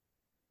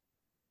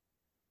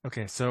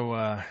 Okay,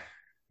 so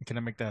can I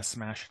make that a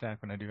smash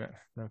attack when I do it?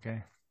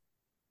 Okay.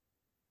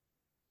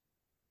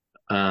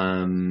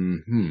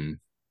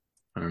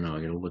 I don't know.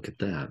 I gotta look at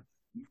that.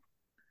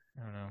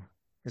 I don't know.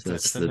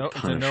 It's a no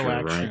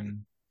action. Right?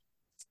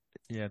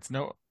 Yeah, it's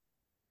no.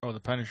 Oh, the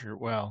Punisher.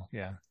 Well,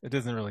 yeah, it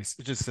doesn't really.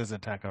 It just says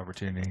attack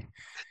opportunity.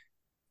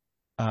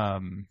 I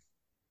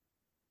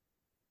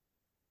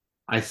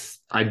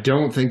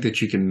don't think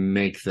that you can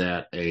make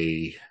that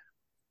a.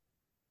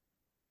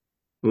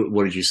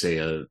 What did you say?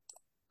 A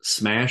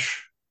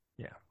smash?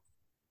 Yeah.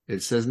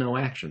 It says no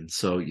action.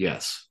 So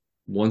yes,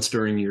 once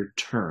during your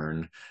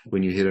turn,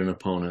 when you hit an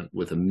opponent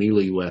with a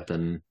melee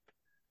weapon.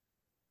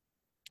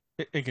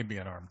 It can be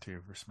unarmed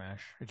too for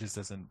smash. It just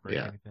doesn't break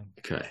anything.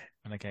 Okay.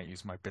 And I can't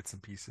use my bits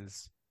and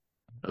pieces.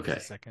 Okay.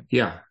 Second.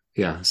 Yeah.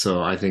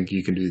 So I think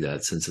you can do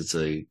that since it's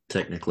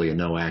technically a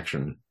no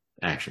action.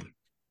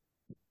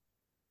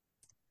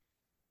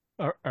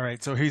 All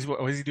right. So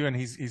what is he doing?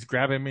 He's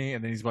grabbing me,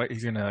 and then he's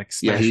gonna like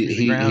smash me to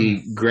the ground.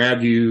 He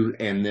grabbed you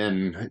and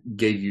then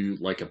gave you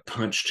like a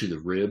punch to the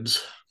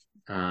ribs.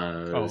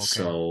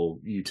 So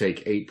you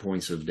take 8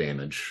 points of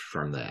damage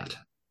from that.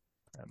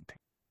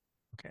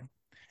 Okay.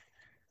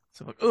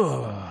 So like,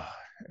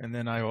 and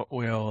then I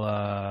will.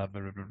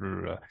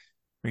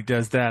 When he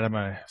does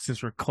that,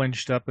 since we're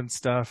clenched up and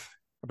stuff.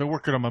 I've been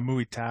working on my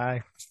Muay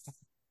Thai.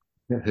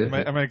 I'm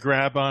gonna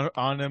grab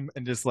on him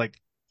and just like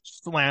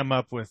slam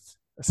up with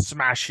a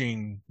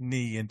smashing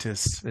knee into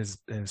his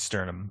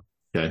sternum.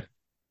 Okay.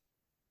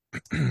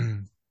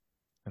 And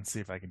see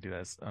if I can do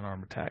that as an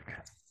unarmed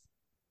attack.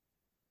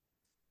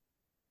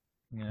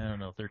 Yeah, I don't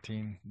know.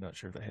 13. Not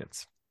sure if that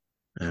hits.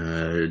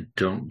 I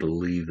don't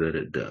believe that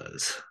it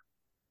does.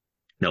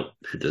 Nope,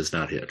 it does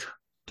not hit.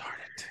 Darn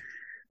it.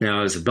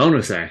 Now, as a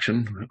bonus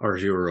action,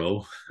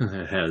 Arjuro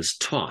has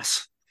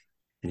toss,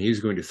 and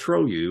he's going to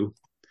throw you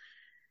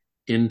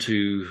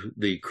into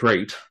the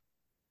crate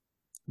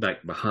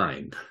back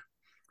behind.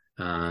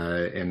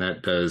 And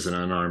that does an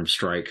unarmed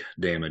strike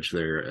damage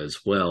there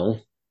as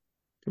well.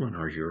 Come on,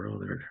 Arjuro,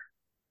 there.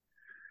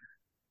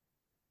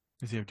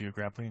 Does he have to do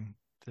grappling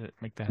to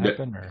make that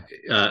happen?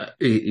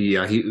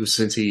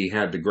 Since he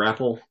had the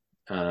grapple,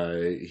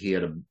 he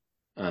had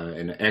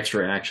an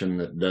extra action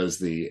that does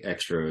the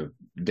extra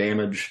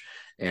damage,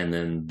 and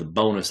then the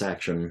bonus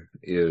action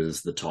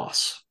is the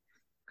toss.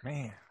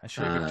 Man, I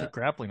should have took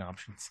grappling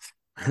options.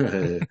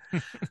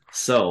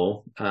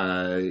 So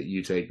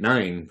you take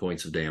 9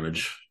 points of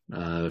damage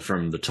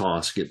from the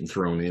toss getting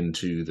thrown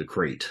into the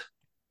crate.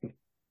 There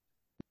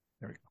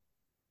we go.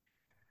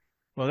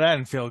 Well, that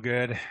didn't feel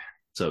good.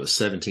 So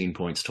 17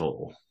 points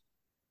total.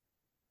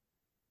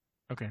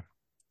 Okay.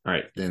 All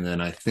right, and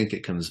then I think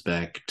it comes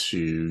back to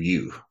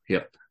you.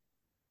 Yep. Is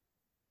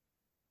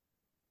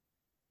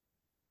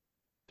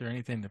there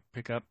anything to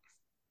pick up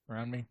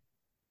around me?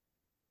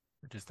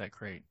 Or just that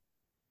crate?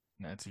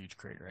 That's a huge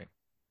crate, right?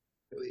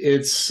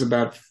 It's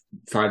about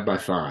 5 by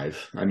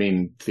 5. I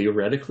mean,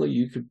 theoretically,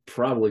 you could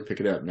probably pick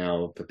it up.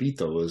 Now,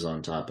 Pepito is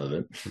on top of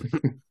it.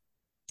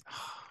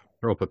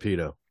 Throw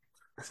Pepito.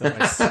 So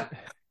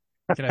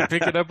can I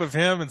pick it up with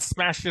him and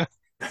smash it?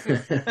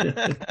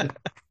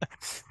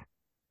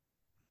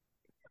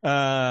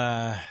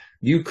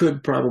 You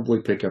could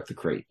probably pick up the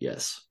crate,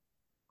 yes.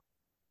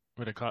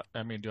 Would it cost,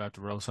 I mean, do I have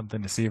to roll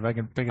something to see if I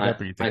can pick it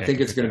up? Or you think I think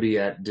can it's pick going it to be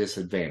at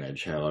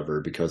disadvantage, however,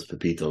 because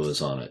Pepito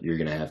is on it. You're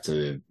going to have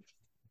to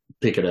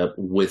pick it up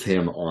with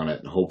him on it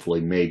and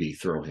hopefully maybe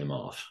throw him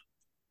off.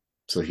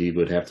 So he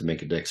would have to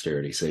make a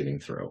dexterity saving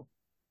throw.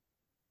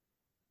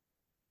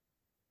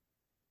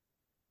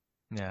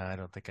 up? Yeah, I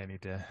don't think I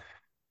need to.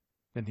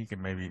 Then he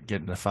can maybe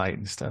get in a fight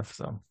and stuff.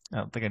 So I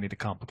don't think I need to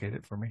complicate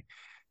it for me.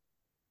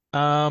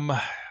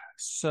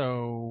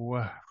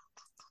 So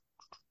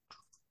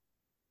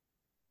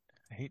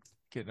I hate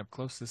getting up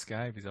close to this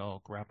guy if he's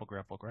all grapple,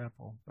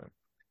 but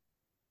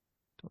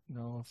don't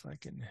know if I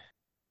can.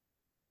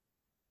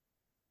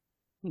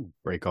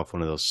 Break off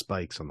one of those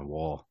spikes on the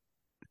wall.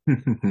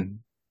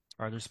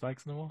 Are there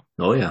spikes in the wall?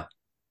 Oh, yeah.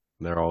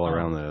 They're all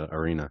around the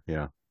arena.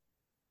 Yeah.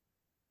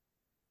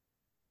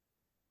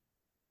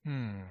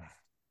 No,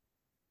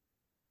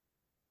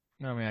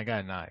 I mean, I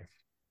got a knife.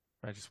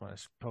 I just want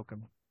to poke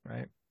him,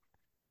 right?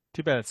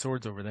 Too bad it's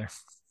swords over there.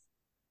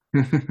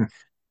 I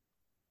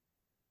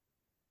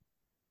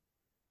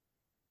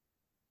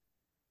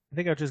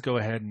think I'll just go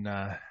ahead and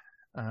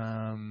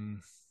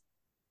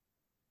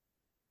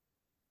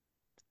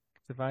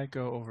if I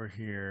go over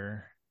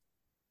here,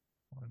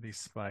 one of these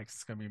spikes,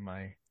 it's gonna be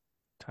my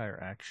entire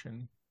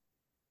action.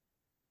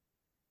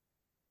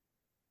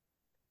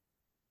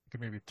 I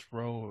could maybe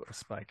throw a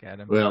spike at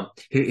him. Well,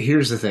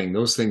 here's the thing.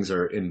 Those things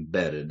are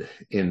embedded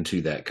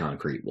into that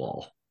concrete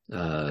wall.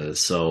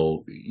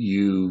 So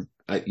you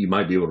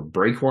might be able to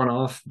break one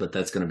off, but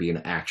that's going to be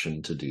an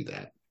action to do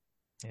that.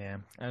 Yeah,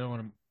 I don't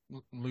want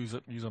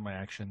to use all my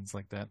actions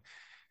like that.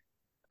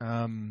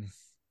 All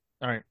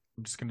right,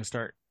 I'm just gonna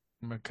start.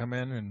 I'm gonna come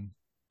in and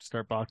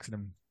start boxing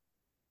him.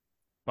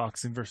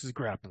 Boxing versus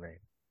grappling.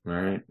 All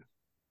right.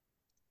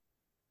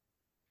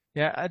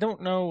 Yeah, I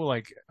don't know,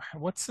 like,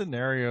 what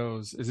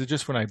scenarios? Is it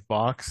just when I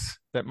box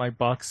that my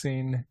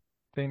boxing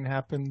thing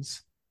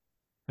happens?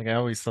 Like, I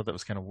always thought that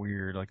was kind of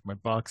weird. Like, my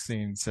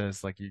boxing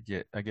says, like,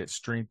 I get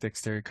strength,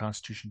 dexterity,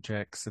 constitution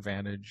checks,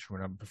 advantage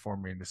when I'm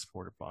performing the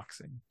sport of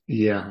boxing.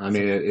 Yeah, I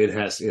mean, it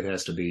has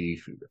to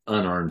be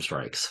unarmed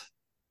strikes.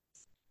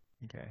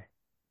 Okay.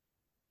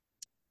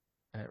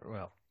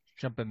 Well,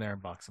 jump in there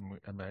and box him.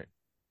 I'm gonna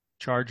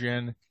charge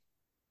in,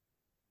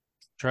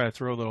 try to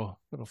throw a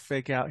little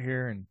fake out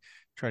here, and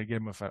try to get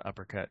him with an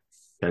uppercut,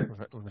 Okay.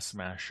 with a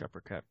smash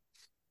uppercut,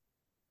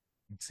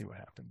 and see what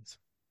happens.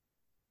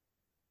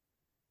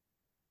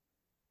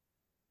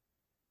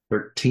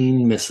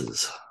 13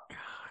 misses.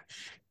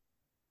 Gosh.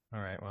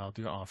 All right. Well, I'll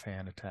do an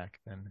offhand attack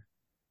then.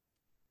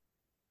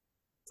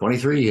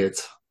 23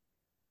 hits.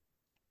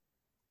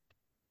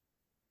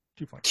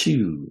 2 points.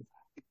 2.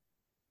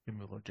 Give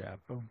him a little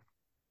jab. Boom.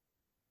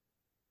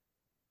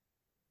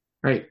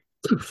 Right.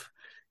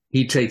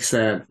 He takes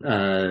that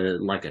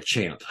like a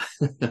champ.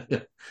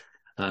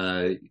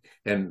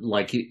 And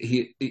like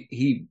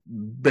he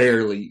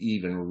barely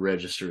even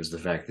registers the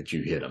fact that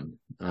you hit him.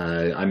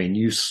 I mean,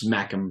 you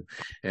smack him,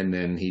 and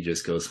then he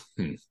just goes,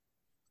 You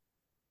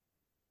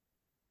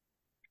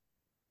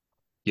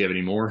have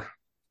any more?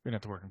 We're gonna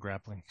have to work on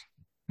grappling.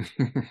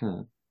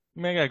 I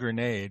mean, I got a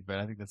grenade, but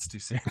I think that's too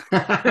soon.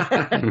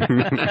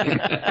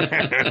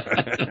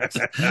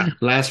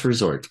 Last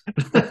resort.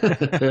 Just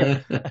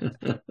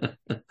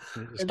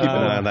keep an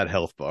eye on that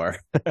health bar.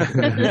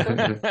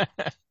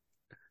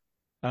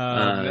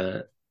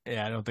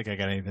 Yeah, I don't think I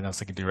got anything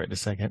else I can do right in a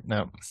second.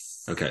 No.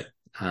 Okay.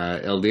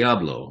 El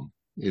Diablo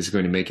is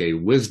going to make a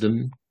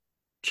wisdom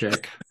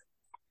check.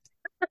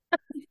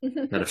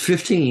 Got a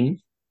 15.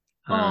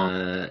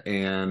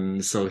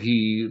 And so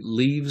he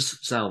leaves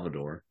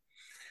Salvador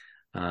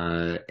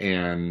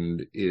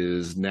and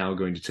is now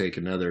going to take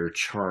another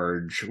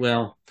charge.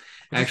 Well,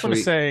 I just want actually,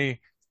 to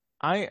say,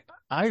 I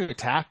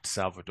attacked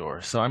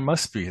Salvador, so I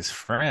must be his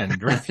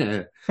friend,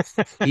 right?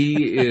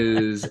 he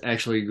is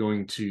actually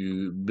going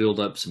to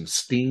build up some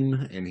steam,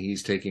 and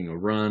he's taking a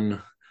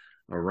run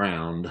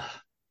around.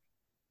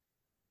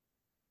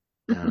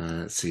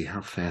 Let's see, how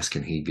fast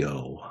can he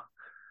go?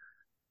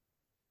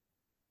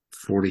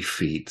 40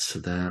 feet. So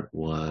that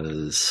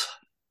was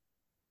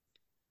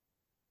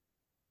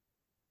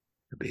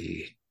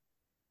be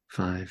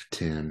 5,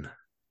 10,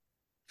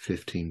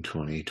 15,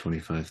 20,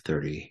 25,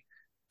 30,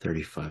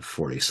 35,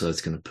 40. So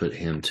that's going to put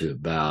him to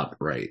about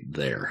right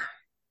there.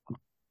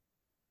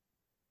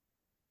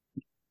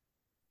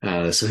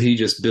 So he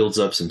just builds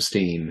up some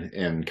steam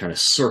and kind of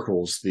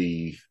circles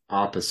the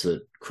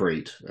opposite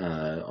crate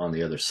on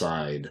the other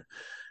side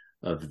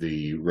of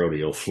the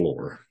rodeo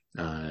floor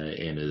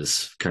and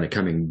is kind of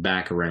coming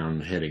back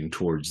around, heading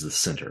towards the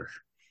center.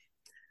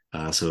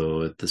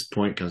 So at this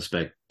point, comes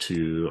back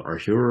to our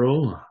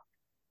hero,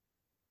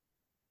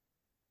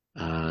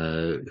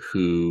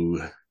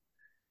 who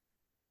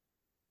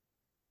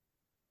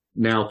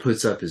now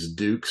puts up his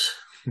dukes,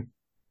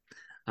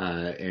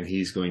 and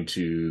he's going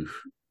to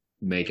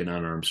make an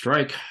unarmed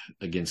strike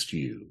against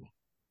you.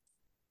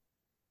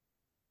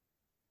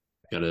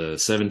 Got a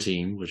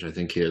 17, which I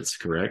think hits,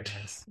 correct?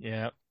 Yes.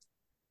 Yeah.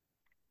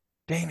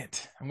 Dang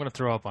it. I'm going to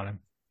throw up on him.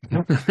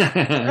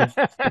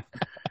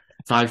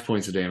 5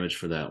 points of damage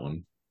for that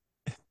one.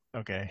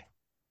 Okay.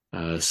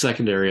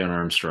 Secondary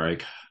unarmed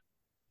strike.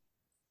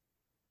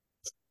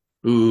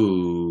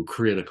 Ooh,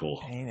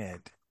 critical. Dang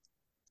it.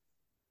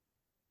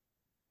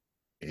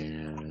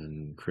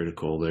 And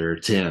critical there,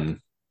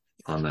 10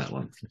 on that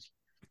one.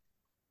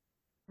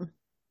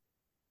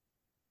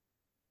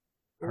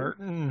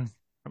 Hurting.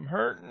 I'm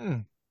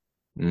hurting.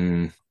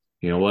 You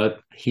know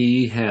what?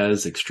 He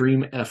has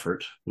extreme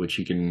effort, which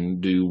he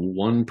can do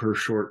 1 per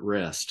short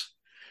rest.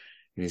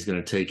 And he's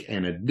going to take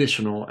an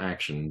additional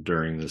action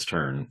during this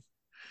turn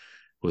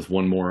with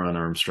 1 more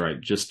unarmed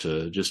strike, just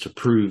to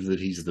prove that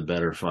he's the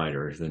better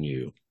fighter than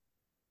you.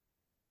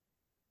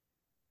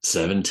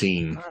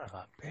 17. Son of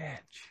a bitch.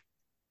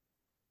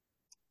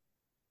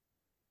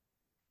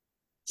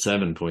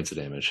 7 points of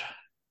damage.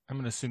 I'm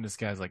going to assume this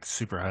guy's like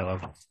super high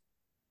level.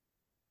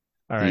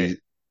 All right.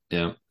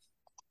 Yeah.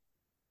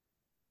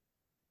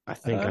 I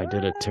think I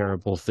did a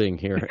terrible thing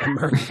here,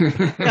 Ember.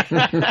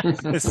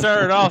 It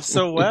started off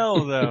so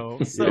well, though.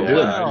 So Yeah,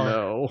 well. I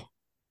know.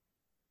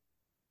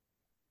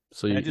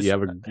 So you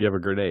have a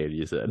grenade,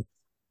 you said.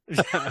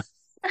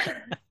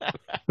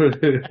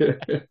 We're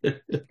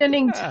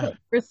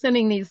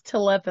sending these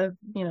telepathic.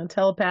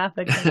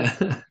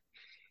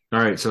 All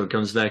right, so it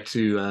comes back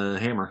to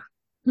Hammer.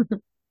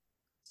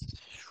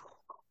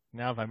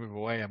 Now, if I move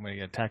away, I'm going to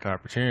get attack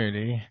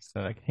opportunity,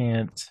 so I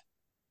can't.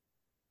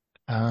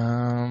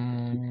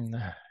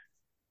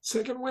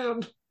 Second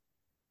wind.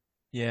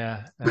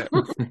 Yeah.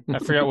 I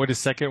forgot what his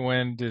second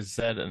wind is.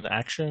 That an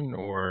action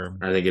or?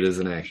 I think it is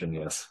an action.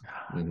 Yes.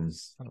 Son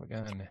of a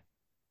gun.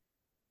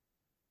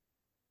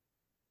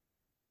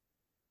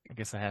 I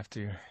guess I have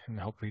to, and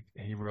hopefully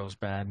he rolls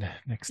bad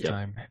next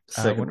time.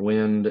 Second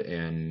wind,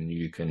 and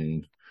you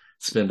can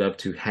spend up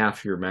to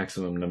half your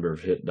maximum number of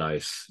hit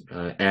dice,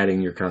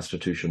 adding your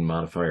Constitution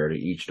modifier to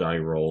each die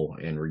roll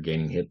and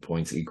regaining hit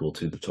points equal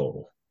to the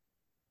total.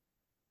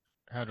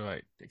 How do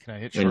can I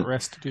hit short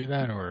rest to do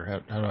that,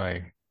 or how do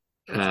I?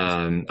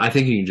 I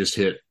think you can just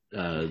hit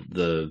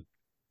the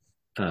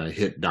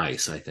hit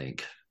dice, I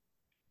think.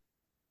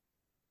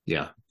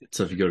 Yeah.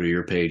 So if you go to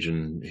your page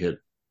and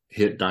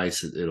hit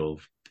dice,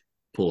 it'll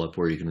pull up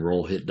where you can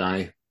roll hit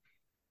die.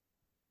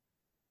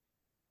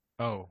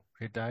 Oh,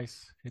 hit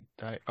dice.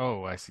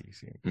 Oh, I see.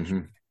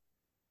 Mm-hmm.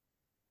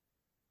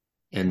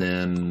 And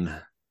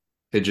then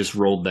it just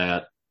rolled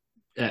that.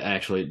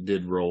 Actually, it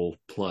did roll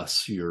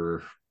plus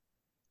your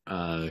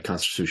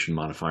Constitution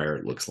modifier,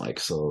 it looks like.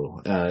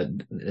 So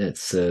it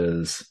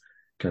says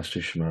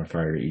Constitution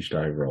modifier each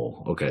die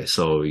roll. Okay,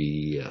 so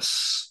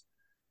yes.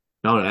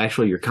 No,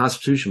 actually, your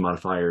Constitution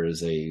modifier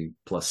is a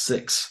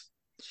 +6.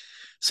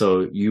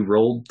 So you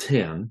rolled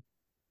 10.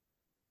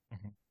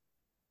 Mm-hmm.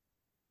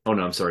 Oh,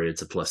 no, I'm sorry.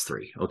 It's a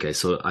 +3. Okay,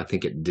 so I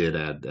think it did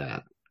add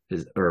that.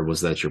 Or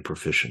was that your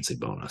proficiency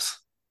bonus?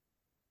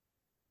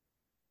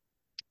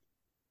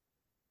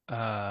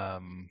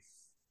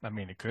 I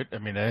mean, it could. I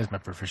mean, that is my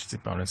proficiency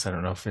bonus. I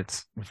don't know if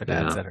it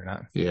adds that or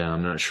not. Yeah,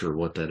 I'm not sure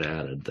what that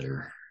added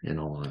there, in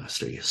all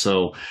honesty.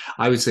 So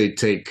I would say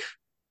take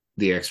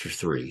the extra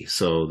 3.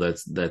 So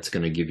that's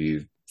going to give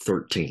you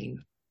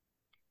 13.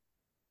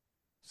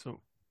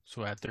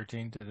 So add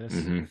 13 to this.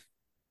 Mm-hmm.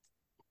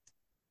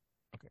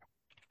 Okay.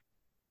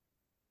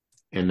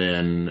 And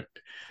then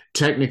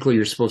technically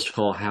you're supposed to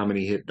call how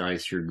many hit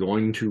dice you're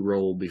going to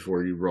roll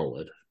before you roll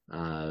it.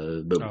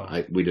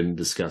 But we didn't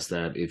discuss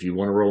that. If you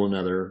want to roll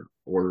another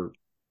or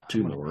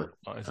 2 more,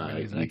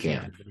 you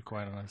can. To be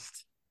quite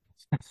honest.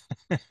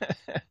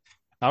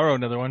 I'll roll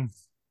another one.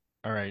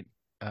 All right.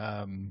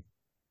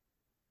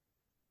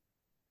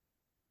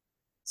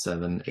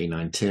 7, 8,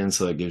 9, 10.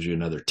 So that gives you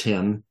another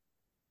 10.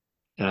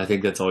 And I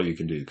think that's all you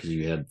can do because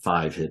you had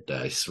 5 hit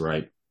dice,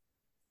 right?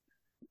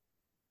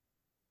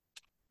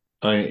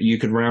 You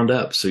can round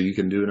up, so you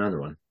can do another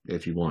one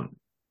if you want.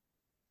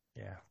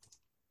 Yeah.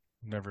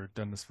 Never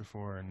done this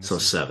before. And so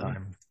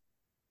 7.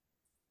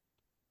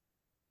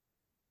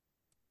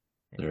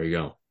 There you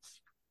go.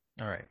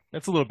 All right.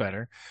 That's a little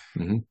better.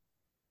 Mm-hmm.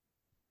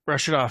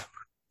 Brush it off.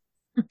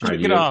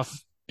 Shake it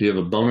off. Do you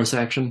have a bonus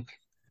action?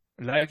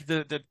 Like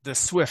the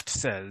Swift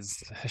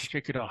says,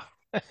 shake it off.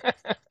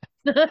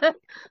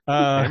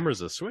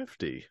 Hammer's a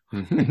Swiftie.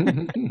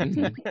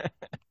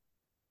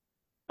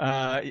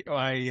 Well,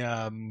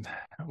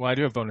 I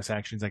do have bonus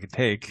actions I could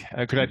take.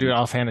 Could I do an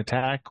offhand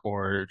attack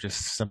or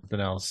just something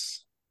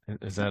else?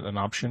 Is that an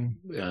option?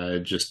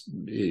 Just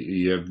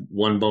you have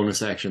one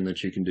bonus action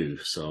that you can do,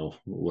 so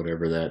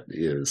whatever that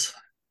is.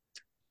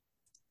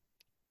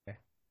 Okay.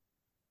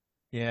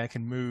 Yeah, I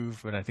can move,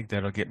 but I think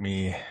that'll get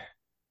me.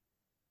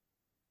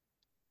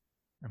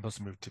 I'm supposed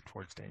to move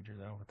towards danger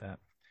though with that.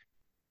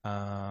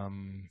 I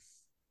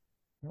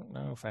don't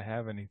know if I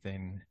have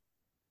anything.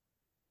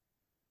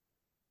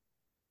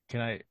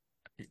 Can I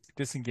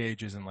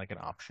disengage isn't like an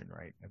option,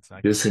 right? It's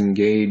not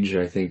Disengage,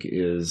 I think,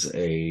 is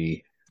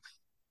a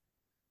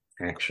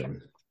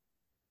action.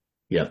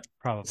 Yep.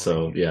 probably.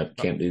 So yeah,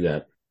 can't do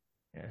that.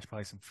 Yeah, there's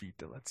probably some feat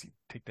that lets you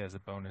take that as a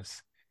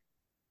bonus.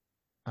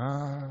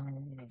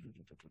 Um,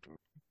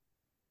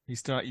 he's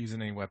still not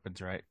using any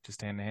weapons, right?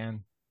 Just hand to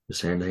hand.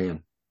 Just hand to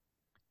hand.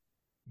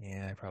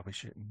 Yeah, I probably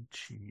shouldn't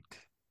cheat.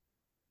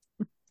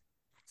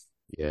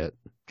 Yet.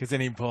 Because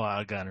then he'd pull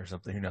out a gun or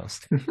something. Who knows?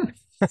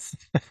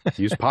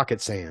 Use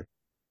pocket sand.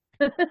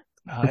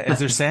 Is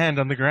there sand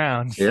on the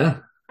ground? Yeah,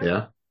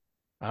 yeah.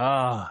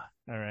 Ah,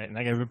 all right. And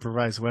I got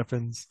improvised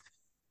weapons.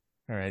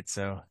 All right.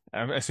 So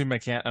I assume I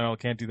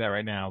can't do that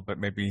right now, but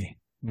maybe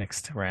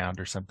next round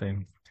or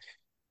something.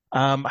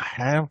 I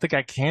don't think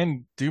I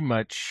can do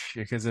much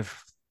because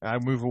if I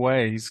move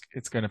away,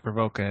 it's going to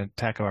provoke an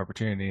attack of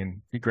opportunity, and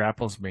if he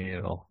grapples me,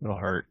 it'll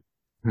hurt.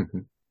 I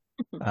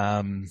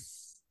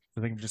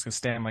think I'm just gonna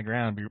stand my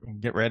ground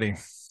and get ready.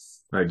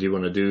 All right, do you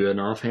want to do an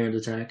offhand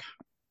attack?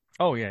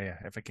 Oh yeah,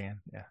 if I can,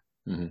 yeah.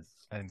 Mm-hmm.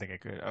 I didn't think I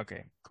could.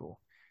 Okay, cool.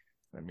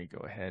 Let me go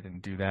ahead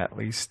and do that at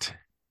least.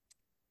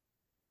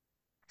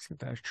 Let's give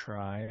that a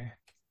try.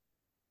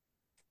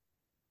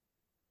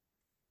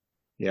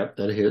 Yep,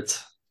 that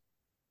hits.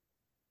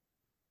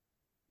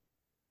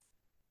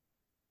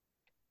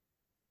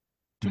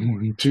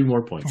 Two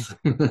more points.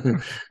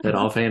 That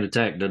offhand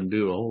attack doesn't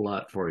do a whole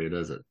lot for you,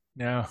 does it?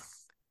 No, I'm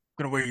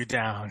gonna wear you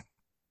down.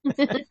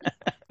 Two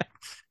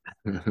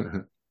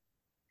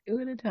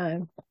at a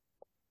time.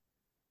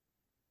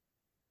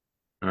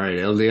 All right,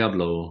 El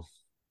Diablo.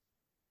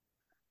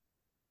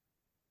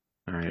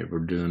 All right, we're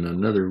doing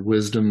another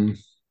wisdom.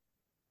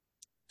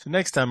 So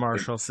next time,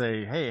 Marshall,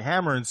 say, "Hey,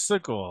 Hammer and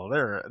Sickle,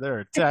 they're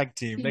a tag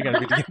team. They got to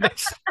be together."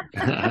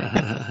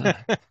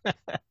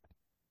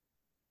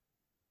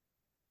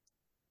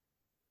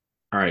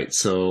 All right,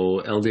 so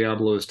El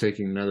Diablo is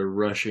taking another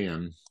rush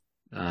in,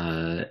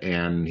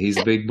 and he's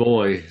a big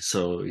boy,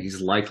 so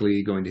he's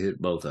likely going to hit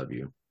both of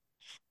you.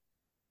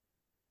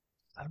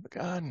 Son of a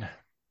gun.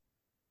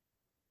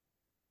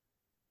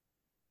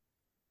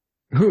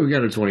 Ooh, we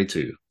got a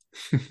 22.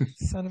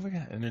 Son of a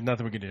gun. And there's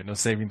nothing we can do. No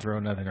saving throw,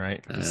 nothing,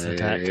 right? Just an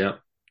attack. Yep.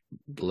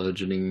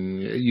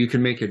 Bludgeoning. You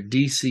can make a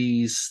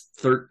DC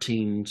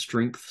 13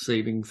 strength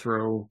saving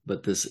throw,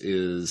 but this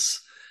is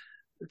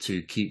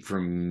to keep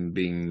from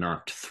being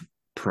knocked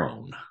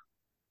prone.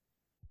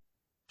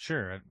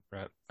 Sure,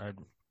 I'd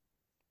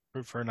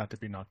prefer not to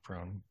be knocked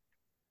prone.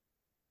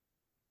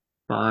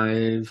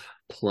 5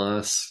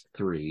 plus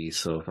 3,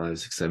 so 5,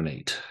 6, 7,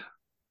 8.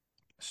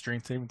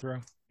 Strength saving throw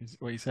is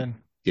what you said?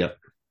 Yep.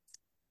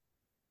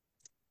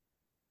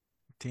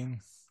 15?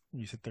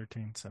 You said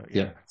 13, so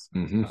yeah. Yep.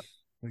 Mm-hmm. At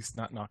least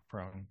not knocked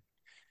prone.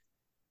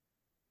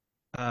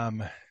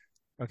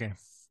 Okay.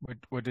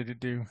 What did it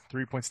do?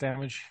 3 points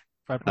damage?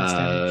 5 points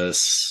damage?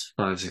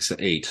 5, 6,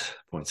 8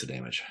 points of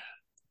damage.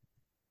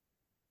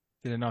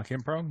 Did it knock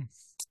him prone?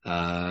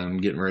 I'm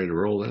getting ready to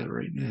roll that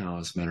right now,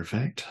 as a matter of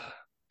fact.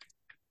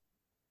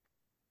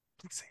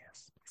 Please say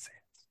yes. Please say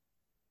yes.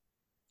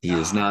 He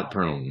is not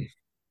prone.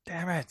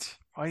 Damn it.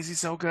 Why is he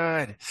so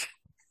good?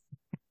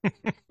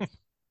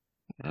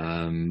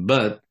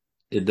 But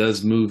it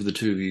does move the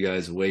two of you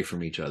guys away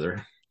from each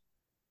other.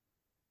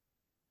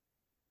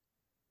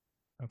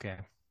 Okay.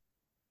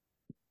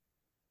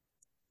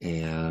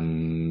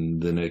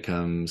 And then it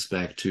comes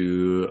back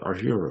to our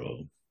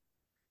hero.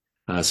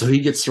 So he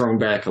gets thrown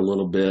back a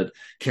little bit,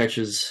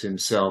 catches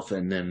himself,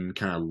 and then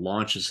kind of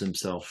launches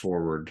himself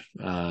forward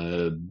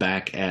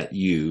back at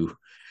you,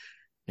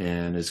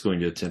 and is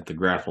going to attempt the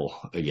grapple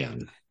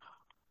again.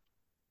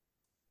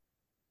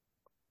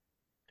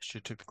 Should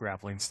have took the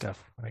grappling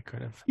stuff when I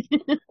could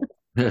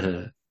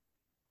have.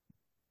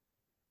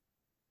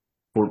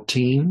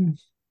 14.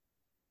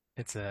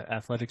 It's an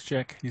athletics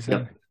check, you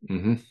said? Yep.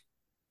 Mm-hmm.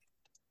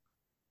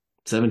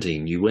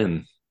 17. You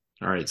win.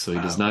 All right, so he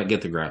does not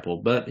get the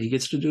grapple, but he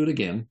gets to do it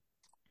again.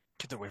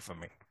 Get away from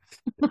me.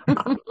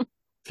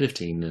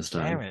 15 this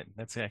time. Damn it.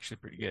 That's actually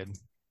pretty good.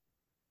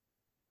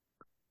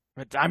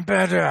 But I'm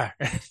better.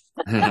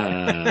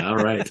 All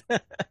right.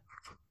 Get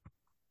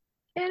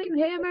him,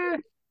 Hammer.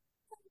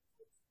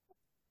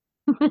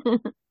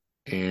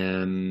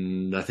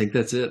 And I think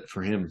that's it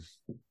for him.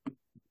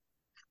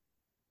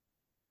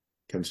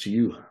 Comes to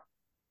you. If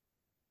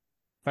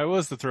I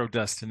was to throw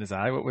dust in his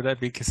eye, what would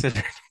that be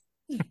considered?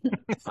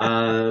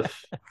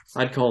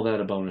 I'd call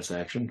that a bonus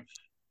action.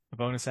 A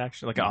bonus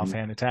action? Like an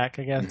offhand attack,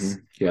 I guess?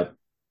 Mm-hmm. Yep.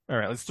 All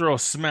right, let's throw a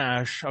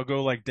smash. I'll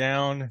go like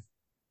down,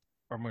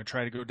 or I'm going to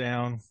try to go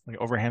down, like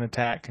overhand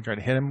attack, and try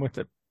to hit him with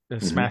it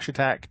smash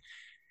attack.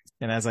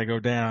 And as I go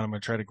down, I'm going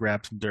to try to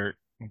grab some dirt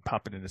and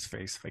pop it in his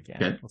face if I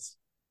can. Okay.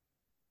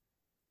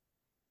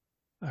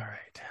 All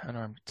right.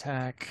 Unarmed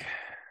attack.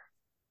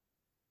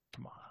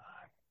 Come on.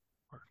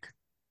 Work.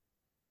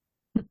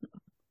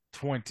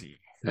 20.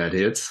 That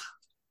hits.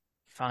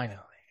 Finally,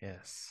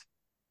 yes.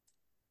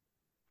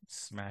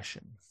 Smash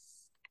him.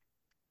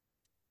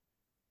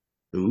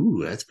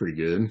 Ooh, that's pretty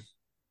good.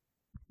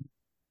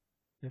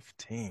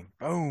 15.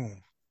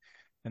 Boom.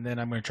 And then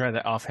I'm going to try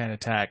that offhand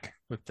attack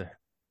with the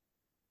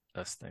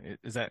dust thing.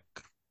 Is that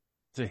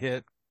to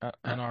hit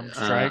unarmed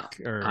strike?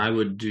 Or I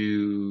would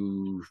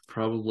do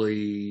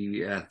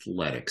probably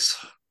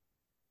athletics.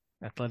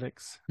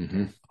 Athletics?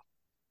 Mm-hmm.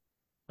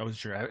 I wasn't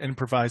sure.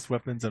 Improvised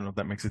weapons. I don't know if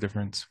that makes a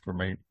difference for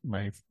my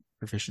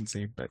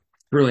proficiency, but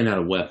Really not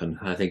a weapon.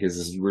 I think this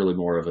is really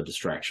more of a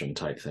distraction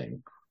type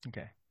thing.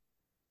 okay.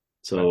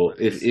 So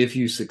if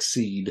you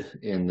succeed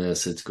in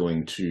this, it's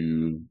going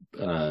to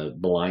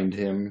blind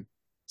him.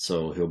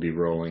 So he'll be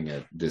rolling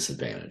at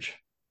disadvantage.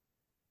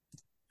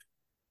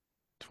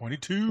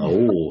 22.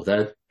 Oh,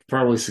 that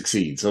probably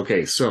succeeds.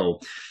 Okay, so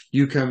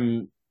you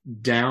come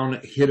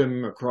down, hit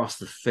him across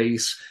the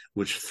face,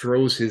 which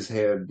throws his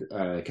head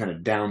kind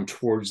of down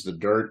towards the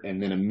dirt,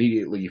 and then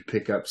immediately you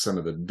pick up some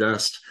of the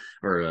dust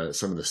or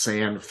some of the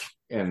sand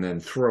and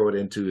then throw it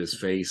into his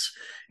face,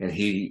 and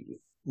he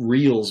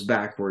reels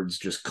backwards,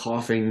 just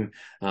coughing,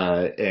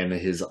 and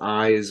his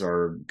eyes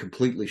are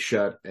completely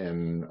shut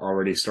and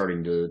already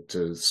starting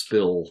to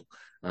spill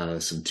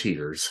some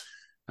tears.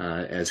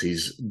 As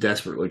he's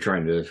desperately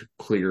trying to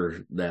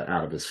clear that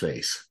out of his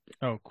face.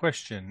 Oh,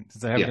 question.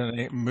 Does I have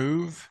a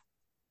move?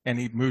 And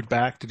he moved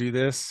back to do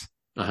this?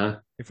 Uh-huh.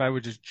 If I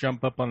would just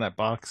jump up on that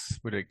box,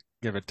 would it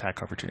give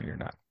attack opportunity or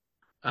not?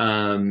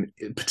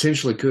 It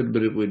potentially could,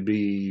 but it would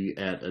be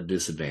at a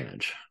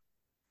disadvantage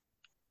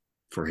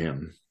for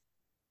him.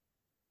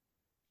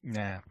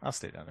 Nah, I'll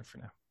stay down there for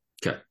now.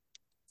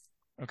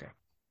 Okay.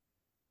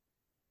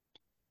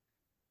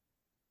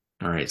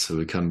 All right, so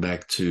we come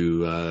back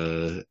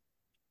to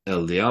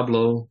El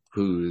Diablo,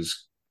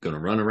 who's going to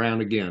run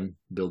around again,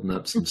 building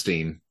up some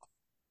steam.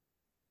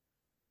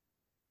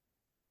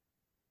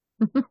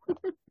 All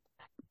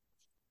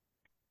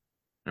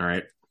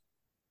right.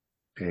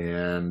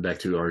 And back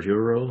to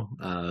Arturo,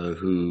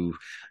 who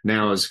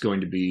now is going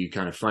to be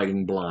kind of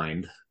fighting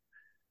blind.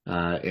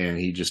 And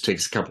he just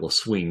takes a couple of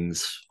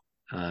swings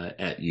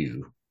at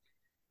you.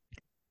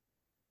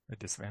 At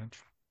disadvantage.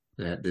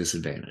 At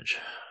disadvantage.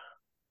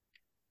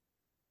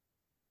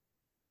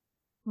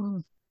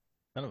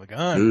 Son of a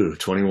gun. Ooh,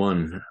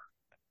 21.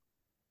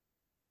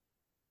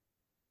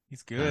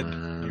 He's good.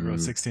 He rolled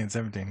 16 and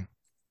 17.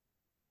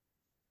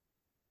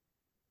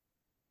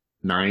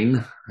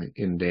 9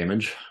 in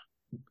damage.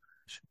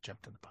 Should jump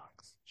in the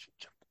box.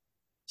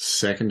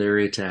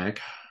 Secondary attack.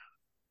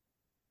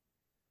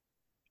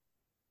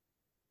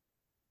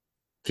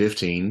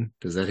 15.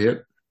 Does that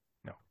hit?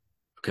 No.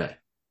 Okay.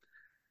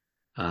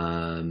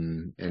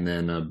 And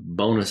then a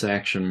bonus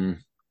action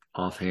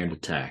offhand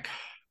attack.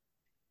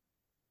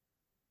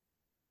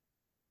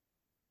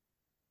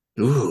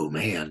 Ooh,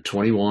 man,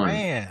 21.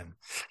 Man.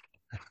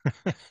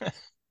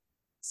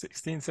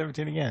 16,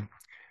 17 again.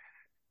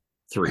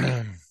 3.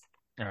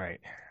 All right.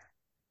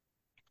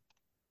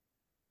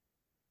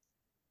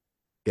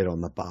 Get on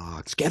the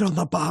box. Get on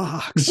the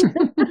box.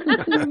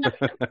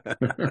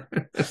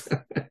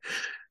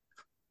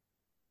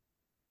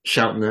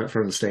 Shouting that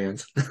from the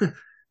stands.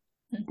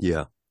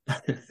 Yeah.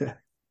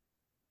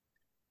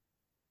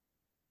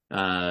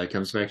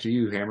 Comes back to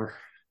you, Hammer.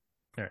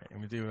 All right. I'm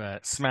going to do a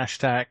smash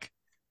attack.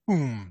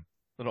 Boom.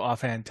 Little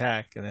offhand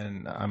attack. And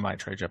then I might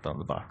try to jump on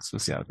the box. We'll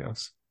see how it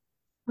goes.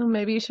 Well,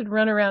 maybe you should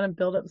run around and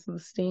build up some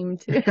steam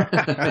too.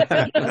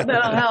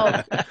 That'll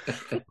help.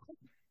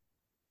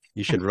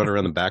 You should run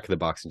around the back of the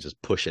box and just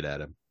push it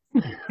at him.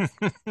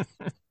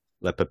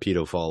 Let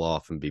Pepito fall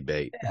off and be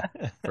bait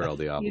for El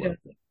Diablo.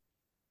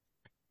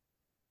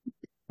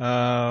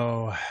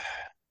 Oh,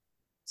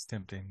 it's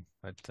tempting,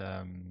 but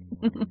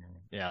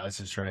yeah, let's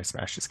just try to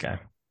smash this guy.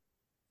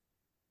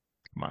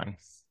 Come on,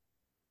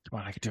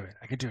 I can do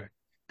it.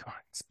 Come on,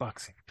 it's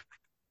boxing.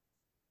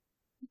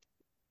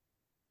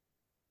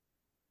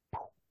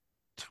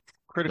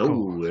 Critical.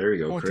 Oh, there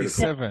you go.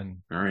 27. Critical.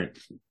 All right.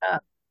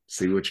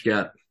 See what you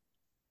got.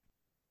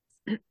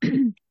 Okay.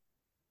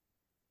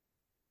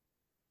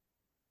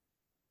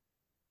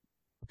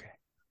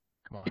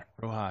 Come on.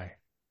 Real high.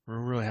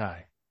 Really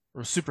high.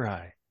 Real super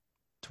high.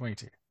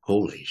 22.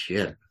 Holy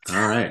shit.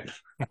 All right.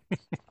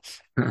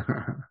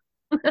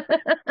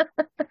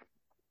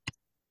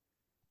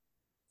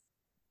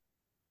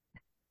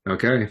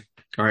 Okay.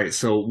 All right.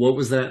 So what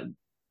was that?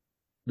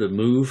 The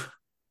move?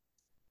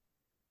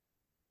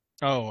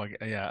 Oh,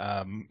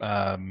 yeah.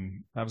 I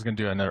was going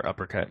to do another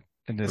uppercut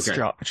and just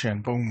drop the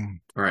chin.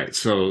 Boom. All right.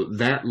 So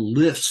that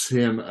lifts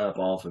him up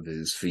off of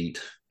his feet.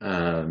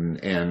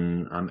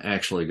 And I'm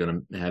actually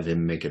going to have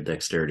him make a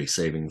dexterity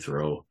saving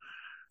throw.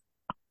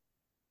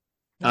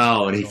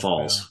 Oh, and he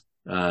falls.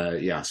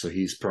 Yeah. So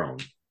he's prone.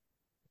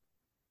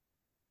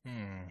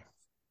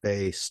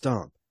 Face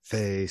stomp.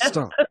 Face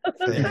stomp.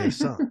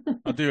 face, huh?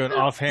 I'll do an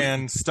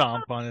offhand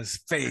stomp on his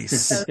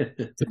face.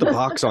 Put the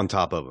box on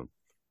top of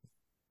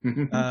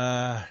him.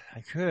 I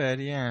could,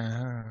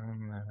 yeah.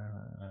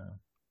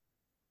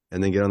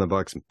 And then get on the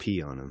box and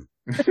pee on him.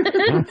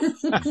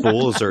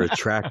 Bulls are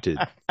attracted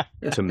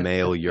to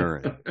male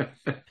urine.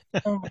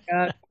 Oh my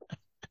God.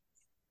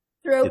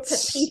 Throw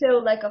It's- Pepito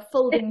like a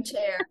folding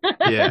chair.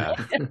 Yeah.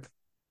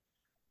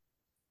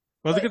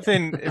 Well, the good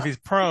thing, if he's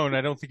prone,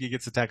 I don't think he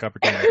gets attack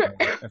opportunity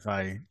if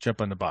I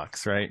jump on the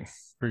box, right?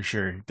 Pretty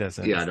sure he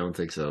doesn't. Yeah, I don't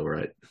think so,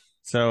 right?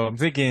 So I'm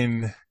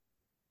thinking,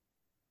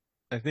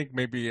 I think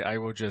maybe I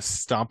will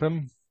just stomp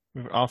him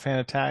with an offhand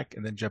attack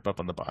and then jump up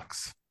on the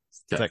box.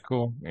 Is Okay. that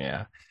cool?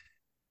 Yeah.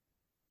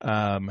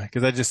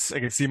 Because I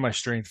can see my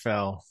strength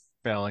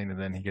failing, and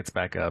then he gets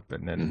back up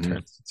and then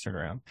Mhm. turn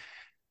around.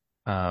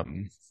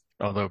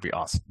 Although it'd be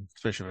awesome,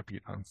 especially if I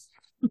beat him.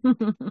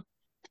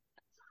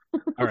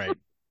 All right,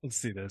 let's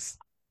see this.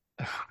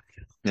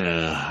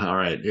 Yeah. All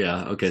right.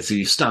 Yeah. Okay. So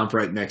you stomp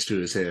right next to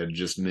his head,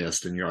 just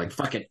missed, and you're like,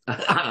 "Fuck it,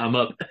 I'm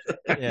up."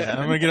 Yeah,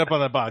 I'm gonna get up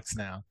on the box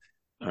now.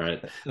 All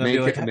right. And I'll be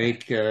like,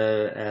 Make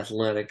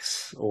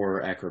athletics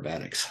or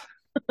acrobatics.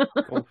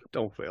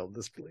 Don't fail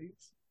this, please.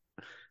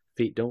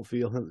 Feet don't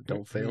fail him.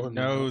 Don't fail who him.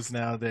 knows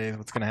nowadays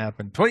what's gonna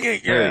happen?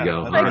 28. There Yeah. you go.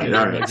 I All think right. it's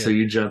All really right. So good.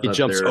 you jump He up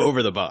jumps there.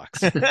 over the box.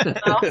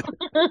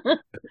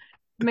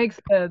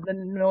 Makes the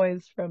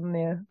noise from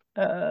the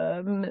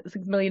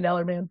 $6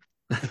 million man.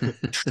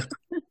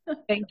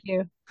 Thank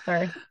you.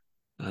 Sorry.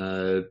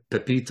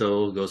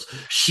 Pepito goes,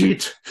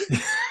 "Shit!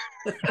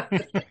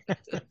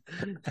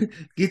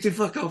 Get the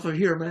fuck off of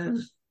here,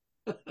 man!"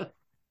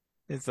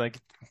 It's like,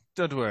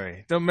 don't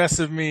worry, don't mess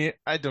with me.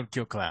 I don't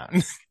kill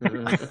clowns,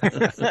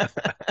 But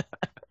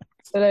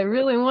I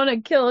really want to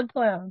kill a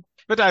clown.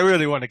 but I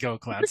really want to kill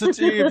clowns. So if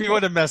you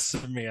want to mess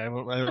with me, I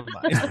don't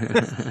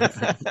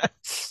mind.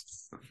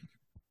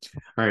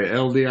 All right,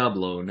 El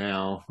Diablo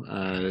now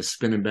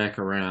spinning back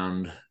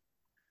around,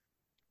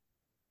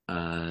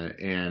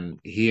 and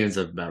he ends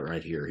up about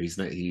right here.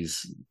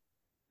 He's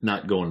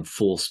not going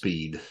full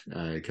speed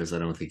because I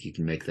don't think he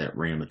can make that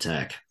ram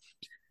attack.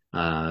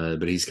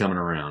 But he's coming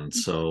around.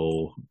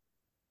 So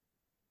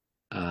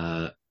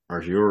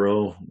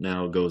Arturo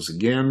now goes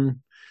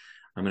again.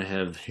 I'm going to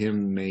have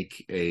him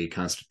make a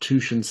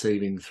Constitution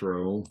saving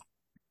throw.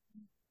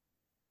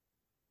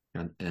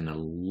 An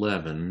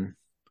 11.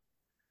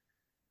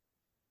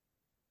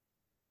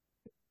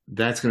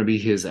 That's going to be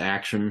his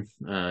action,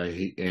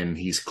 and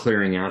he's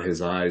clearing out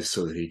his eyes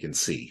so that he can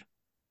see.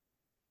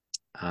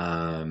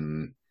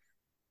 But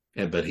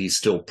he's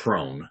still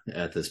prone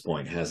at this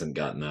point, hasn't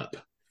gotten up.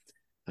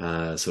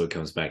 So it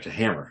comes back to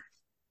Hammer.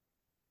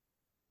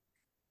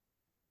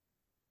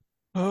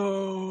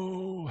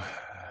 Oh,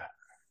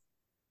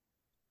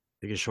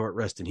 Take a short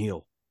rest and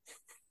heal.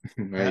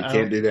 No, you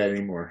can't do that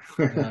anymore.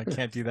 no, I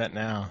can't do that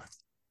now.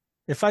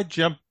 If I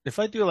do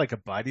like a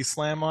body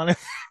slam on it,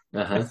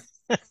 Uh-huh.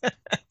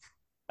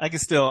 I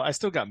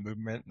still got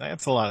movement. I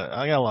got a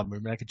lot of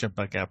movement. I could jump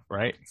back up,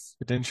 right?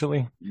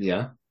 Potentially.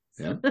 Yeah.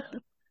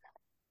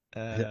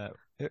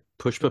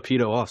 Push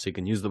Pepito off so you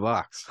can use the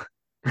box.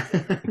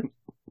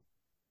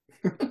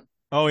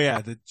 Oh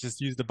yeah, just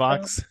use the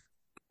box.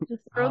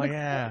 Just throw Oh the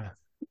yeah.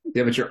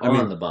 Yeah, but you're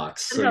on the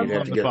box, so I'm you'd have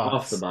on to the get box.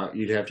 off the box.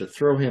 You'd have to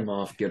throw him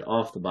off, get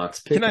off the box,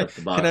 pick Can I up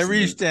the box. can I and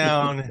reach then-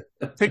 down,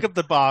 pick up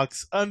the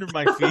box under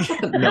my feet?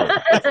 No.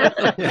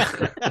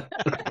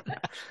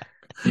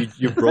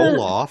 You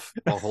roll off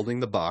while holding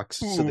the box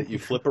so that you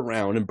flip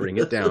around and bring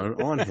it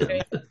down on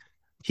him.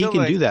 He So, can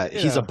like, do that.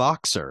 He's yeah. a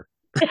boxer.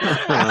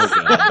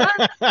 Oh,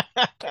 God.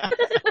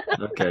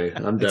 Okay,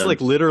 I'm done. It's like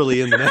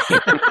literally in the name.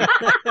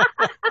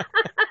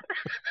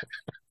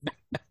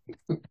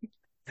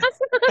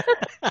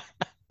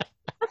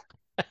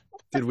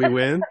 Did we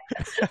win?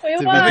 We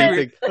Did won. we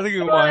beat I think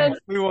we Won. won.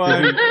 We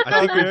won. I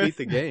think we Okay. beat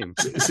the game.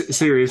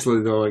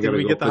 Seriously though, I Did gotta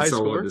we go get the put high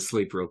someone score? to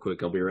sleep real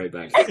quick. I'll be right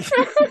back.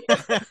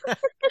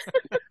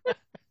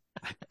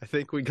 I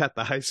think we got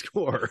the high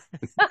score.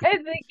 I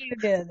think you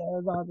did. That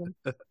was awesome.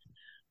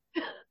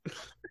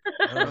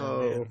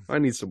 Oh, I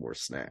need some more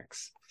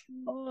snacks.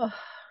 Oh,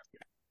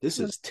 This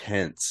is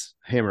tense.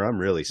 Hammer, I'm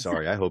really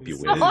sorry. I hope you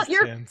This win. is all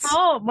your tense.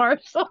 fault,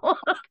 Marshall.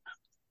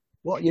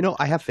 Well,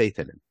 I have faith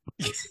in him.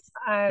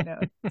 I know.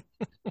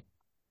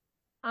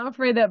 I'm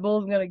afraid that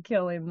bull's gonna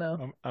kill him,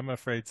 though. I'm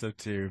afraid so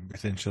too,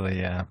 potentially,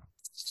 yeah.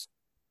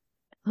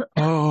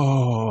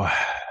 Oh.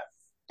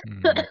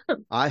 Hmm.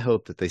 I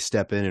hope that they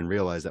step in and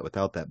realize that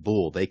without that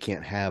bull, they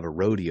can't have a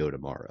rodeo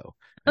tomorrow.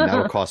 And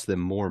that'll cost them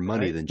more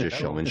money Right. than just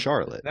That'll- showing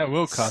Charlotte. That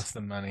will cost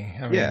them money.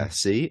 I mean, Yeah,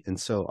 see? And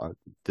so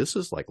this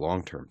is like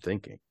long-term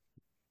thinking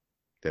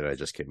that I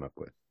just came up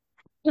with.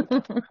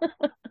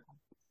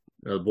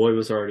 The boy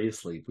was already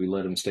asleep. We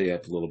let him stay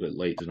up a little bit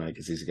late tonight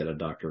because he's got a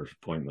doctor's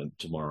appointment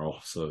tomorrow,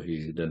 so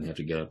he doesn't have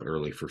to get up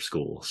early for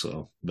school.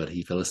 But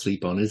he fell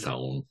asleep on his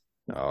own.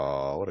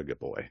 Oh, what a good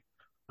boy.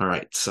 All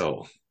right,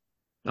 so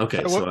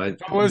okay, So so I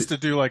if I was to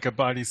do like a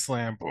body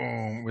slam,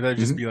 boom, would that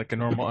just be like a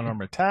normal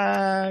unarmed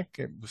attack,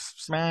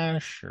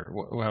 smash, or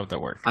how would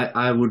that work?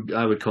 I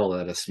would call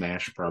that a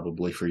smash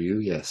probably for you.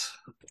 Yes.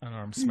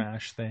 unarmed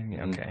smash thing.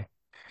 Mhm. Okay.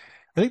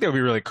 I think that would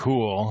be really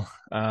cool.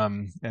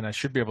 And I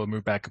should be able to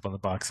move back up on the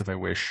box if I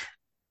wish.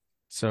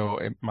 So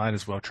it might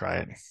as well try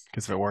it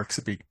because if it works,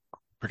 it'd be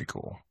pretty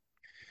cool.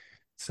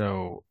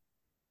 So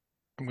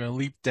I'm gonna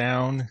leap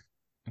down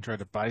and try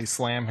to body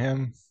slam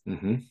him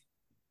Mm-hmm.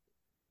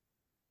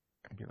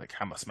 and be like,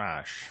 "Hammer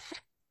smash!"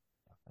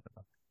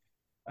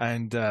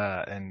 And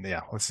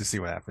yeah, let's just see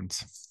what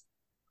happens.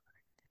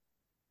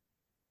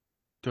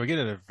 Do I get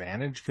an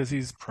advantage because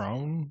he's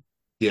prone?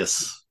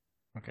 Yes.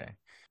 Okay.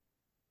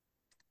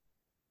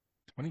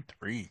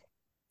 23.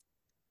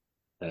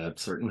 That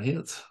certainly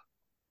hits.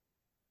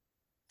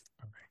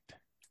 All right.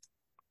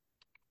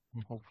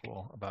 I'm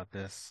hopeful about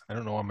this. I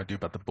don't know what I'm gonna do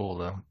about the bull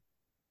though.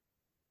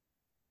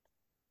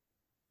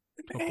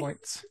 12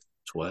 points.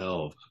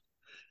 12.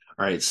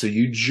 All right, so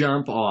you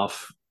jump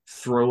off,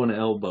 throw an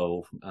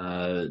elbow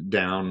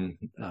down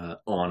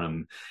on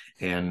him,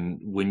 and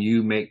when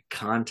you make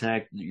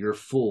contact, your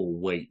full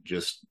weight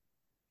just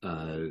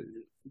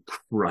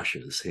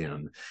crushes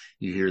him.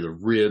 You hear the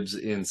ribs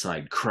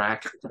inside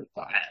crack.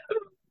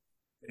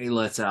 He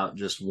lets out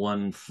just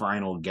one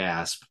final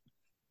gasp,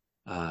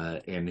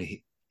 and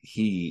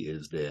he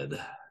is dead.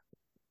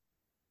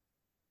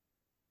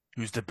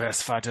 Who's the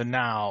best fighter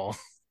now?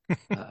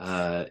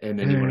 And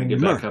then you want to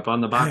get back up on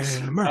the box?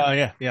 Oh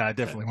yeah, I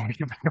definitely want to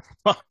get back up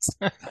on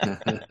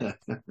the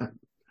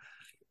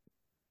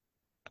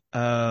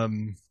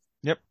box.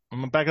 Yep,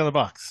 I'm back on the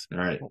box. All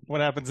right.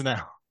 What happens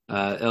now?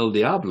 El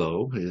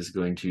Diablo is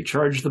going to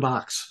charge the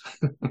box.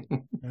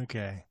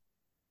 Okay.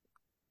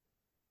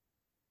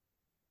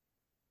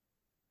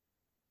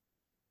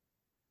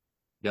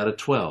 Got a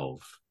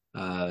 12.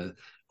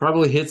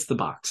 Probably hits the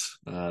box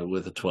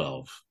with a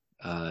 12.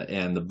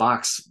 And the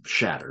box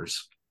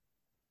shatters.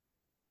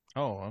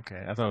 Oh,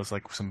 okay. I thought it was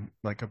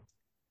like a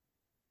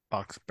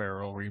box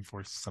barrel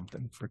reinforced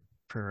something for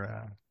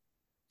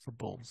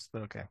bulls.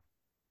 But okay.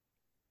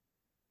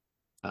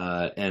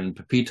 And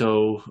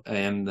Pepito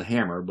and the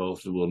hammer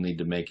both will need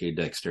to make a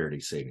dexterity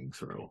saving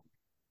throw.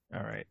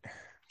 All right.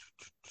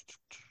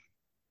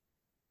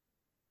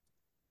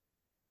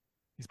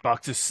 These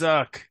boxes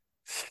suck.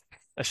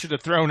 I should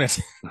have thrown it.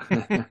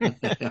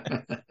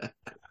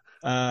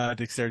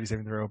 Dexterity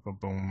saving throw. Boom,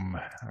 boom.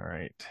 All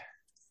right.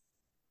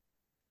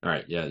 All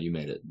right, yeah, you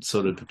made it.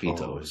 So did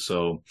Pepito. Oh.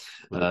 So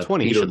With a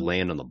 20 Pepito should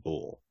land on the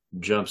bull.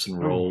 jumps and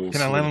rolls.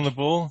 Can I land on the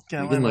bull?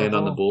 You can land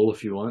on the bull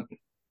if you want.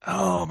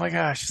 Oh my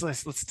gosh!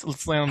 Let's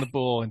land on the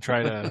bull and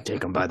try to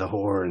Take him by the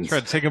horns. try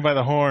to take him by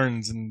the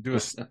horns and do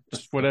just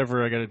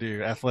whatever I got to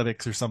do,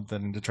 athletics or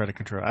something to try to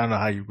control. I don't know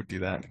how you would do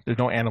that. There's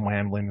no animal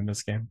handling in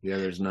this game. Yeah,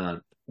 there's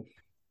not.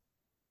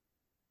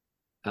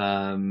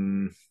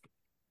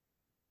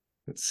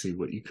 Let's see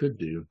what you could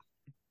do.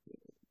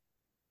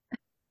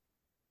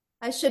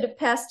 I should have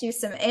passed you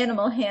some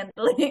animal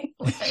handling.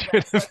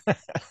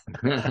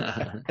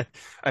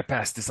 I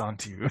passed this on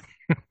to you.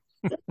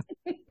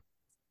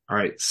 All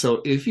right,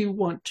 so if you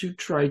want to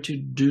try to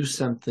do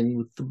something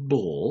with the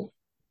bull,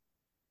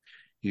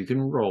 you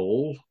can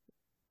roll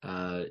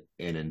an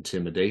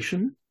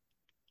intimidation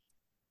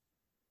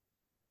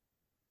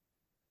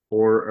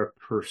or a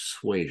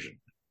persuasion.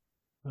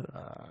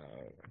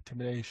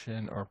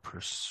 Intimidation or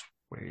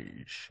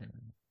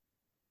persuasion.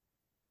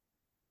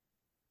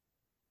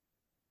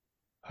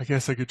 I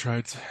guess I could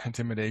try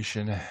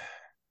intimidation.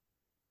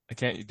 I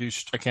can't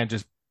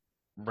just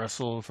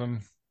wrestle with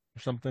him or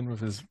something with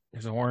his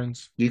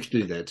horns. You could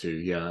do that too.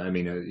 Yeah, I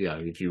mean, yeah,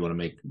 if you want to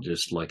make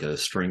just like a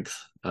strength,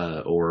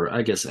 or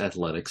I guess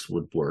athletics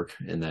would work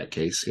in that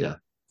case. Yeah.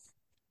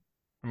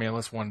 I mean,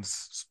 unless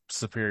one's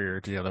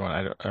superior to the other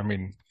one. I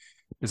mean,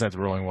 besides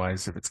rolling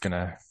wise, if it's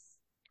gonna,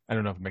 I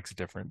don't know if it makes a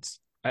difference.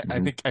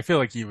 I feel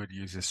like you would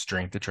use his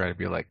strength to try to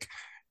be like,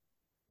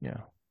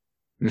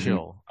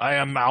 chill. I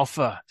am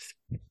alpha.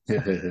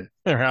 Or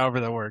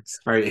however that works.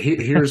 All right,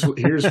 here's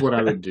what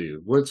I would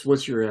do.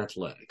 What's your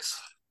athletics?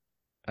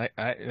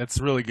 That's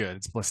really good.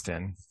 It's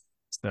 +10.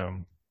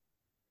 So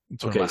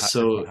it's okay,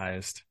 so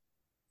highest.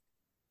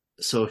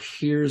 So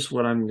here's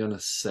what I'm gonna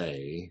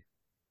say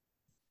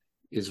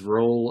is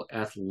roll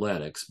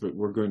athletics, but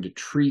we're going to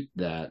treat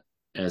that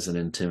as an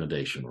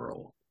intimidation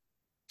roll.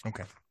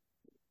 Okay.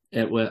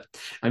 Well,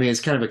 I mean,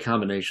 it's kind of a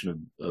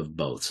combination of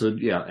both. So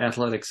yeah,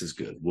 athletics is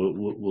good.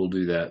 We'll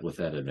do that with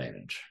that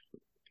advantage.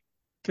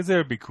 Because it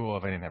would be cool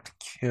if I didn't have to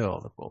kill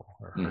the bull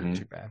or hurt it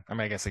too bad. I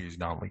mean, I guess I use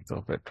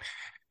non-lethal, but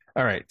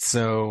all right.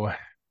 So, I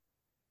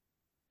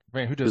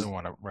mean, who doesn't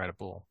want to ride a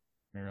bull?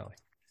 I mean, really?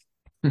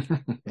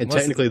 And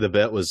technically, the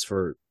bet was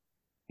for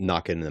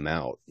knocking them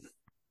out.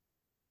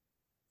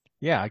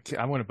 Yeah,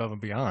 I went above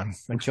and beyond.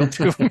 I killed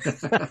two of them.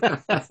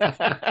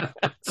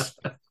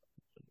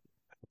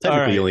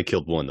 Technically, you only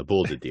killed one. The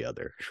bull did the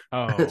other.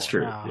 Oh, that's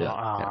true.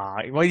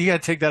 Yeah. Well, you got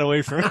to take that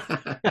away from me.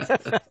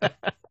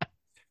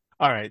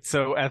 All right,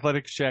 so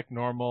athletics check,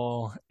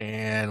 normal,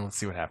 and let's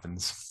see what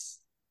happens.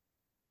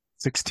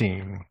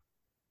 16.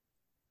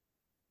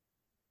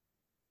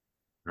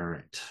 All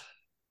right.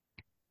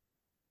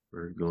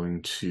 We're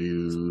going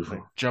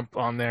to jump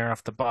on there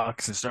off the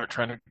box and start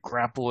trying to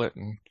grapple it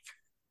and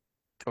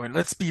going,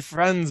 let's be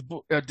friends,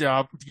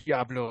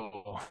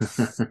 Diablo.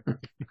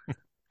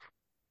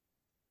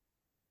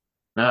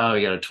 Oh,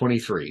 you got a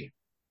 23.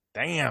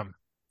 Damn.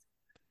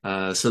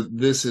 So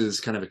this is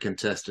kind of a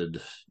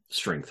contested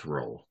strength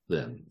roll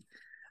then.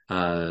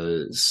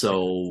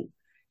 So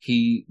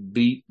he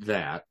beat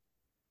that.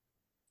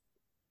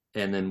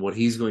 And then what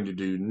he's going to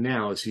do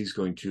now is he's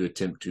going to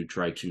attempt to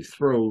try to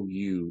throw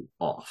you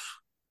off.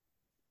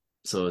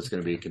 So it's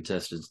going to be a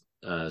contested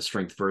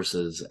strength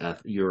versus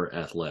your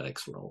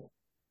athletics roll.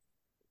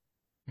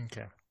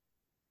 Okay.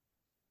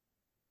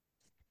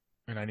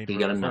 And I need He to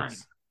got roll a 9.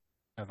 first.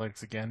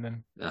 Athletics again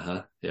then?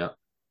 Yeah.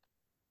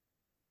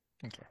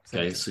 Okay.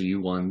 Okay, 17. so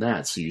you won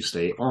that, so you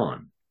stay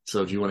on.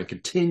 So if you want to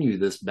continue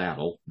this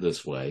battle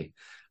this way,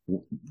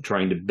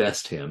 trying to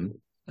best him,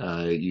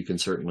 you can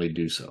certainly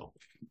do so.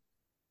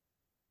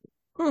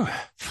 Whew.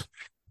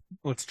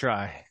 Let's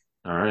try.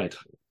 All right.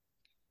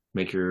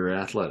 Make your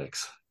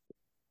athletics.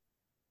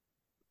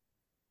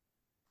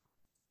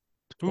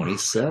 Ooh,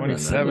 27.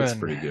 27. That's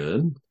pretty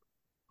good.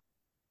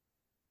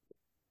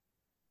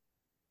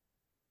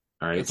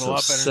 All right, That's a so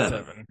lot better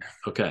than 7. 7.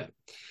 Okay.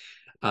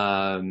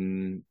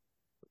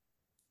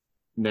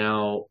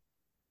 Now,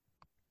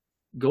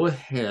 go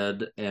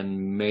ahead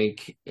and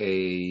make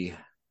a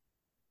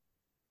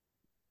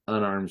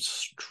unarmed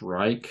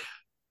strike.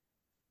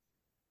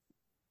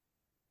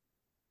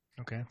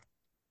 Okay.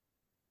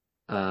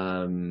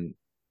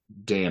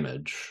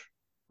 Damage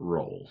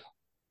roll.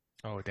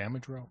 Oh, a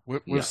damage roll?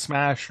 With Yeah.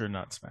 smash or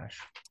not smash?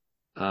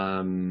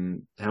 How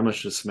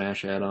much does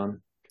smash add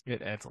on?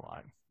 It adds a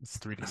lot. It's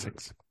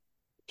 3d6.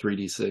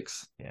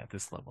 3d6. Yeah, at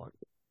this level.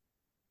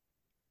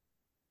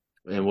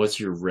 And what's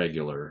your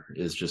regular?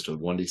 Is just a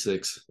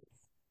 1d6?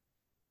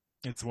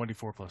 It's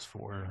 1d4 plus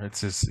 4.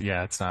 It's just,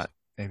 yeah, it's not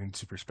anything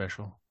super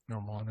special.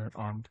 Normal and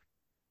armed.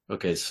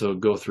 Okay, so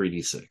go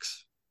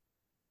 3d6.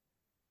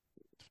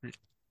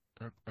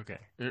 Okay.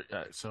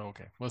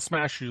 Okay. Well,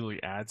 smash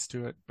usually adds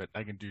to it, but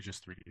I can do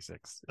just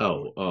 3d6.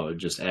 Oh, it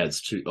just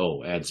adds 2.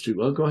 Oh, adds 2.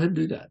 Well, go ahead and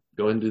do that.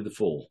 Go ahead and do the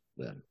full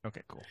then.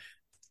 Okay, cool.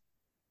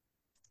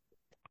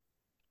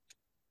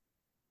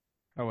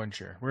 I wasn't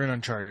sure. We're in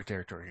uncharted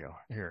territory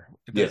here.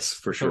 Yes,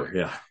 for sure.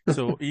 Yeah.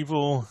 So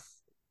evil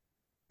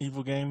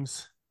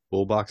games.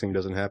 Bullboxing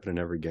doesn't happen in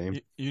every game.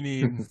 We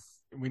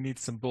need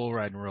some bull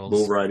riding rolls.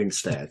 Bull riding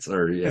stats,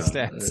 or yeah.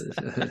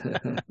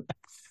 Stats.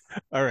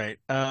 All right.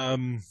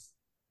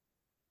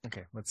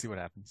 Okay, let's see what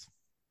happens.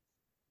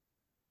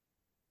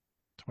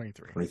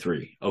 23.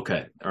 23.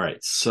 Okay. All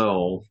right.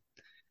 So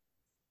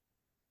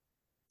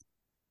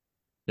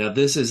now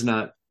this is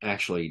not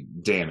actually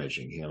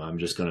damaging him. I'm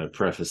just going to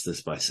preface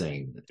this by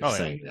saying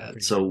that.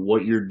 So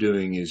what you're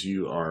doing is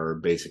you are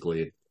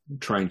basically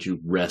trying to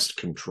wrest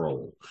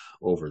control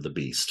over the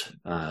beast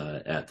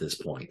at this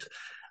point.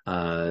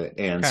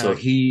 So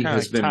he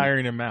has been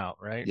tiring him out,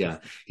 right? Yeah,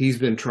 he's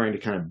been trying to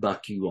kind of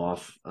buck you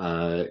off.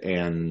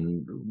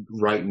 And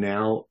right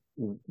now,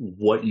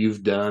 what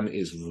you've done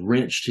is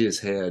wrenched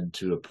his head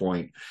to a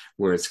point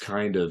where it's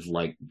kind of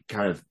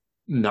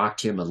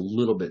knocked him a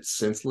little bit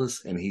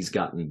senseless, and he's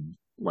gotten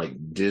like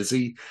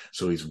dizzy.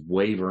 So he's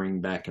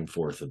wavering back and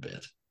forth a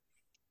bit.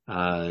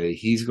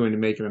 He's going to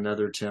make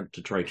another attempt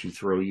to try to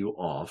throw you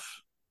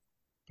off.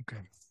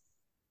 Okay.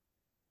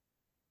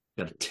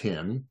 Got a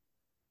 10.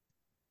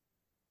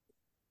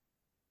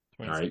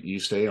 26. All right, you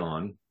stay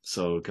on.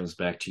 So it comes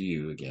back to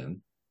you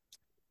again.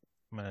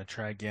 I'm going to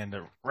try again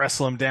to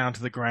wrestle him down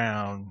to the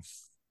ground.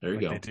 There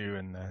you go. They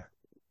do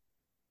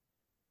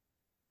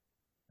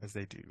as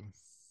they do.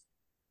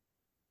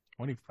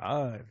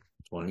 25.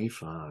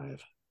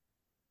 25.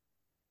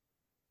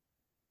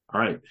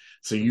 All right.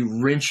 So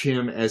you wrench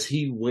him as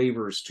he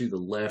wavers to the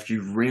left.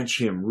 You wrench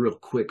him real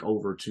quick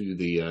over to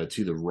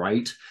the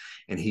right,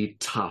 and he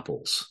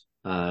topples.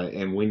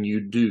 And when you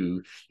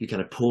do, you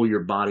kind of pull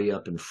your body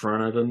up in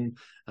front of him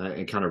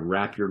and kind of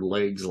wrap your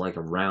legs like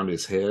around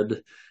his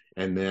head.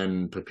 And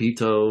then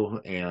Pepito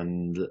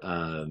and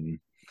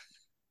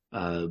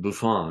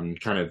Buffon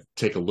kind of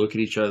take a look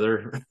at each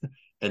other.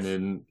 And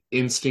then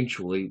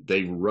instinctually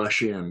they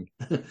rush in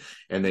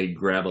and they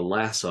grab a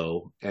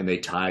lasso and they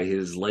tie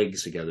his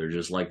legs together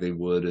just like they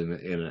would in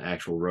an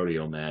actual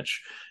rodeo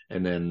match.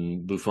 And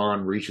then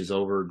Buffon reaches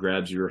over,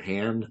 grabs your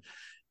hand,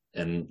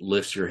 and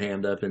lifts your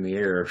hand up in the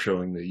air,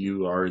 showing that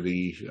you are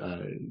the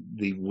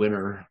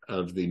winner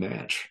of the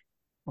match.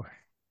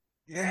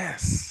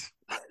 Yes.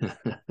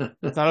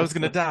 Thought I was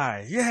gonna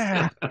die.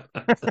 Yeah.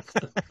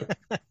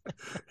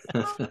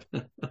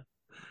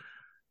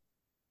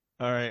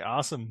 All right.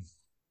 Awesome.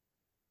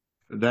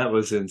 That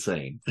was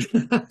insane.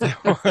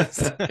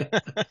 That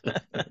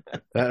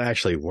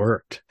actually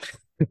worked.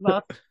 It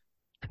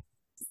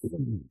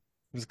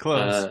was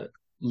close.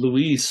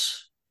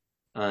 Luis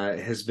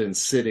has been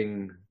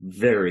sitting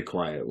very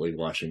quietly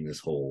watching this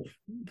whole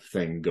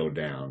thing go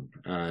down.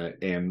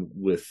 And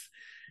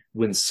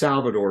when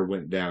Salvador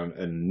went down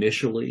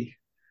initially,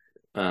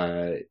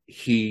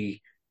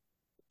 he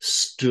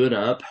stood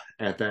up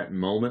at that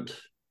moment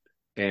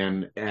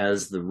And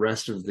as the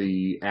rest of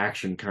the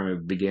action kind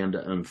of began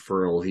to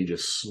unfurl, he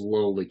just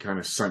slowly kind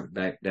of sunk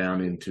back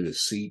down into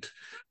his seat,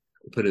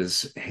 put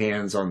his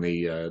hands on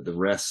the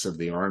rests of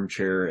the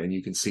armchair, and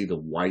you can see the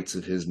whites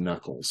of his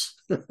knuckles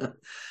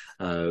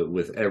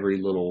with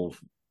every little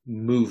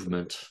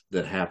movement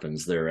that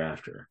happens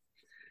thereafter.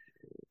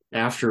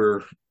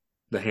 After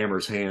the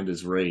hammer's hand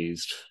is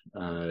raised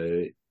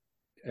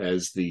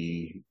as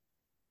the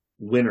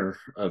winner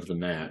of the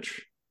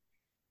match,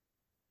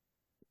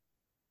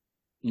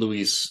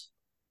 Luis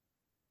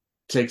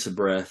takes a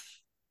breath,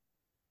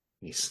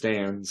 he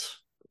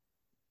stands,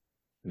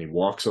 and he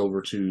walks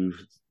over to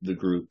the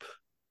group.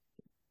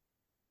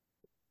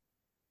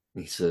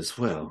 He says,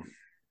 "Well,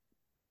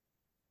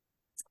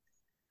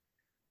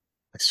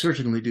 I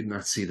certainly did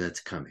not see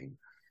that coming.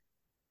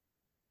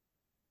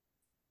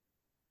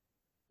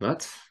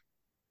 But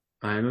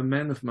I am a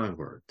man of my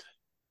word.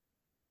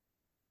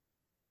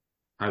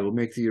 I will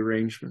make the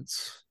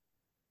arrangements,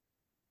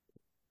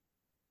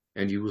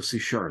 and you will see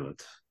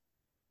Charlotte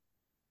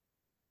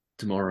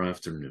tomorrow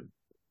afternoon."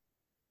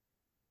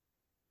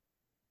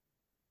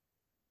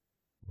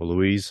 Well,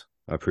 Louise,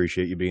 I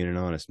appreciate you being an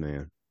honest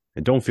man.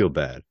 And don't feel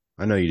bad.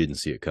 I know you didn't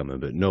see it coming,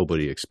 but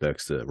nobody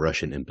expects the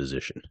Russian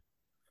imposition.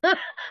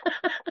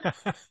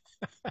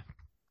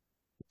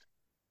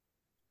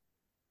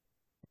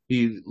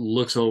 He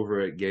looks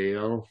over at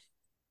Gael,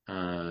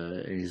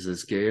 and he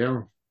says,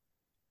 "Gael,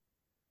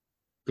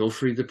 go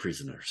free the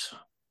prisoners.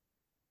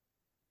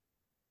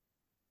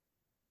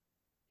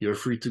 You're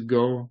free to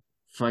go,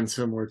 find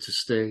somewhere to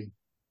stay.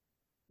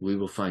 We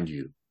will find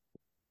you."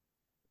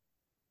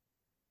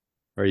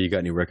 All right, you got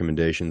any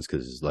recommendations?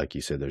 Because, like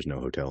you said, there's no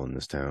hotel in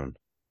this town.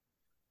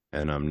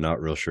 And I'm not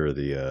real sure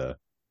the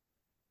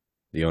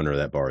owner of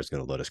that bar is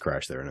going to let us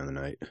crash there another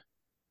night.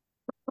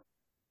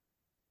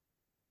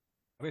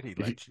 I bet he'd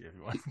let you if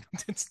you want.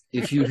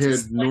 If you head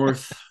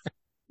north,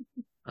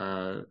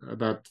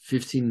 about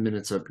 15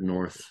 minutes up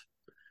north,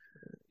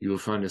 you will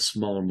find a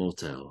small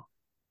motel.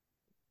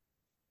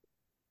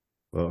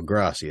 Well,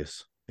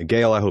 gracias. And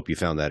Gail, I hope you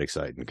found that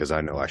exciting, because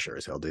I know I sure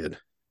as hell did.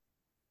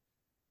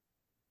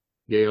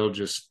 Gail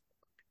just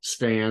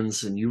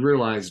stands, and you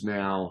realize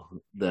now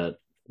that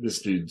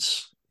this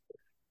dude's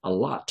a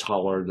lot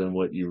taller than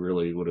what you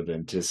really would have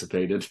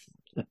anticipated.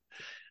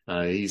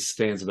 He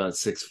stands about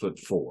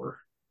 6'4".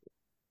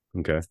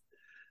 Okay.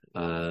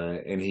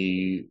 And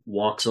he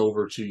walks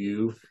over to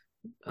you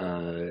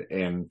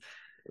and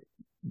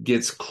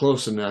gets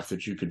close enough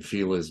that you can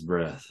feel his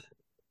breath.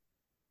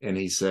 And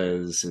he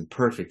says in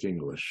perfect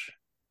English,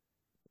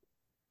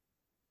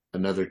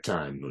 "Another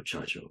time,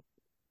 muchacho."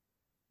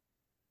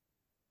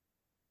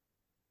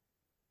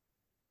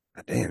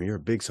 God damn, you're a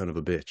big son of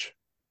a bitch.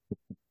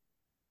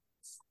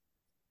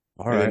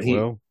 All right,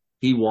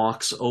 he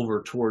walks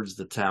over towards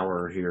the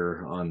tower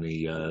here on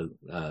the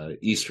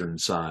eastern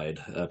side,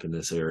 up in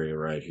this area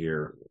right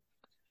here,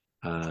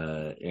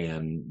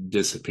 and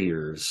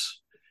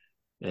disappears,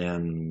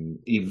 and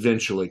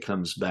eventually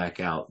comes back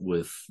out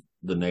with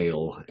the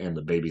nail and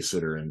the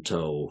babysitter in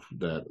tow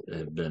that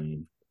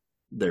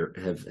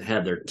have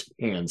had their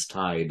hands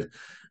tied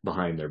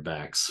behind their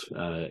backs,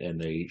 and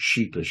they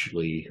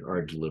sheepishly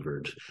are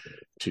delivered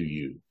to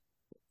you.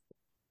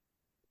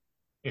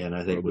 And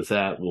I think with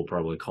that, we'll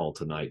probably call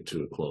tonight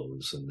to a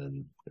close and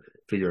then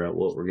figure out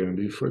what we're going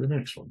to do for the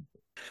next one.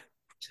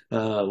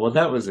 Well,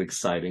 that was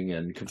exciting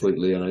and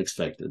completely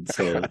unexpected.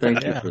 So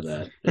thank you for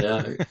that.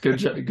 Yeah,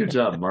 good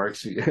job,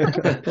 Mark.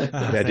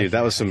 Yeah, dude,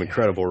 that was some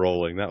incredible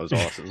rolling. That was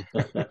awesome.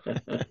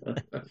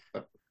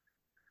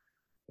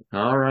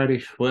 All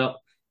righty.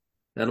 Well,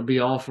 that'll be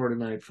all for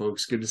tonight,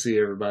 folks. Good to see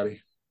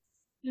everybody.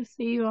 Good to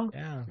see you all.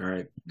 Yeah. All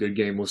right. Good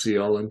game. We'll see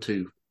you all in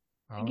 2.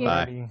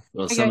 Bye.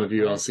 Well, some of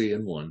you I'll see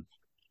in 1.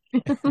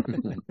 All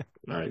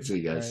right. See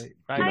you guys.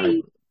 Bye. Good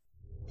night.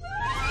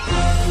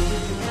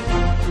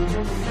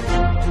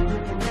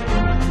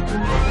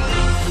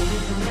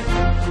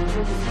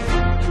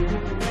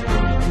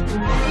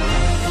 Bye.